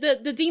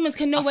the demons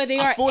can know where they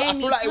are anytime. I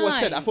feel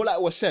like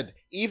it was said.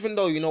 Even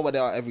though you know where they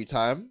are every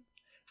time,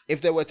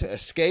 if they were to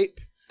escape.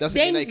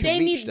 They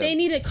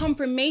needed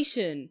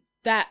confirmation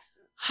that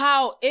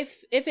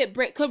if it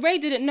break, because Ray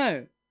didn't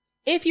know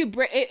if you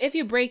break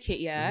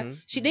it,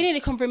 they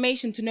needed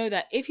confirmation to know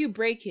that if you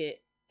break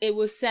it, it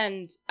will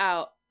send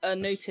out a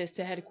notice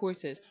to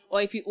headquarters,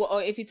 or if you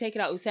take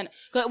it out, it will send.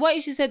 Cause what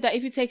if she said that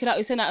if you take it out, it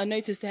will send out a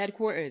notice to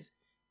headquarters?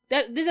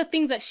 That these are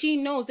things that she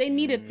knows. They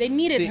needed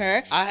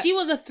her. She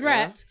was a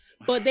threat,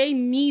 but they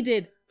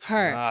needed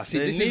her.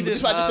 This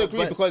is why I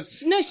disagree because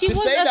she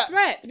was a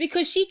threat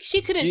because she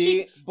couldn't.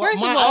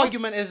 My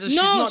argument is she's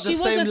not the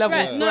same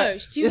level. No,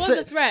 she was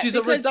a threat. She's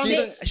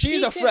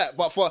a threat,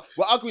 but we're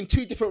arguing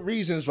two different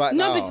reasons right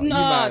now.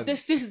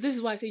 This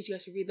is why I say you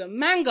guys should read the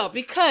manga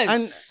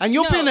because and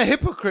you're being a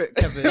hypocrite,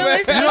 Kevin. No,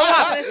 listen.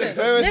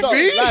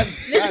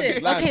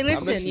 Okay,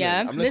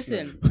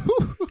 listen.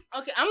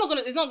 Okay, I'm not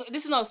gonna.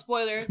 This is not a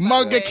spoiler.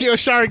 Mangekyo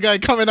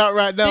Sharingan coming out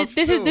right now.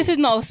 This is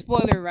not a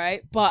spoiler,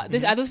 right? But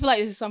I just feel like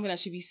this is something that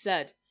should be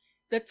said.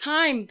 The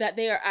time that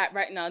they are at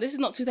right now, this is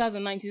not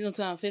 2019, this is not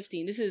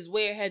 2015. This is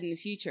way ahead in the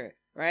future,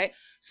 right?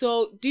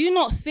 So, do you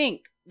not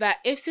think that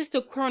if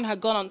Sister Kron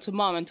had gone on to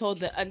Mom and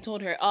told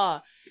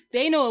her,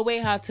 they know a way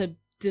how to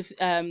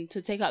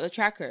take out the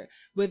tracker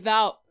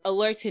without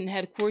alerting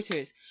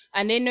headquarters,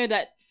 and they know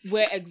that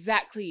where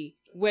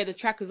the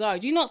trackers are.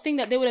 Do you not think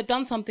that they would have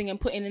done something and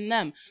put it in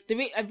them?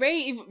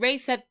 Ray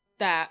said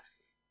that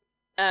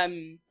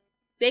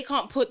they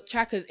can't put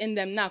trackers in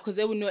them now because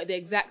they will know at the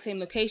exact same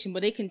location,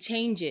 but they can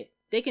change it.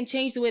 They can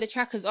change the way the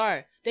trackers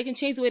are. They can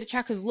change the way the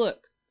trackers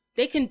look.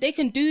 They can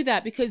do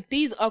that because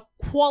these are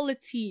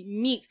quality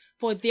meat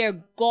for their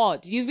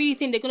god. Do you really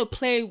think they're going to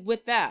play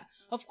with that?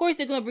 Of course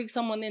they're going to bring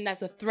someone in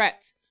that's a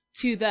threat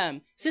to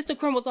them. Sister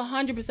Chrome was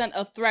 100%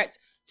 a threat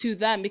to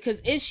them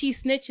because if she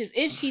snitches,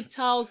 if she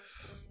tells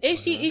on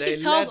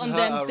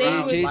them,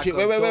 they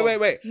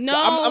would. Wait. No,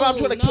 I'm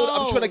trying to kill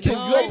your.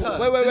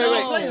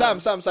 Wait. Sam.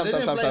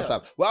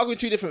 We're arguing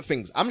two different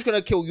things. I'm just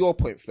gonna kill your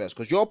point first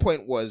because your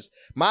point was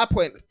my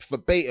point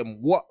verbatim.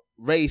 What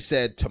Ray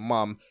said to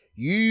Mum.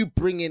 You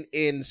bringing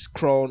in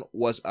Krone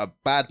was a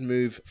bad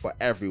move for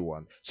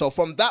everyone. So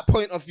from that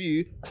point of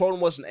view, Krone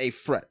wasn't a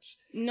threat.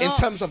 No. In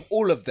terms of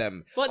all of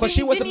them. Because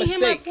she was a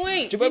mistake.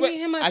 I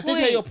did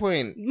hear your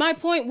point. My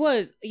point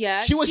was,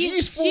 she was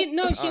useful.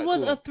 She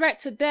was a threat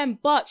to them,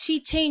 but she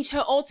changed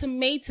her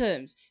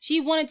ultimatums. She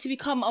wanted to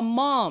become a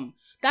mom.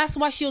 That's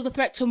why she was a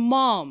threat to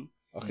Mom.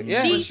 Okay.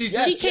 Yeah.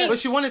 But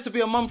she wanted to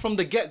be a mum from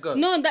the get-go.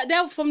 No,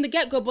 that from the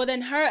get-go. But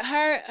then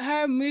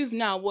her move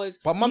now was.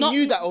 But Mum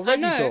knew that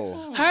already,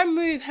 though. Her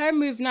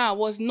move now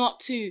was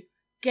not to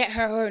get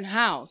her own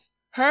house.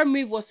 Her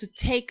move was to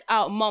take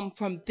out Mum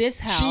from this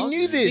house. She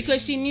knew this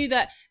because she knew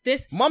that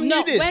this. Mum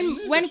knew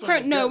this. When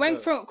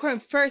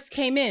Krone first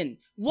came in,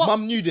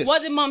 Mum knew this.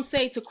 What did Mum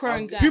say to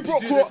Krone? Who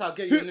brought Krone? I'll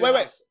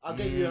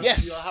get you a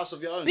house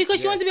of your own. Because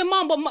she wanted to be a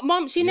mom, but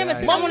Mom, she never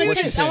said, I want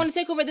to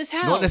take over this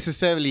house. Not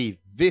necessarily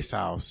this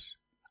house.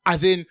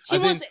 As in,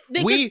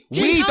 they we could-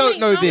 just how don't many-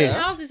 know how many this.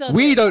 houses are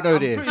We there? don't know I'm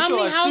this. pretty How sure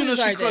many as soon as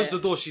houses she are closed there?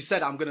 the door, she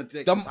said, "I'm gonna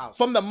take this house."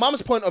 From the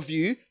mum's point of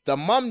view, the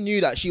mum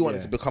knew that she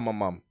wanted to become a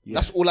mum.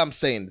 That's all I'm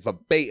saying,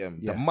 verbatim.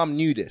 The mum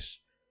knew this.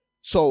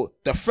 So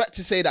the threat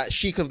to say that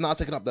she could have now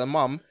taken up the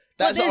mum,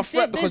 that's not a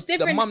threat because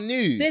the mum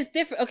knew. There's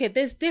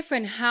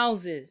different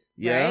houses.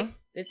 Yeah. Right?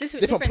 There's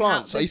Different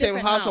plants. Are you saying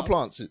house or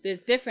plants? There's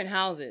different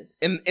houses.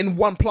 In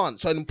one plant.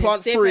 So in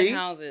plant There's 3, different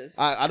houses.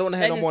 I don't want to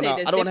hear no Let's more just now.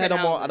 say I don't want to hear no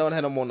there's more. different I don't want to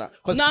hear no more now.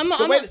 'Cause No, I'm not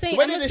the way saying- the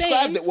way I'm they not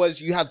described saying- it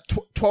was you had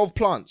 12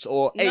 plants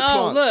or 8 No,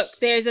 plants. look,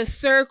 there's a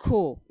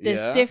circle. There's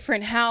Yeah.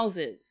 different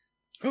houses.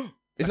 Isn't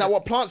that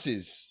what plants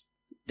is?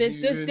 There's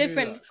You just knew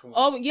different. that. Come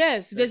on. Oh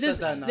yes, there's said just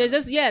that now. there's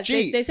just yes.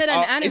 Gee, They said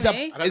that in is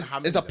anime. don't know how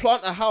many is the there-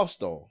 plant a house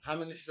though? How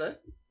many did she say?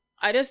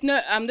 I just know.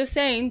 I'm just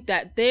saying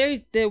that there's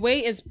the way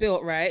it's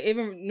built, right?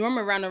 Even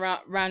Norma ran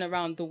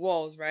around the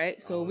walls,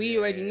 right? So we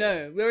already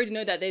know. We already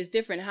know that there's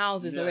different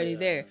houses already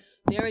there.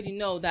 They already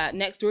know that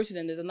next door to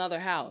them there's another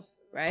house,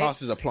 right?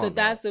 House is a plant, So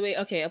that's the way.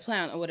 Okay, a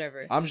plant or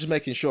whatever. I'm just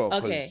making sure.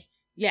 'Cause Okay.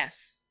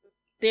 Yes.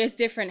 There's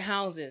different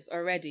houses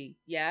already,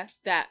 yeah,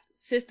 that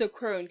Sister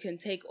Crone can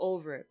take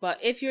over. But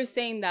if you're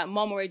saying that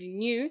mom already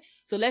knew,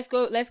 so let's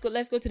go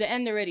to the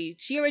end already.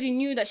 She already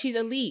knew that she's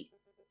elite.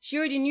 She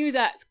already knew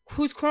that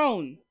who's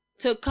Crone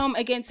to come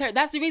against her.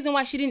 That's the reason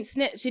why she didn't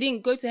snitch. She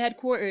didn't go to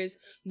headquarters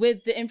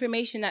with the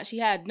information that she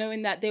had,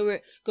 knowing that they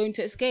were going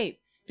to escape.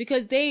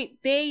 Because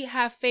they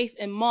have faith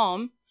in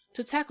mom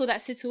to tackle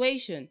that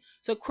situation.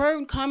 So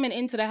Crone coming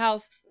into the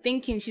house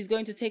thinking she's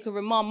going to take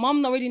over mom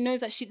already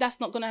knows that that's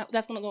not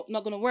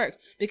gonna work.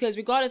 Because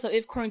regardless of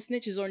if Crone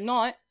snitches or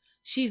not,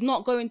 she's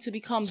not going to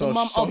become the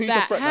mom of who's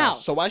that the threat house.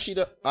 Now? So why she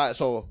the alright?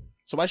 So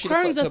why she the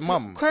Crone's threat to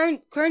mum?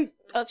 Crone.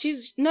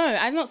 She's no.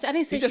 I didn't say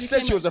You she just said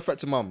became she was a threat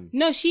to mum.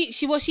 No, she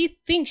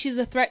thinks she's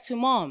a threat to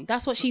mom.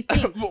 That's what she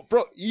thinks.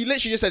 Bro, you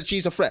literally just said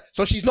she's a threat.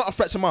 So she's not a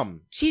threat to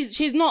mum.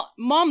 She's not.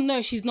 Mom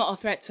knows she's not a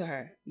threat to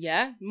her.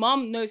 Yeah,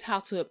 mom knows how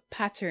to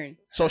pattern.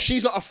 So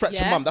she's not a threat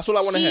to Yeah? mum. That's all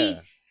I want to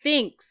hear. She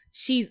thinks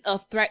she's a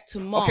threat to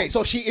mom. Okay,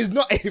 so she is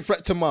not a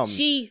threat to mum.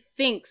 She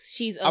thinks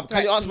she's a threat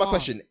Can you answer to my mom.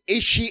 question?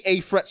 Is she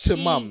a threat to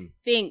She mum?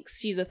 thinks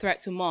she's a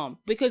threat to mom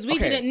because we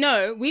Okay. didn't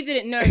know. We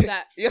didn't know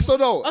that. Yes or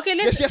no? Okay,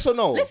 listen. Yes or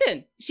no?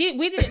 Listen,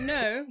 we didn't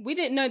know. We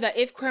didn't know that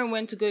if Crone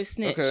went to go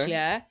snitch, Okay.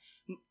 yeah,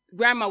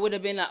 grandma would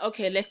have been like,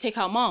 okay, let's take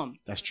out mom.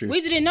 That's true.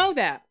 We didn't know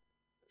that.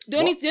 The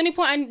What? only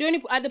point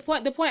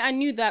I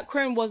knew that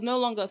Crone was no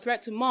longer a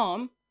threat to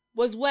mom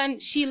was when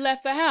she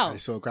left the house. I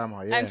saw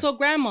grandma, yeah. And so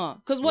grandma,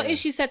 because what if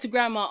she said to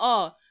grandma,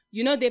 oh,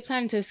 you know they're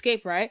planning to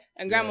escape, right?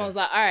 And grandma was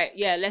like, all right,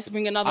 yeah, let's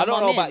bring another I don't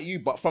mom know in. about you,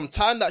 but from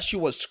time that she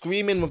was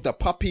screaming with the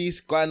puppies,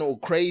 going all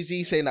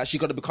crazy, saying that she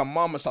got to become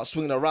mum and start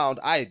swinging around,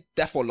 I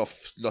definitely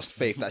lost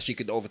faith that she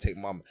could overtake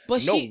mum.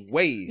 But no she-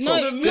 way. No,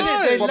 From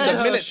no. They from let the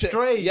her minute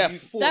astray, yeah. you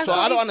So fool. That's I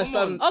what don't we-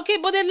 understand. Okay,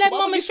 but they let Why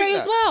mom would you astray think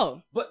as that?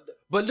 well.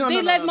 But no, They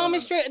no, let no, mom no, no.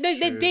 astray.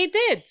 They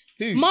did.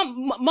 Who?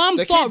 Mom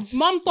The thought kids?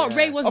 mom thought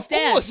Ray was Of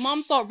dead. course.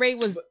 Mom thought Ray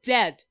was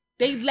dead.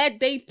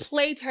 They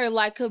played her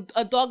like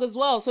a dog as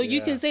well. So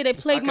you can say they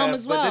played mom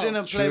as well. But they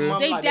didn't play True.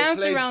 mom They like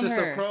danced they played around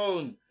Sister her.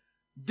 Crone.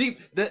 Deep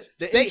the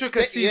They-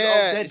 intricacies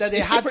yeah, of that they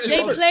it's had. different, They it's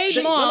different.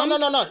 played mom.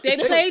 No. They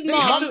It's played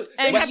different. mom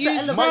They and had to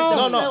used elevate Crone. No,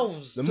 no.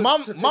 themselves The to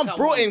mum take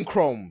brought out in mom.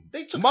 Chrome.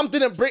 They took- Mum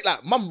didn't bring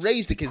like mum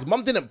raised the kids.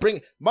 Mum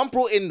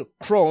brought in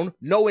Crone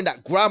knowing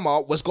that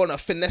grandma was gonna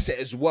finesse it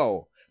as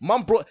well.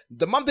 Mum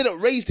didn't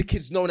raise the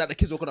kids knowing that the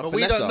kids were gonna But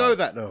we finesse don't her. know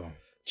that though.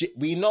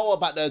 We know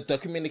about the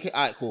communication.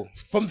 Alright, cool.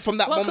 From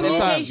that What moment in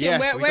time. communication?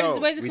 Yes, we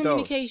don't. Where's the We don't.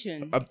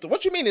 communication?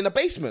 What do you mean in the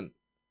basement?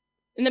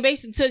 In the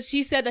basement. So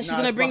she said that she's Nah,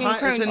 gonna it's bring in behind-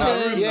 Crone it's to. in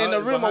the room. Yeah, in the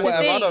No, room or behind-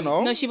 whatever. I don't thing.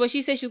 know. No,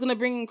 she said she was gonna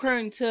bring in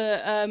Crone to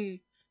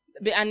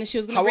and she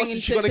was gonna How bring else him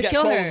is she gonna to get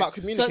kill Crone her. without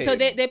So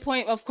communicating? their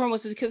point of Crone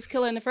was to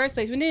kill her in the first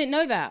place. We didn't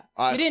know that.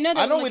 We didn't know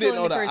that. I know they we were didn't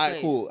gonna know kill her that.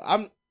 in the first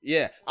Alright, place.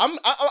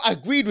 cool. I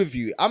agreed with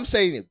you. I'm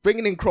saying it.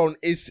 Bringing in Crone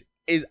is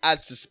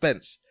adds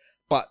suspense,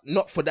 but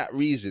not for that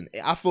reason.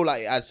 I feel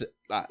like it adds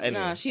like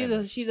anyway. Nah, she's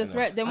a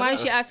threat. Then why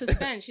is she at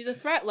suspense? She's a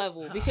threat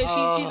level because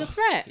she's a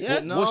threat. Yeah.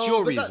 What's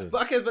your but that-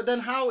 reason? but then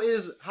how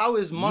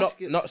is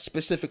Musket? Not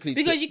specifically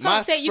Because to, you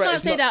can't say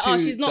that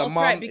she's she's not a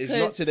threat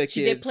because to the they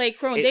kids, played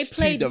Crone. They it's to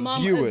played the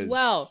mom viewers. as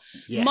well.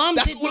 Yes. Mom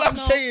That's did all not I'm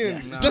know. saying.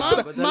 Yes. Just Nah,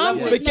 to but Mom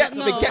then- did forget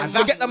not know.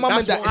 forget the mum and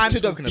That's dad. what It's I'm to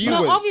the talking about.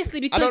 viewers. No, obviously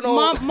I because don't know.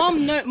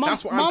 mom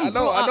That's what I'm- I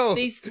brought know. up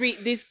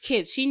these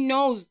kids. She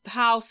knows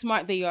how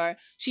smart they are.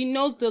 She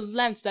knows the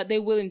lengths that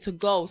they're willing to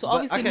go. So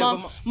obviously okay,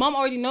 mom but mom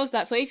already knows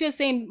that. So if you're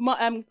saying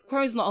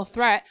Crone's not a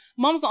threat,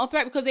 mom's not a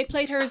threat because they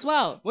played her as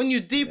well. When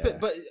you deep it,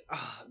 but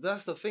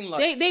that's the thing.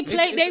 Like They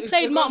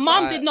played mom.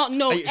 Mom did not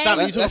know Hey, Sam,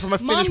 anything. you're talking from a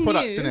finished Mom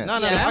product, knew- innit? No.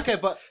 Yeah. Okay,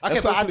 but Let's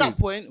go at that through.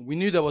 point, we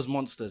knew there was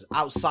monsters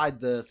outside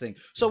the thing.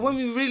 So when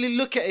we really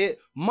look at it,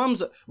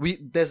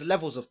 there's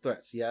levels of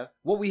threats. Yeah,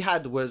 what we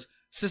had was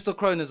Sister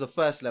Crone is the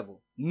first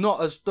level,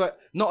 not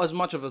as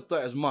much of a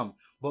threat as Mum,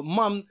 but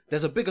Mum,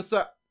 there's a bigger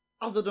threat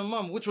other than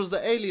Mum, which was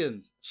the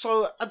aliens.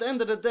 So at the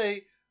end of the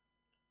day,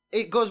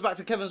 it goes back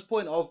to Kevin's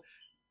point of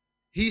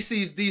he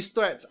sees these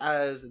threats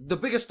as the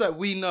biggest threat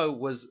we know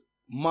was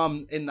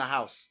Mum in the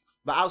house.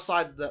 But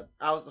outside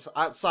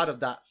of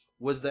that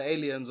was the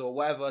aliens or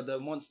whatever, the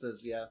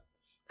monsters, yeah,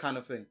 kind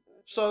of thing.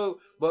 So,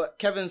 but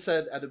Kevin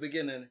said at the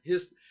beginning,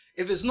 if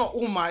it's not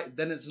All Might,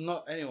 then it's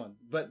not anyone.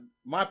 But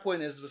my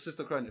point is with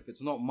Sister Crone, if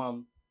it's not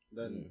Mum,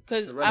 then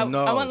Because it's I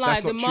irrelevant. won't lie,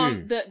 that's the not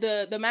mom,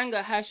 true. the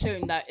manga has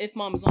shown that if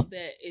mom's not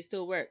there, it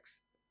still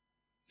works.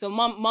 So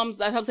mom's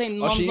that's what I'm saying.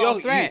 Mom's not a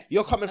threat.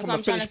 You're coming That's from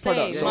what a I'm trying to finished say.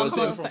 product. Yeah, So I'm is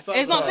coming it, from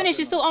It's not further. finished.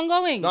 It's still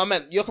ongoing. no, I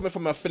meant you're coming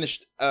from a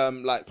finished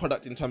like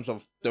product in terms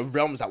of the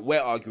realms that we're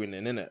arguing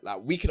in, innit?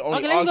 Like we can only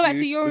Okay, let's go back argue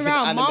to your within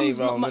realm. anime Mom's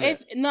realm,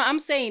 innit? I'm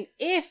saying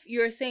if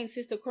you're saying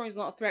Sister Crone's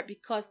not a threat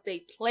because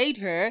they played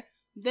her,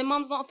 then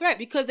Mom's not a threat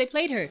because they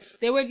played her.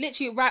 They were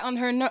literally right on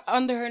her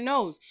under her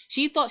nose.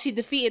 She thought she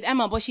defeated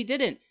Emma, but she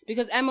didn't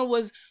because Emma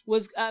was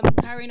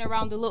carrying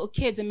around the little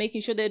kids and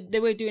making sure that they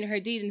were doing her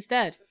deed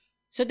instead.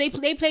 So they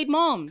played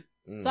Mom.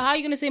 So how are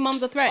you gonna say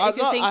Mom's a threat if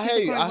you're saying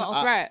Sister Crone's not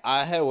a threat?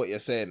 I hear what you're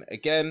saying.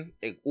 Again,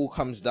 it all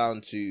comes down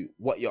to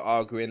what you're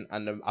arguing,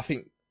 and I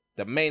think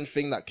the main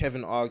thing that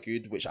Kevin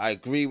argued, which I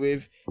agree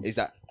with, is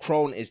that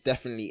Crone is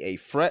definitely a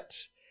threat.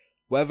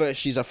 Whether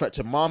she's a threat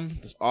to Mum,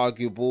 that's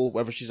arguable.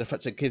 Whether she's a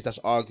threat to kids, that's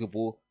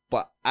arguable.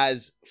 But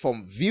as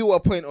from viewer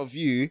point of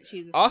view,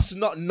 us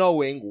not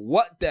knowing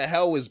what the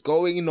hell is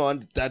going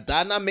on, the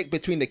dynamic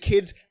between the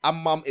kids and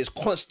Mum is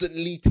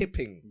constantly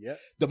tipping. Yeah.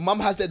 The mum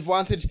has the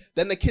advantage,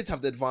 then the kids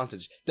have the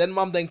advantage. Then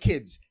Mum, then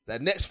kids. The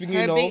next thing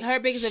you know, Her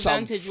biggest some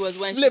advantage was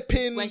when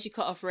she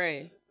cut off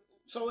Ray.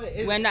 So it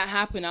is, When that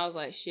happened, I was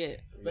like,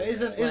 shit. but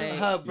isn't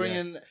her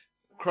bringing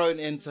Crone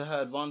into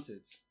her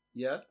advantage?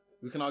 Yeah,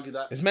 we can argue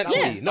that. It's meant to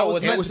Yeah. be. No, it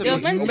was meant to be. It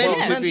was meant to be. It was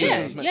Yeah, meant to be. yeah,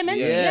 It was meant yeah, to meant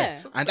be. to be,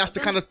 Yeah. yeah. And that's the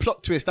kind of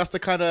plot twist. That's the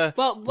kind of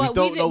we But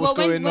don't know what's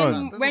going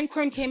on. when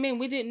Crone came in,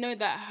 we didn't know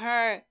that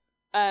her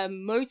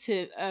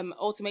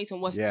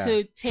ultimatum was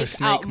to take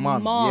snake out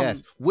Mom.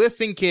 Yes, we're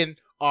thinking,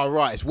 all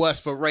right, it's worse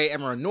for Ray,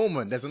 Emma, and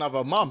Norman. There's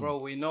another mum. Bro,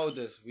 we know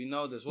this.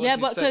 What Yeah,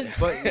 she but said-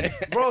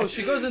 but bro,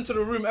 she goes into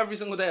the room every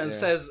single day and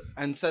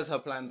says her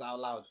plans out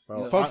loud.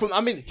 Bro, You know?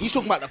 I mean, he's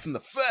talking about that from the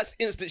first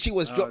instant she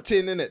was dropped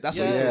in, innit? That's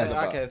what he's talking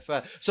about. Okay,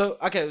 fair.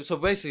 So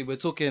basically, we're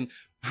talking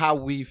how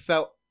we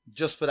felt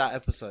just for that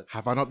episode.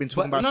 Have I not been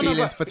talking about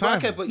feelings for time?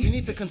 Okay, but you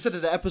need to consider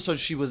the episode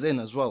she was in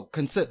as well.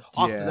 After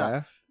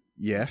that,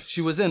 Yes.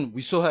 she was in.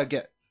 We saw her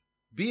get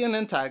beaten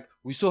and tagged.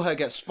 We saw her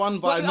get spun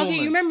by But, Norman.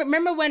 okay, you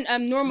remember when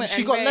Norman She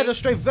and got Ray, led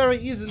astray very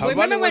easily. Her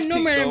remember running when was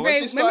Norman peak, and though. Ray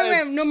When she started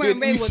remember when Norman and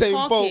doing Ray were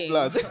Usain Bolt, talking?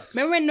 blood.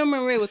 Remember when Norman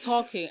and Ray were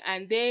talking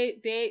and they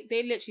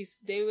literally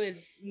they were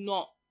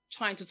not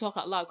trying to talk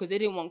out loud because they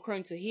didn't want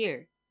Crone to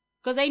hear.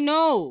 Because they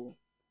know.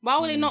 Why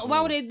would they not?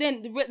 Why would they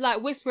then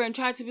like whisper and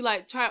try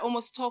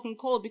almost talking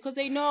cold? Because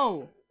they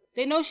know.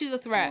 They know she's a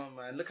threat. Oh,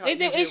 man. Look how If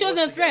easy she it wasn't was a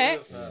to get threat,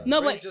 rid of her.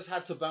 no, Ray but just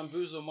had to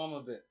bamboozle Mom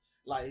a bit.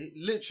 Like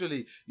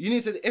literally, you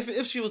need to.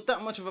 If she was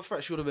that much of a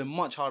threat, she would have been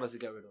much harder to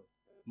get rid of.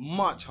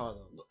 Much harder.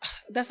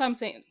 that's what I'm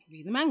saying.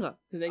 Read the manga,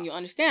 because then you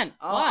understand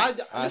Oh, why.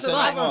 Listen,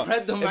 I haven't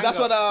read the manga. If that's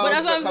what But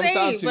that's what I'm comes saying.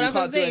 down to, But that's we what I'm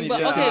can't do saying. But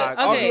anything. okay, Yeah,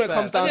 okay. Argument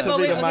comes down Okay, to but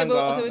read the okay, manga.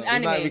 but with There's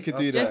nothing anime, we could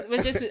do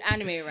that. Just with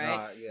anime,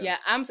 right? Yeah.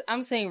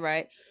 I'm saying,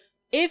 right,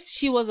 if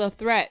she was a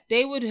threat,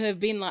 they would have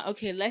been like,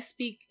 okay, let's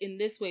speak in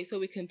this way so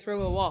we can throw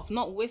her off,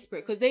 not whisper,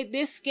 because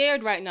they're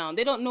scared right now.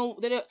 They don't know.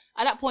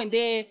 At that point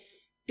they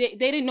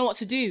didn't know what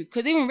to do,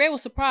 because even Ray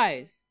was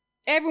surprised.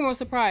 Everyone was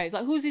surprised.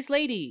 Like, who's this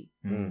lady?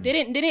 They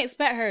didn't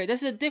expect her.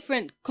 This is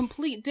a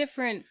complete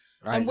different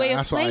way of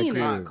That's what I playing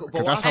agree it. with. Cool.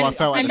 'Cause that's how I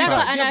felt at And the that's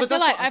time. and Yeah, I but feel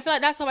that's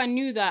like that's how I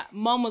knew that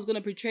Mom was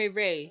gonna betray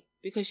Ray,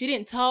 because she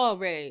didn't tell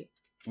Ray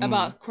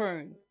about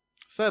Crone.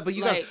 Fair, but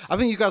you Like- guys, I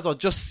think you guys are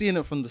just seeing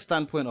it from the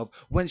standpoint of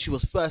when she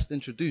was first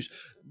introduced,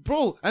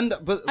 bro. I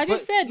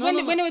just said when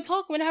they were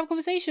talking, when they have a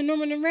conversation,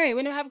 Norman and Ray,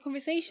 when they were having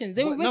conversations,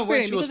 they were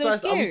whispering because they were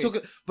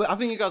scared. But I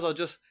think you guys are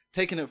just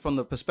taking it from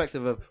the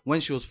perspective of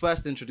when she was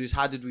first introduced.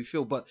 How did we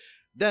feel? But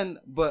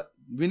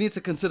we need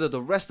to consider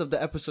the rest of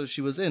the episodes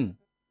she was in,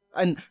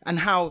 and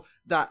how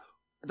that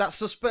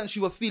suspense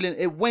you were feeling,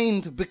 it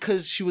waned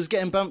because she was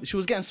getting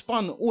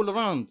spun all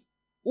around.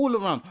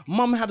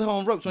 Mum had her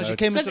on ropes when she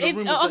came into the room.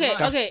 With the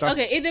knife.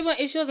 Okay.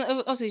 If she wasn't,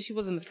 obviously she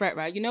wasn't a threat,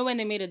 right? You know when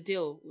they made a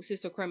deal,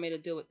 Sister Crone made a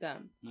deal with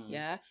them,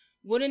 yeah.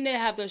 Wouldn't they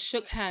have those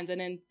shook hands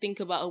and then think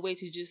about a way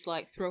to just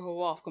like throw her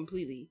off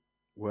completely?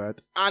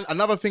 Word. And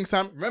another thing,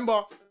 Sam,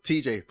 remember,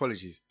 TJ,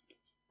 apologies.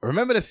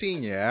 Remember the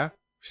scene, yeah?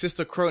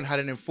 Sister Crone had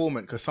an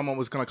informant because someone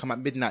was going to come at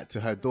midnight to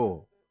her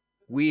door.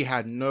 We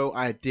had no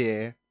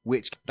idea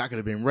that could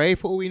have been Ray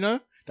for all we know.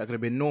 That could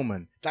have been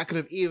Norman. That could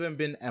have even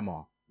been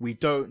Emma. We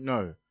don't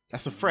know.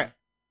 That's a threat.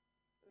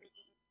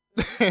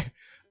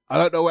 I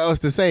don't know what else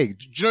to say.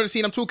 Do you know the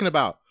scene I'm talking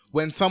about?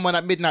 When someone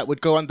at midnight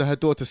would go under her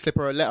door to slip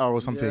her a letter or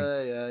something.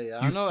 Yeah.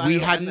 I know. We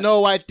had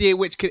no idea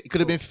which could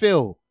have been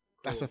Phil.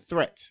 That's a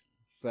threat.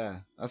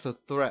 Fair. That's a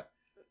threat.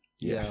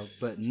 Yes.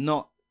 Yeah, but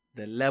not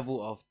the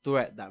level of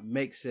threat that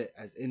makes it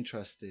as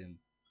interesting.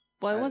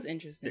 Well, it was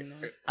interesting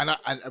though.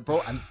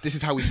 And this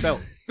is how we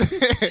felt. And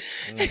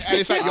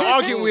it's like you're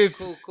arguing with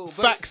Cool.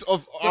 facts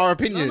of our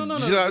opinion. No.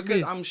 Do you know what I Because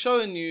mean? I'm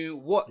showing you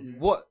what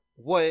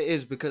it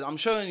is, because I'm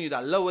showing you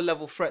that lower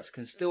level threats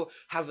can still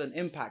have an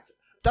impact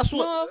That's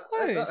what. No, of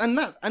course.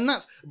 And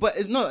that. But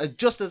it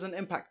just doesn't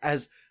impact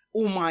as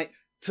All Might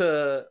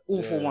to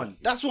All for One.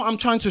 That's what I'm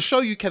trying to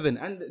show you, Kevin.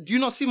 And do you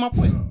not see my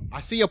point? I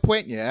see your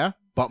point, yeah.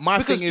 But my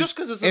Because thing is, just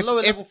 'cause it's a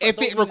lower level if don't it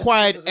mean it's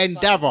required just as exciting.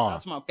 endeavor,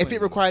 That's my if it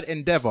point. required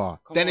endeavor,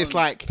 then it's on.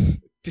 like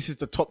this is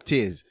the top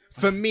tiers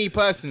for me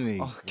personally.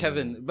 Oh,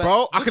 Kevin, but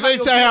Bro, I look can how only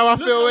you're tell you how I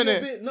being- feel, look how you're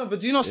innit? being- No, but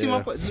do you not see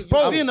my point?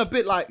 Bro. You're being a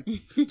bit like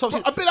top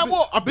A bit like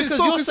what? I've been Because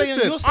so you're saying-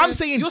 consistent. you're saying- I'm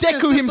saying you're saying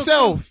Deku Sister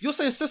himself. You're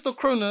saying Sister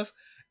Cronus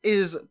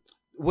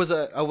was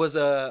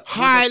a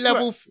High threat.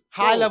 level-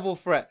 high bro. level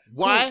threat.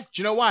 Why? Cool. Do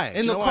you know why? In Do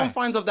you the know why?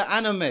 confines of the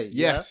anime.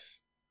 Yes.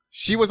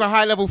 She was a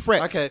high level threat.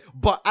 Yeah? Okay,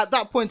 but at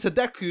that point to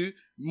Deku,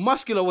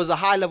 Muscular was a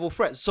high level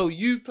threat. So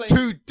you play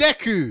To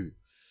Deku.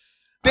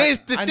 There's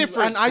the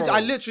difference. And bro. I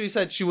literally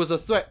said she was a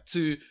threat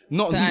to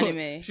not The not-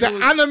 anime. she The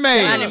was- anime.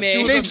 anime. She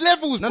was There's a-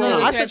 levels, No, bro. no,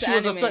 no. I Threat said to she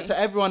was a anime. threat to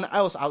everyone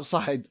else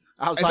outside.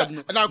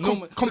 Exactly. Now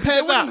compare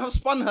They wouldn't that. have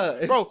spun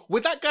her, Bro,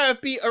 would that guy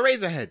have beat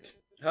Eraserhead?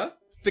 Huh?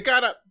 The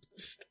guy that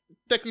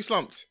Deku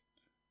slumped.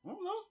 I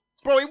don't know.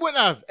 Bro, he wouldn't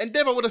have.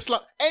 Endeavor would have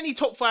slumped. Any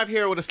top 5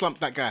 hero would have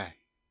slumped that guy.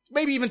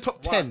 Maybe even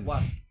top 10.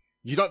 Why?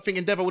 You don't think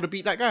Endeavor would have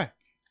beat that guy?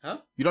 Huh?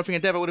 You don't think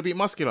Endeavor would have beat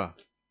Muscular?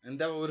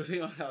 Endeavor would have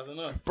been. I don't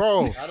know.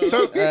 Bro, don't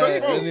so, know. bro,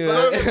 anyway,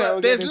 so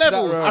we'll there's get into that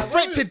levels. round. A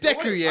threat to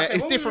Deku, yeah,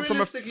 is when different we from a...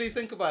 realistically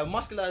think about it,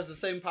 Muscular has the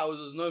same powers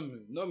as Nomu.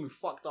 Nomu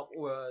fucked up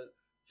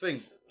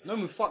thing.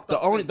 Nomu fucked The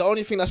up. only thing. the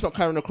only thing that's not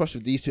carrying across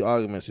with these two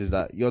arguments is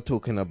that you're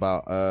talking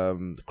about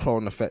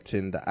Crown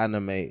affecting the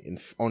anime in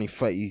only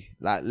 30,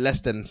 like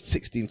less than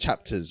 16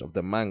 chapters of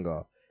the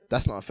manga.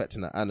 That's not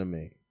affecting the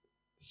anime.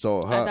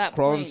 So her that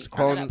Crown's point- at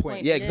Crown, that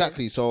point, yeah, it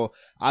exactly. is. So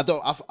I'm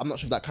not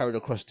sure if that carried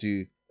across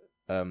to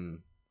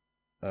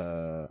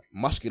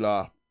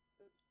Muscular.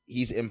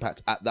 His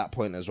impact at that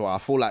point as well. I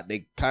feel like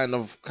they kind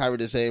of carry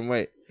the same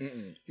weight.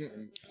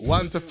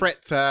 One's a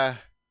threat to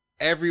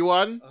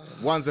everyone.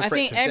 One's a I threat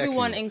think to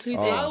everyone, Deku.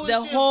 including How is the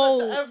she a whole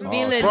threat to everyone?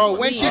 villain. Bro,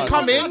 when she's league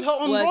coming-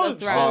 was a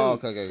threat. Oh,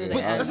 okay. to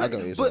the I end. get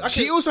what you're But-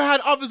 saying. She also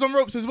had others on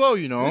ropes as well,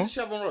 you Who know? did she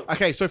have on rope?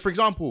 Okay, so for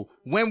example,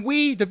 when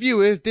we, the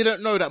viewers,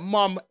 didn't know that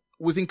Mum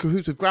was in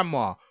cahoots with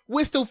Grandma,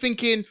 we're still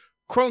thinking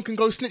Crone can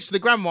go snitch to the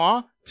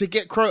Grandma to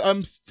get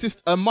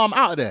Mum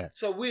out of there.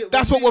 So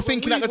That's what we're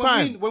thinking at the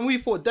time. When we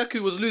thought Deku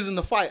was losing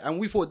the fight and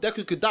we thought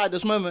Deku could die at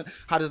this moment,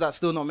 how does that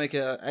still not make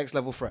it an X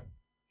level threat?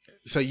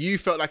 So you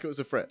felt like it was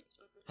a threat.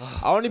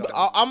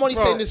 I'm only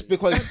saying this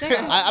because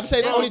I'm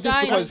saying Deku only this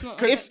dying because is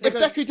not- if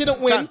Deku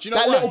didn't win, Sam, do you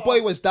know that why? little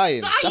boy was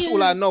dying. That's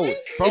all I know.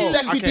 If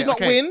Deku did not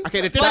win,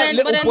 okay, the that difference-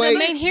 little But then boy the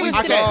main heroes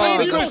was could have dying.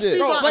 come. Because see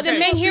that. But the Okay.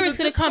 main See heroes the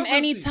could have come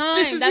discrepancy. anytime.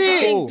 This is That's the it.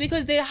 thing.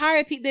 Because they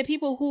hire the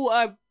people who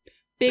are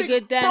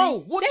bigger than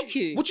Bro, what Deku.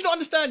 you not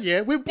understand,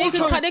 yeah? With They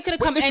could Boruto- they could have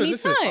come Listen,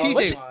 anytime.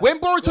 TJ, Oh my when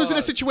Boruto's in a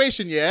God.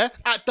 situation, yeah,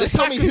 at the Just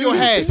tell back me of who. your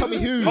head. Just tell me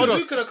who. Hold on.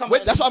 Who could have come?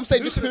 That's what I'm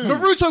saying. Just who?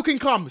 Naruto can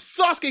come.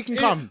 Sasuke can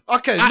come.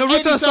 Okay, At Naruto any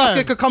and Sasuke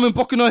time. could come in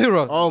Boku no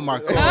Hero. Oh my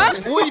god.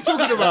 What are you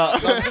talking about?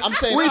 I'm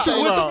saying. What are you I'm saying-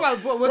 talking We're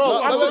about? talking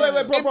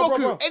about. Bro, wait, in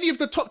Boku, any of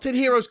the top 10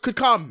 heroes could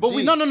come. But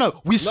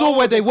no. We saw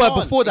where they they were can't.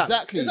 before that.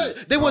 Exactly.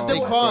 They were. They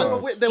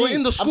can't. They were Gee,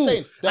 in the I'm school,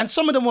 saying that- and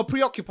some of them were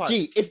preoccupied.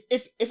 Gee,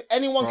 if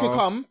anyone could Bro.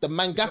 come, the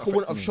mangaka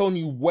wouldn't have shown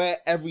you where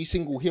every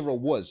single hero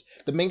was.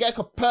 The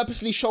mangaka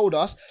purposely showed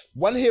us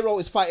one hero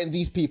is fighting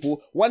these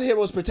people, one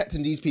hero is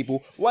protecting these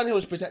people, one hero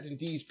is protecting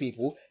these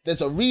people. There's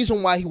a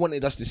reason why he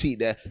wanted us to see it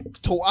there,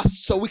 to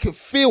us, so we could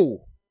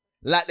feel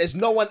like there's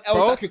no one else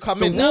Bro, that could come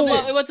the in. No,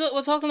 That's but it.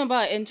 we're talking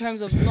about in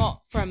terms of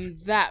not from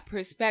that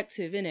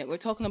perspective, innit? We're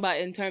talking about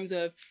in terms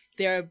of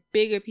there are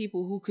bigger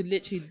people who could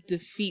literally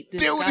defeat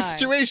this Deal with the guy.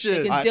 situation. They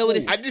can Alright, deal with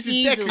cool. this And this is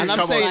easily. Deku, And I'm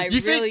come saying, on. like,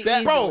 You think really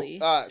that- bro,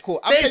 easily. Alright, cool.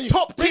 I'm saying There's you-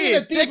 top bring in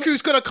tiers. a demon-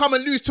 Deku's gonna come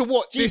and lose to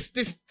what? Gee.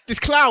 This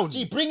clown.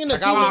 Gee, bring in the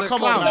That guy was demon- a come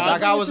clown. on, That man.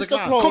 guy was a Sister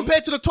clown. Clone.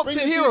 Compared to the top Bring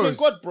 10 the demon heroes.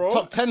 God, bro.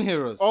 Top 10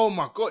 heroes. Oh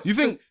my god. You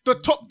think- the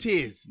top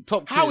tiers?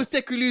 Top How tiers.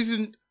 is Deku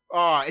losing?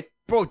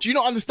 Bro, do you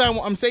not understand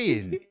what I'm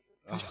saying?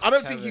 I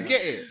don't think you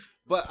get it.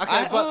 But okay,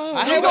 I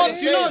but hear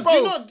what you're saying,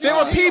 bro. There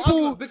are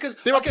people- because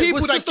there are okay, people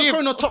was that Sister give-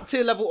 Chrono top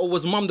tier level or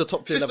was Mum the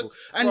top tier Sister- level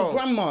and bro.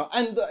 Grandma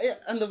and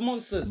the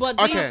monsters. But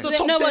Okay. these, The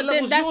top no, 10 but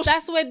levels, yours-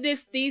 that's where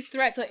these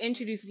threats are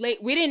introduced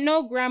late. We didn't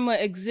know Grandma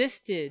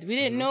existed. We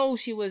didn't know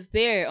she was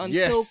there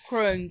until Yes.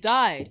 Crone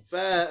died.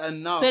 Fair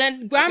enough. So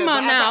then Grandma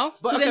now,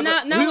 but then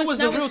now who we're- was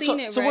now the we're real seeing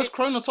top? it, So was right?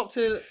 Chrono top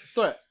tier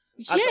threat?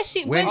 Yeah,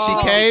 she When when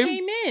she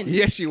came in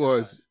yes, she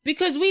was.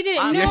 because we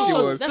didn't know. Yes, she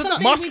was. That's what I'm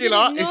saying, we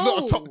Muscular didn't is not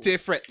a know. top tier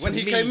threat to When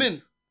he me. came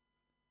in.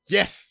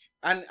 Yes.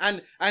 And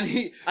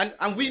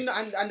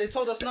they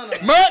told us no.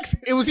 Murks,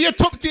 it was your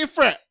top tier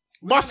threat.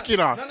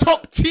 Muscular, no.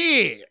 top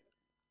tier.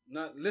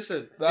 No,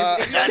 listen.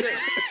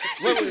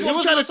 This is what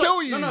I'm trying to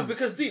tell you. No,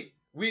 because deep.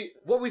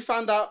 What we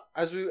found out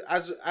as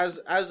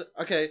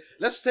okay.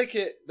 Let's take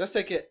it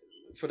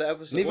for the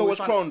episode. Neither What we was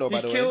found- Crone, though,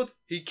 by the way.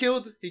 He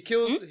killed.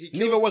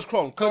 Neither was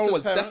Crone. Crone Kota's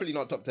was parents. definitely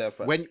not top tier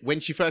threat. When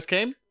she first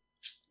came,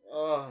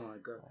 Oh my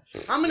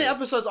god! How many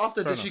episodes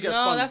after did she get No,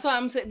 spun? that's what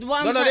I'm saying. What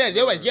I'm No,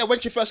 trying- yeah, when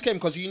she first came,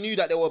 because you knew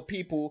that there were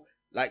people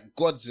like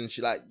gods and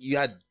shit. Like you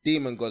had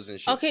demon gods and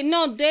shit. Okay,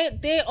 no,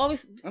 they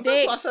always And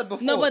they, that's what I said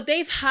before. No, but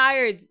they've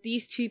hired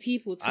these two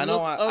people to I know,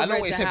 look I over know what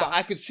the you're saying, but house.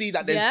 I could see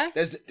that Yeah?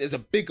 there's a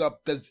bigger.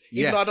 Even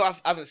Yeah. though I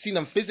haven't seen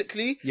them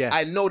physically, Yeah.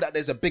 I know that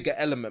there's a bigger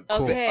element.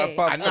 Okay.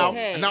 Above And now-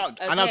 okay. and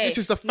now this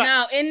is the fact.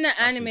 Now, in the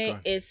Actually, anime, go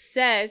on. it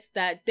says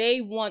that they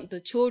want the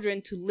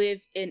children to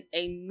live in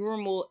a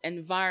normal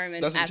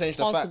environment Doesn't as change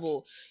the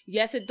possible.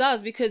 Yes, it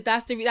does, because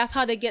that's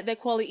how they get their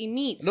quality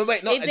meat. No,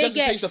 wait, no, If it they doesn't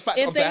get- change the fact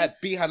if of they-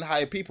 that being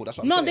hired people. That's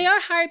what I'm No, saying. they are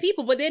hired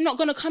people, but they're not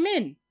going to come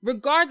in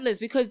regardless,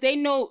 because they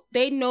know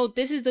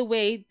this is the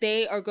way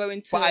they are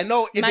going to. But I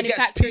know if it gets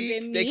manufacture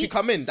their peak, they meat. can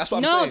come in. That's what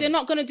I'm No, saying. they're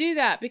not going to do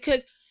that,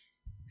 because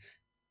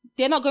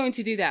they're not going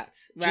to do that,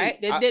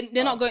 right? Gee,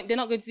 They're not going. They're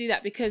not going to do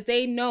that, because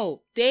they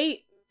know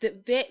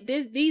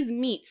there's these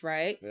meats,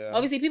 right? Yeah.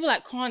 Obviously, people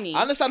like Connie.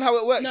 I understand how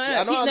it works. No,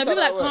 I know people understand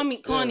like how it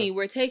works. Connie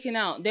were taken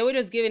out. They were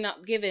just given,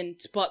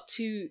 but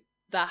to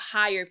the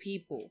higher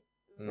people,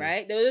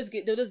 right? They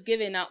were just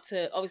given out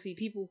to obviously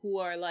people who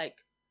are like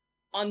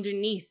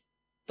underneath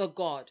the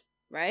god,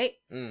 right?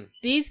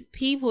 These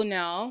people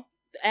now,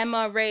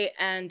 Emma, Ray,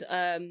 and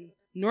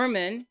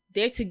Norman,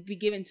 they're to be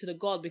given to the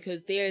god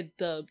because they're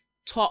the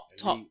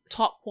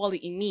top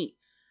quality meat,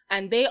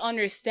 and they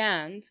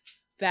understand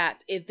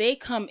that if they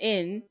come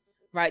in,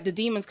 right, the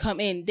demons come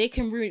in, they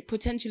can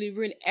potentially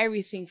ruin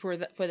everything for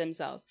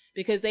themselves,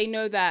 because they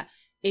know that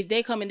if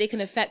they come in, they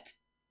can affect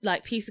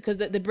like peace, because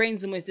the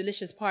brain's the most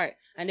delicious part,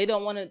 and they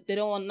don't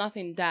want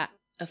nothing that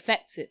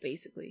affects it,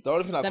 basically. The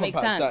only thing that Does that make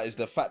compounds that sense? is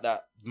the fact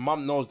that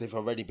mum knows they've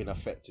already been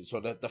affected. So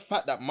the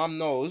fact that mum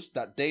knows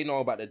that they know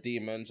about the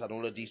demons and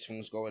all of these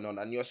things going on,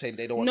 and you're saying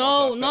they don't want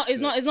No, them to no, affect it's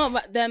it. not. It's not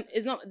about them.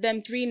 It's not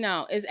them three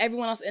now. It's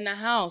everyone else in the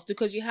house,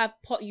 because you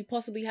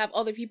possibly have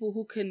other people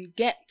who can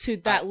get to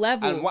that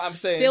level. And what I'm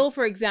saying, Phil,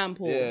 for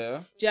example. Yeah. Do you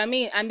know what I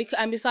mean?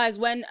 And besides,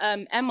 when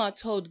Emma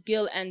told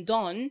Gil and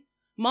Dawn,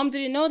 Mom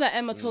didn't know that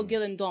Emma told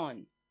Gil and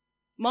Dawn.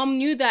 Mom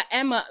knew that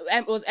Emma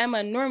was Emma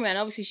and Norman, and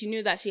obviously she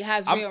knew that she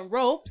has Ray on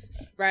ropes,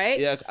 right?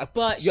 Yeah,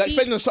 but you're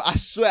explaining this. I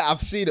swear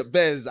I've seen it,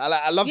 Bez. I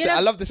love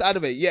I love this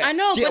anime. Yeah, I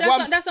know, Yeah,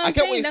 but that's what I'm I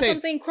get saying. That's what I'm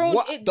saying. Crone,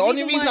 the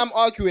only reason I'm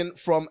arguing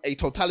from a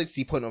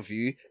totality point of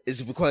view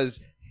is because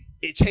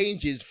it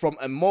changes from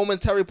a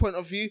momentary point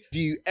of view.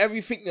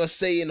 Everything you're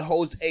saying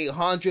holds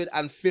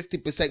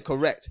 150%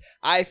 correct.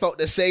 I felt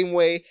the same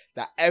way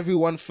that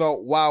everyone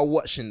felt while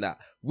watching that.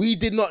 We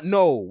did not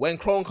know when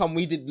Crone come.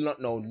 We did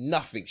not know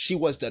nothing. She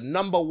was the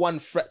number one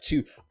threat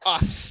to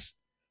us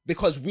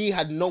because we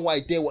had no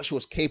idea what she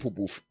was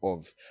capable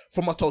of.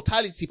 From a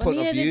totality point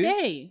of view, neither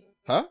did they.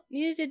 Huh?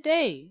 Neither did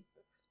they.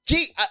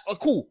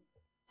 Cool.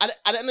 At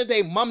the end of the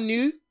day, Mum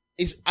knew.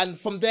 And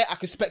from there, I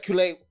could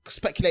speculate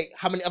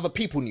how many other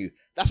people knew.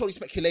 That's only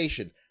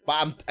speculation. But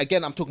I'm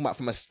talking about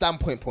from a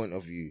standpoint point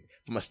of view.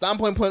 From a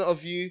standpoint point of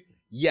view,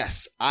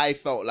 yes, I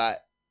felt like,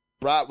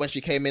 bruh, when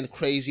she came in,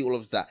 crazy, all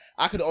of that.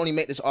 I could only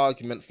make this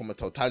argument from a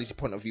totality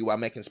point of view while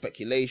making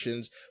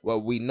speculations, where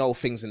we know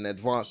things in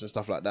advance and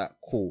stuff like that.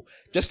 Cool.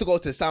 Just to go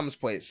to Sam's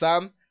point.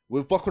 Sam,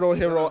 with Boku no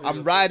Hero,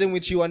 I'm riding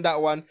with you on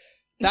that one.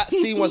 That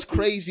scene was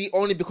crazy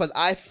only because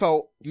I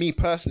felt, me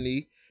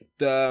personally,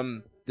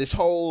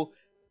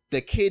 the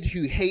kid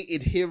who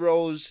hated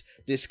heroes,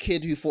 this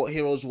kid who thought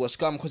heroes were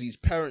scum because his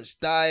parents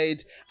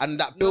died, and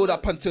that build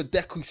up until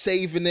Deku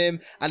saving him,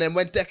 and then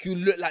when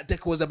Deku looked like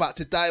Deku was about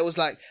to die, it was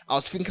like, I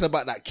was thinking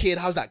about that kid,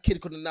 how's that kid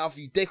gonna now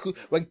view Deku,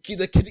 when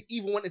the kid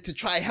even wanted to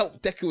try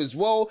help Deku as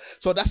well,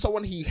 so that's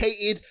someone he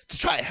hated to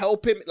try to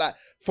help him. Like,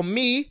 for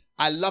me,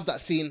 I love that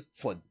scene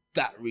for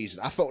that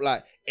reason. I felt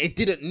like it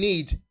didn't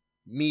need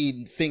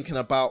me thinking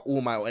about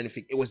All Might or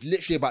anything. It was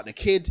literally about the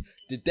kid,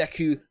 the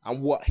Deku,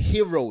 and what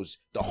heroes,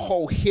 the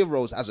whole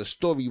heroes as a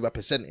story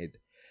represented.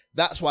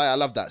 That's why I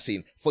love that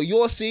scene. For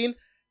your scene,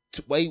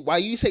 why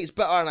you say it's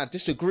better and I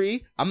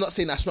disagree, I'm not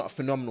saying that's not a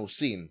phenomenal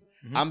scene.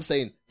 Mm-hmm. I'm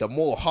saying the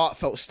more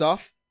heartfelt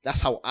stuff,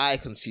 that's how I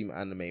consume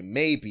anime.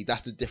 Maybe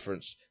that's the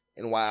difference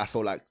in why I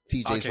feel like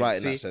TJ's right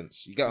in that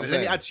sense. You get what I'm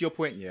saying? Let me add to your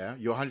point, yeah?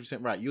 You're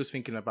 100% right. You was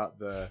thinking about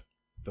the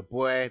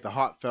boy, the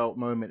heartfelt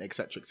moment,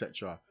 etc.,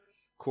 etc.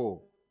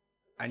 Cool.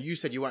 And you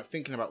said you weren't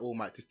thinking about All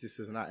Might, this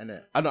and that,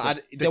 innit? I know,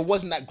 there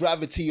wasn't that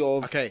gravity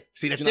of... Okay,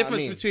 see, the you know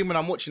difference between when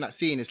I'm watching that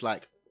scene is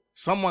like,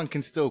 someone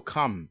can still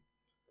come.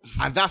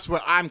 And that's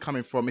where I'm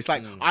coming from. It's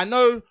like, I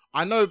know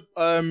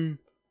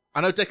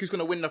Deku's going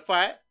to win the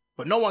fight,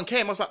 but no one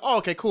came. I was like, oh,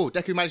 okay, cool.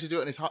 Deku managed to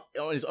do it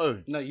on his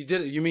own. No, you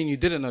didn't. You mean you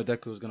didn't know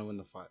Deku was going to win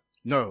the fight?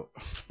 No.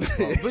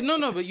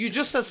 But you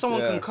just said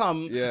someone can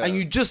come, and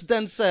you just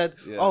then said,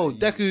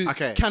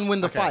 Deku can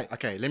win the fight.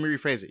 Okay, let me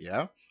rephrase it,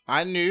 yeah?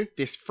 I knew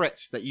this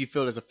threat that you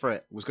feel as a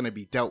threat was going to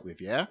be dealt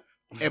with, yeah?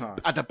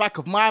 At the back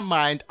of my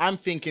mind, I'm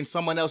thinking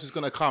someone else is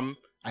going to come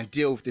and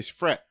deal with this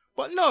threat.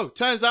 But no,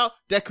 turns out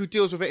Deku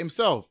deals with it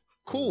himself.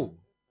 Cool.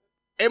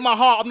 In my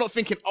heart, I'm not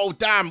thinking, oh,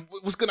 damn,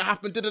 what's going to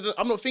happen?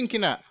 I'm not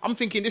thinking that. I'm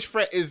thinking this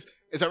threat is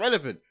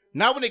irrelevant.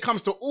 Now when it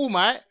comes to All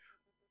Might,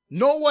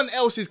 no one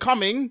else is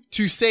coming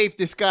to save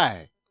this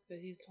guy. But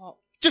he's top.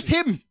 Just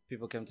him.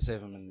 People came to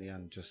save him in the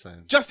end, just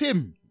saying. Just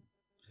him.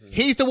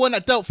 He's the one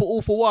that dealt for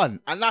All for One,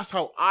 and that's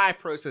how I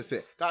process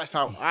it. That's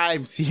how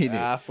I'm seeing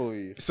I it. feel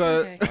you. So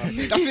Okay.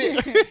 that's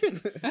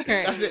it.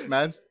 Okay. That's it,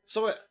 man.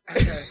 So wait,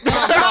 okay.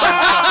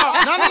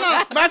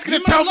 No. Man's gonna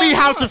You tell man me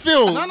laugh- how to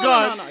feel.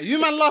 No. You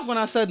man laugh when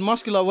I said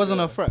Muscular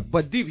wasn't a threat,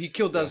 but deep he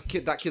killed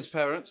that kid's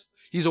parents.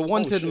 He's a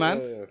wanted shit, man.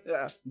 yeah.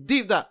 Yeah,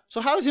 deep that.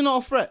 So how is he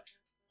not a threat?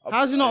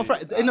 How is he not a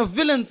threat? In a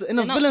villain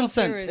not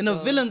sense. top In a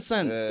heroes, villain though.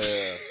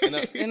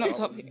 sense. They're not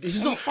top.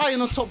 He's not fighting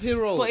a top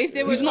hero. But if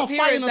they were he's top not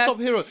fighting heroes, a top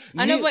hero.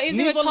 I know, but if they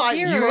were Neither top like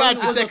heroes, you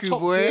I- was a Deku, top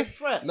boy. tier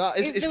threat. No,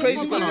 If it's they were crazy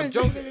top because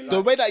heroes,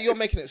 the way that you're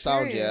making it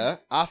sound, Serious. yeah,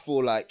 I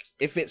feel like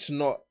if it's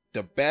not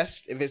the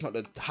best, if it's not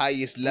the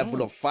highest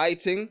level of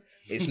fighting,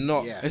 it's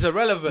not. Yeah. It's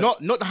irrelevant.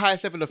 Not the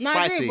highest level of No,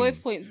 I agree fighting. with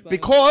both points, but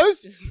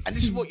Because, and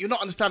this is what you're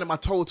not understanding my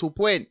total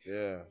point.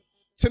 Yeah.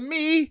 To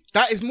me,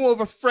 that is more of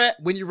a threat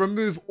when you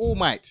remove All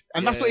Might.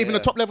 And that's not even the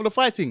top level of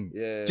fighting.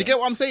 Yeah. Do you get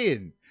what I'm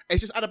saying?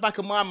 It's just at the back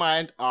of my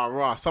mind,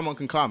 someone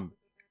can come.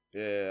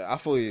 Yeah, I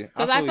feel you.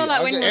 Because I feel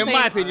like when he was In saying,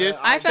 my opinion,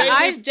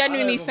 I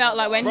genuinely felt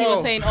like when he Bro.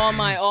 was saying All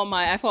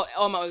Might, I thought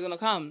All Might was gonna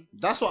come.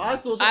 That's what I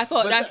thought. I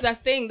thought But that's the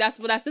thing. That's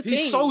the he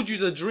thing. sold you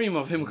the dream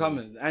of him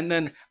coming, and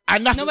then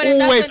And that's No, but then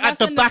always that's at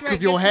the when the back threat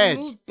of your gets head.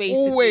 removed, basically,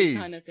 Always.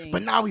 kind of thing.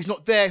 But now he's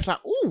not there. It's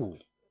like, ooh,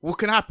 what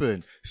can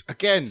happen?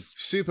 Again,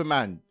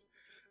 Superman.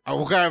 I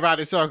will go around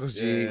in circles,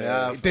 G.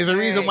 Yeah. There's a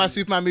reason why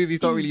Superman movies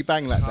don't really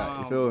bang like that.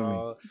 You feel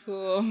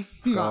me?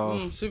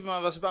 Cool.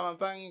 Superman vs Batman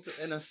banged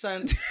in a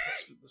sense.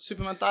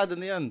 Superman died in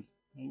the end.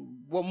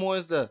 What more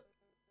is there?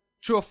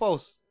 True or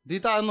false? Did he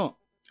die or not?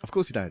 Of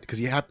course he died,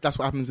 because that's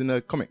what happens in the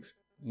comics.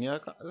 Yeah,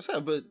 I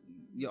said, but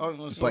your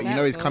argument's But so you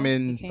know he's Back,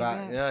 coming though. He came back.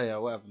 back. Yeah,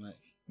 whatever, mate.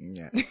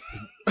 Yeah.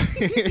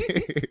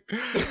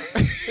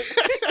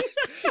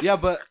 Yeah,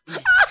 but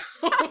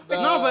no, but Go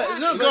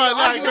on,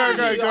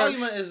 the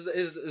argument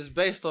is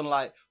based on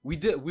like we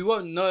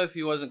won't know if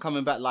he wasn't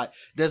coming back. Like,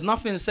 there's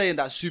nothing saying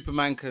that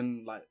Superman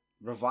can like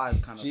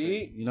revive kind of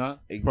thing. You know,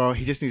 Bro,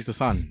 he just needs the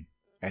sun,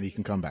 and he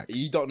can come back.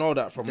 You don't know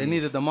that from They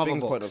needed the mother thing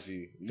box. point of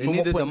view. they From what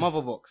needed the point-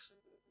 mother box.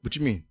 What do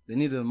you mean? They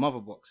needed the mother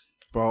box.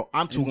 Bro,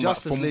 I'm talking about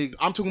Justice from, League.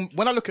 I'm talking,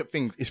 when I look at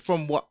things, it's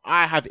from what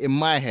I have in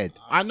my head.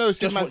 I know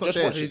Superman's watch- just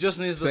not watch there. He just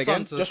needs the Say sun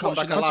again? to Just come watch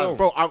back the cartoon. alive.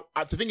 Bro,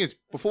 the thing is,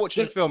 before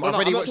watching the film, I've No,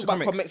 already I'm not watched the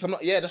talking about comics. I'm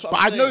not. Yeah, that's what But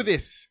I'm I saying. know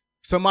this.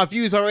 So my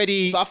view's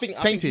already So I think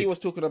tainted. he was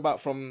talking about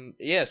from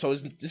So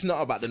it's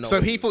not about the knowledge.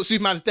 So he thought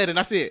Superman's dead and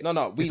that's it.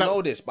 No, we Is that-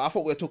 know this, but I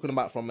thought we were talking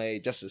about from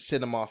just a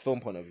cinema film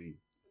point of view.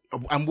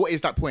 And what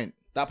is that point?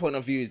 That point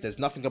of view is there's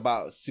nothing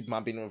about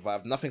Superman being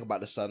revived, nothing about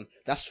the sun.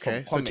 That's from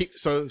Okay.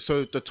 comics. So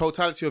the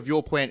totality of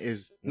your point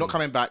is not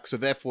coming back. So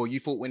therefore,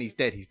 you thought when he's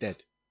dead, he's dead.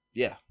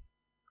 Yeah.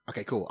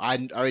 Okay, cool.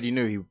 I already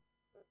knew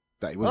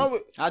that he wasn't. No,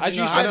 How do as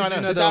you you know- said, how do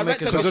you know the they were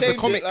director making was Because saying of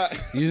the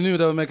comics. like, You knew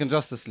they were making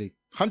Justice League.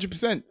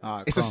 100%.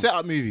 Alright, It's a calm.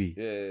 setup movie.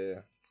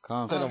 yeah.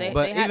 Calm. Oh, they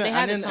But had- even they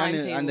had a and they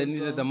timetable, needed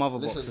so- the mother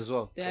box Listen. as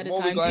well. They had a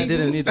What we got They into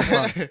didn't this- need the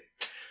sun.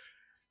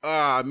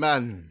 Ah,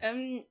 man.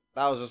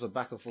 That was just a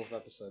back and forth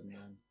episode,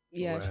 man.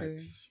 Yeah, Correct. true.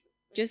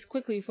 Just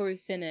quickly before we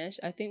finish,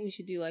 I think we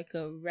should do like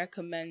a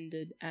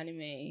recommended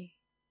anime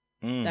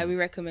that we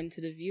recommend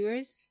to the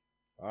viewers.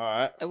 All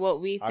right.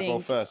 What we I think, go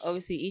first.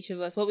 obviously each of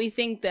us, what we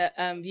think that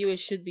viewers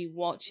should be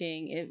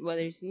watching,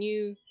 whether it's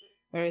new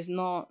or it's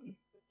not,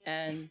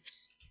 and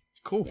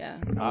Cool. yeah.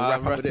 I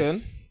wrap up with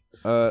this.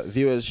 reckon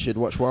viewers should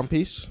watch One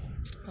Piece.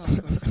 Oh,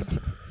 nice.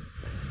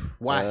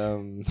 Why?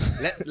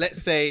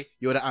 Let's say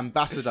you're the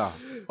ambassador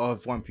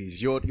of One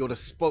Piece. You're the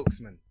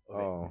spokesman. Of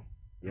it. Oh,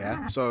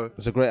 Yeah. So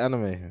it's a great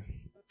anime.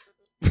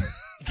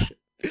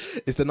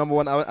 It's the number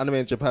one anime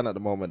in Japan at the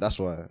moment. That's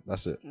why.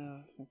 That's it.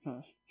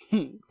 Are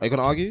you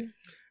gonna argue?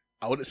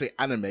 I wouldn't say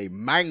anime,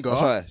 manga. Oh,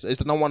 sorry, so it's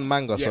the number one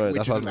manga. Yeah, sorry, which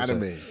that's is what an I was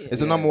gonna anime. say. It's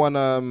the number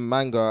one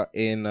manga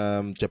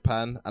in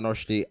Japan, and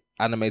actually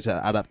anime is an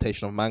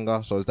adaptation of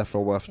manga, so it's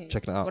definitely worth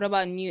checking it out. What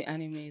about new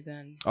anime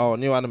then? Oh,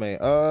 new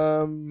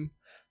anime.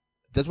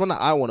 There's one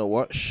that I want to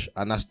watch,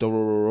 and that's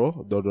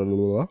Dororo.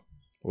 Dororo.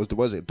 Was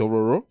it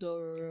Dororo?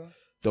 Dororo.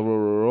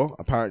 Dororo.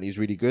 Apparently, it's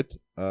really good.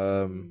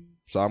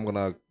 So I'm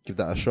gonna give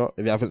that a shot.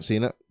 If you haven't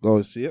seen it, go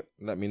and see it.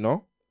 Let me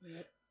know.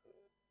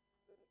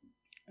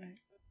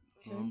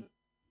 Okay.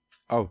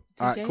 Oh,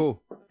 alright, TJ?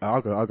 cool.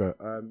 I'll go.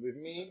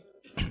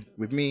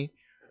 With me,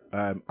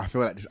 I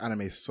feel like this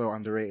anime is so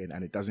underrated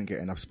and it doesn't get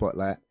enough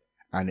spotlight.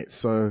 And it's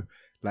so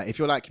like, if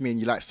you're like me and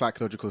you like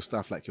psychological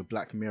stuff, like your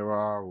Black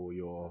Mirror or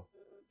your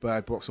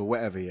Bird Box or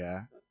whatever,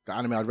 yeah, the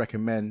anime I'd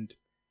recommend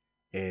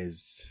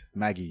is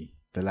Maggie,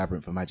 the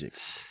Labyrinth of Magic,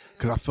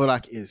 because I feel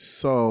like it's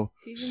so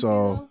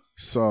Season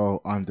 2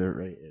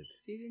 underrated.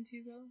 Season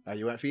 2 though?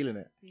 You weren't feeling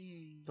it.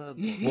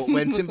 Mm. What,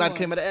 when Sinbad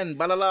came at the end,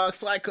 Balala,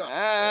 Psycho.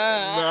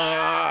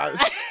 Nah.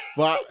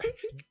 But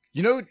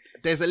you know,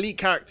 there's elite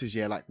characters,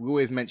 yeah. Like we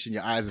always mention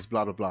your eyes as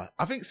blah blah blah.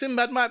 I think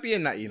Sinbad might be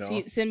in that, you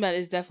know. Sinbad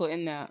is definitely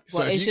in that. So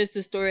But if it's you- just the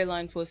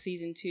storyline for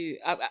season 2.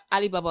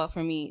 Alibaba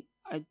for me,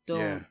 I don't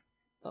Yeah.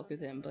 fuck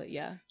with him, but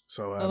yeah.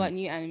 So What about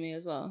new anime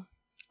as well?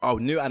 oh,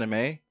 new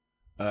anime.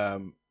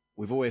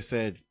 We've always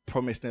said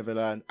Promised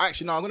Neverland.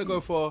 Actually, no, I'm gonna go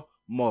for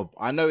Mob.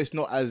 I know it's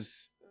not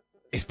as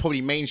it's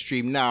probably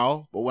mainstream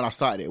now, but when I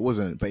started it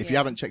wasn't. But if you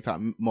haven't checked out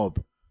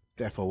Mob,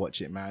 therefore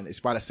watch it, man. It's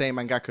by the same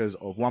mangakas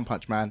of One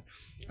Punch Man,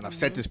 and I've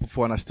said this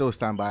before and I still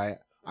stand by it.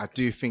 I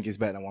do think it's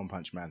better than One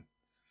Punch Man,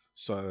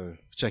 so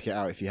check it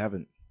out if you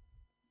haven't.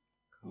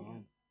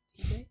 Cool.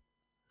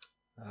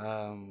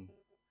 I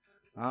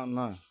don't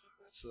know.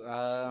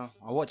 I'm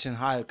watching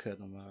Haiku.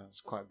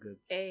 It's quite good.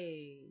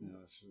 Hey. Yeah,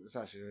 it's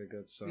actually really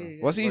good. So Really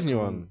good. What season you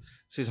on?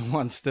 Season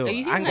 1 still. Are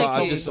you season Anger's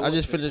like still- I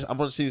just finished. I'm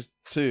on season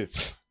 2.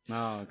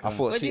 No, okay. I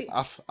thought, What see, do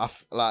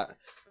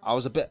I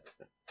was a bit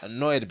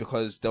annoyed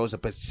because there was a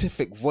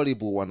specific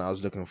volleyball one I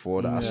was looking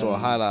for that I saw a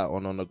highlight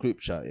on the group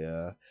chat,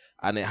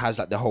 and it has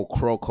like the whole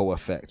Croco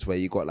effect where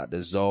you got like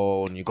the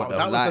zone, you got the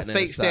that was the lightning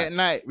Fate Stay at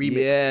Night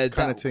remix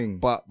kind of thing.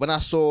 But when I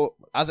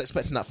was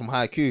expecting that from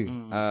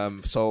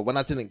Haiku, so when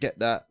I didn't get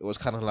that, it was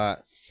kind of like.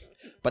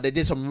 But they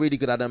did some really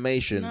good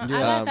animation. No,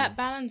 I like that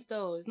balance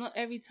though. It's not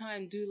every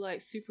time do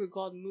like super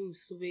god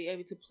moves to be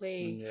able to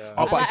play. Yeah.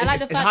 Oh, but I like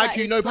is the fact that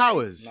Haikyuu it's no like-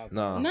 powers?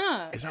 No.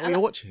 No, Is that what you're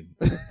watching?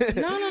 No.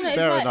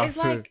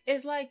 Fair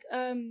It's like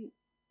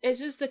it's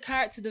just the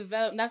character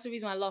development. That's the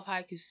reason why I love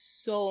Haikyuu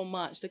so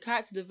much. The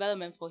character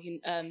development for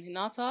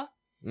Hinata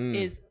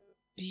is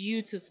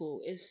beautiful.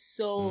 It's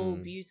so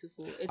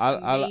beautiful. It's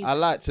amazing. I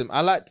liked him.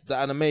 I liked the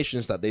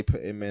animations that they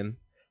put him in.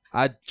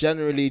 I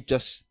generally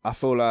I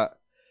feel like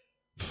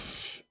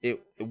it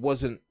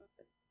wasn't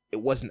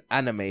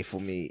anime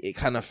for me. It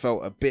kind of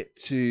felt a bit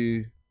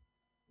too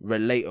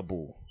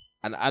relatable.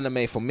 And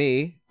anime for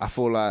me, I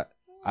feel like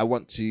I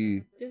want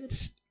to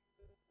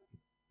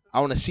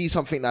see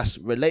something that's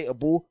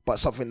relatable, but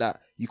something that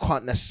you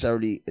can't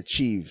necessarily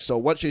achieve. So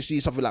once you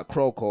see something like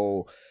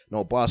Croco,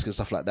 basket,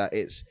 stuff like that,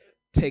 it's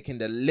taking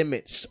the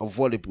limits of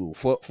volleyball.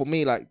 For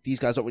me, like, these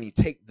guys don't really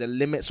take the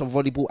limits of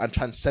volleyball and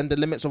transcend the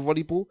limits of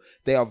volleyball.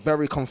 They are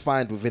very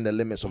confined within the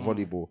limits of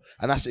volleyball.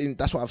 And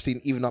that's what I've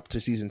seen even up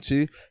to season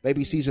 2.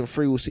 Maybe season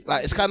 3 we'll see.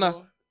 Like, it's kind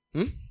of...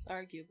 It's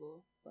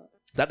arguable. But...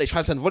 that they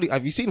transcend volleyball.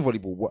 Have you seen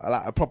volleyball?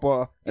 Like a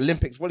proper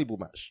Olympics volleyball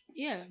match?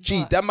 Yeah.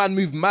 Gee, that man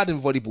moved mad in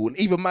volleyball, and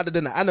even madder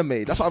than the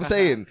anime. That's what I'm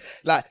saying.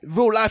 Like,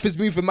 real life is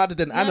moving madder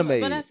than anime.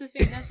 But that's the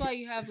thing. That's why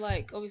you have,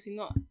 like, obviously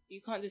not...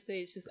 You can't just say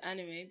it's just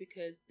anime,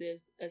 because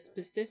there's a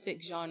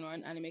specific genre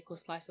in anime called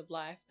slice of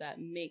life that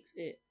makes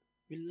it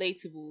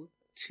relatable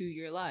to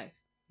your life.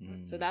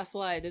 So that's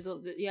why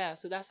so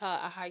that's how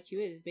a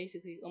Haikyuu is. It's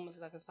basically almost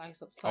like a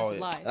slice of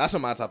life. That's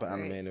not my type of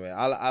anime anyway.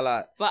 I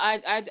like...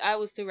 But I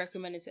would still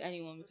recommend it to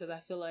anyone, because I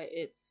feel like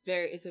it's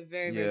a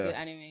very good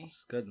anime.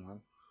 It's good,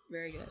 man.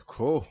 Very good.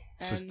 Cool.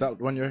 So is that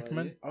one you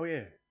recommend? Oh,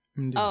 yeah.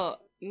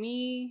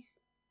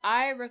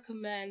 I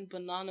recommend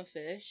Banana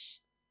Fish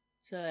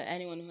to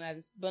anyone who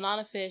has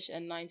Banana Fish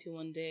and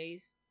 91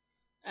 Days.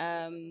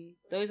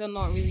 Those are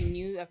not really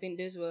new. I think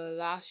those were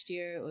last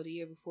year or the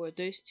year before.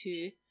 Those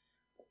two.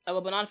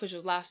 Banana Fish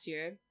was last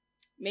year,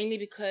 mainly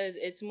because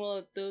it's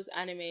more those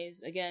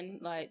animes, again,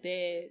 like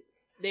they're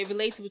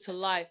relatable to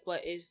life,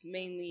 but it's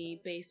mainly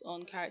based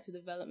on character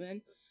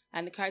development,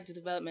 and the character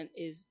development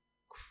is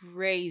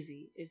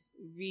crazy. It's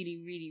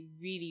really, really,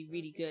 really,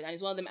 really good, and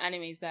it's one of them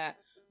animes that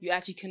you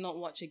actually cannot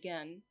watch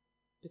again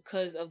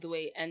because of the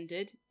way it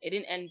ended. It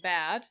didn't end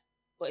bad,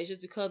 but it's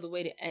just because of the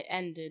way it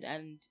ended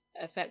and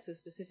affects a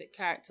specific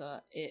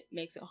character, it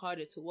makes it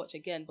harder to watch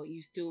again, but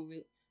you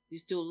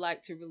still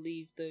like to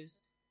relieve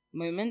those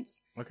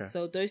moments. Okay.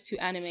 So those two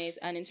animes.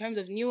 And in terms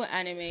of newer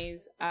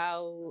animes,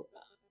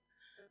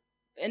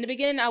 in the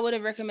beginning I would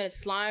have recommended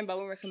Slime, but I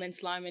won't recommend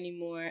Slime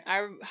anymore.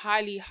 I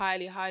highly,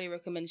 highly, highly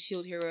recommend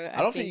Shield Hero.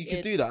 I don't think you can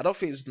do that. I don't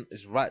think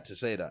it's right to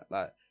say that.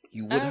 Like,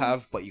 you would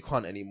have, but you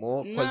can't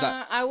anymore. Because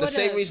the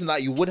same reason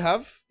that you would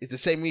have is the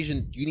same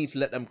reason you need to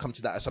let them come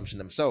to that assumption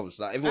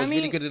themselves. Like, if it was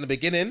really good in the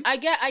beginning,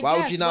 why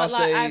would you now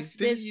say...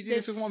 Didn't you do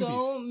this with One Piece?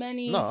 So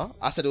many... No,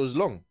 I said it was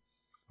long.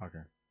 Okay.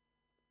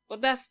 But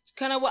that's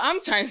kind of what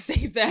I'm trying to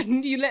say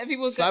then. You let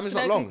people Slime get is to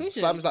not their long. conclusion.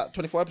 Slime is like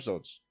 24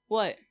 episodes.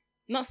 What?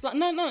 Not Slime?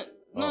 No,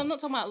 I'm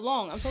not talking about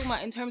long. I'm talking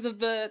about in terms of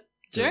the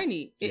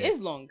journey. It is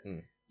long.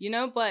 You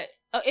know, but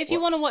if you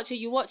want to watch it,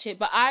 you watch it.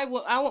 But I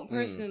won't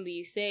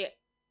personally say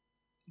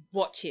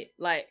watch it.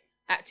 Like,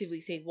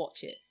 actively say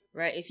watch it.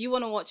 Right? If you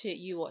want to watch it,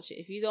 you watch it.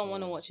 If you don't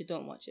want to watch it,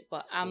 don't watch it.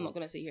 But I'm not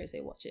going to sit here and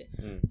say watch it.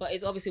 But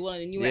it's obviously one of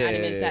the newer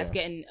animes that's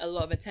getting a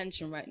lot of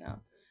attention right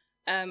now.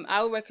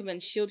 I would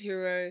recommend Shield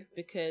Hero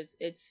because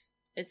it's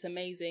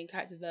amazing.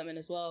 Character development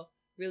as well,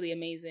 really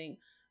amazing.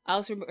 I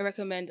also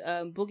recommend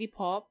Boogie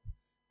Pop,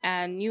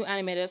 and new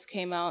anime that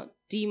came out,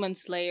 Demon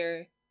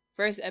Slayer.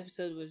 First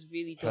episode was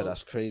really dope. Oh,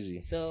 that's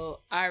crazy.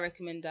 So I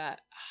recommend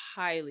that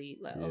highly,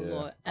 like a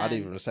lot. I'd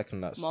even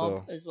second that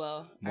Mob still as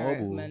well. Mob. I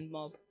recommend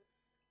Mob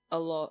a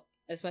lot,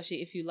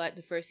 especially if you like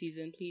the first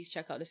season. Please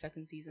check out the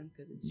second season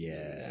because it's really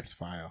good. It's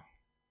fire.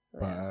 So,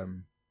 But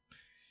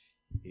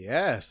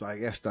so I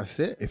guess that's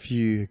it. If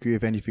you agree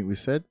with anything we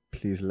said,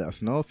 please let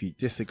us know. If you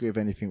disagree with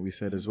anything we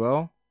said as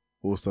well,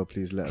 also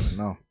please let us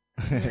know.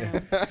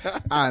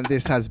 And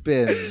this has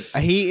been a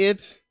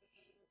heated,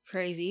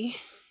 crazy,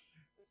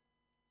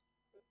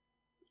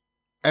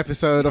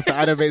 episode of the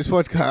Animates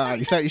podcast.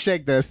 You slightly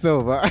shake there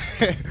still, but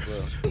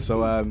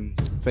so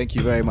thank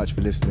you very much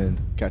for listening.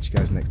 Catch you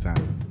guys next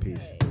time.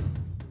 Peace.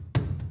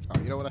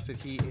 Oh, you know what I said?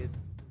 Heated.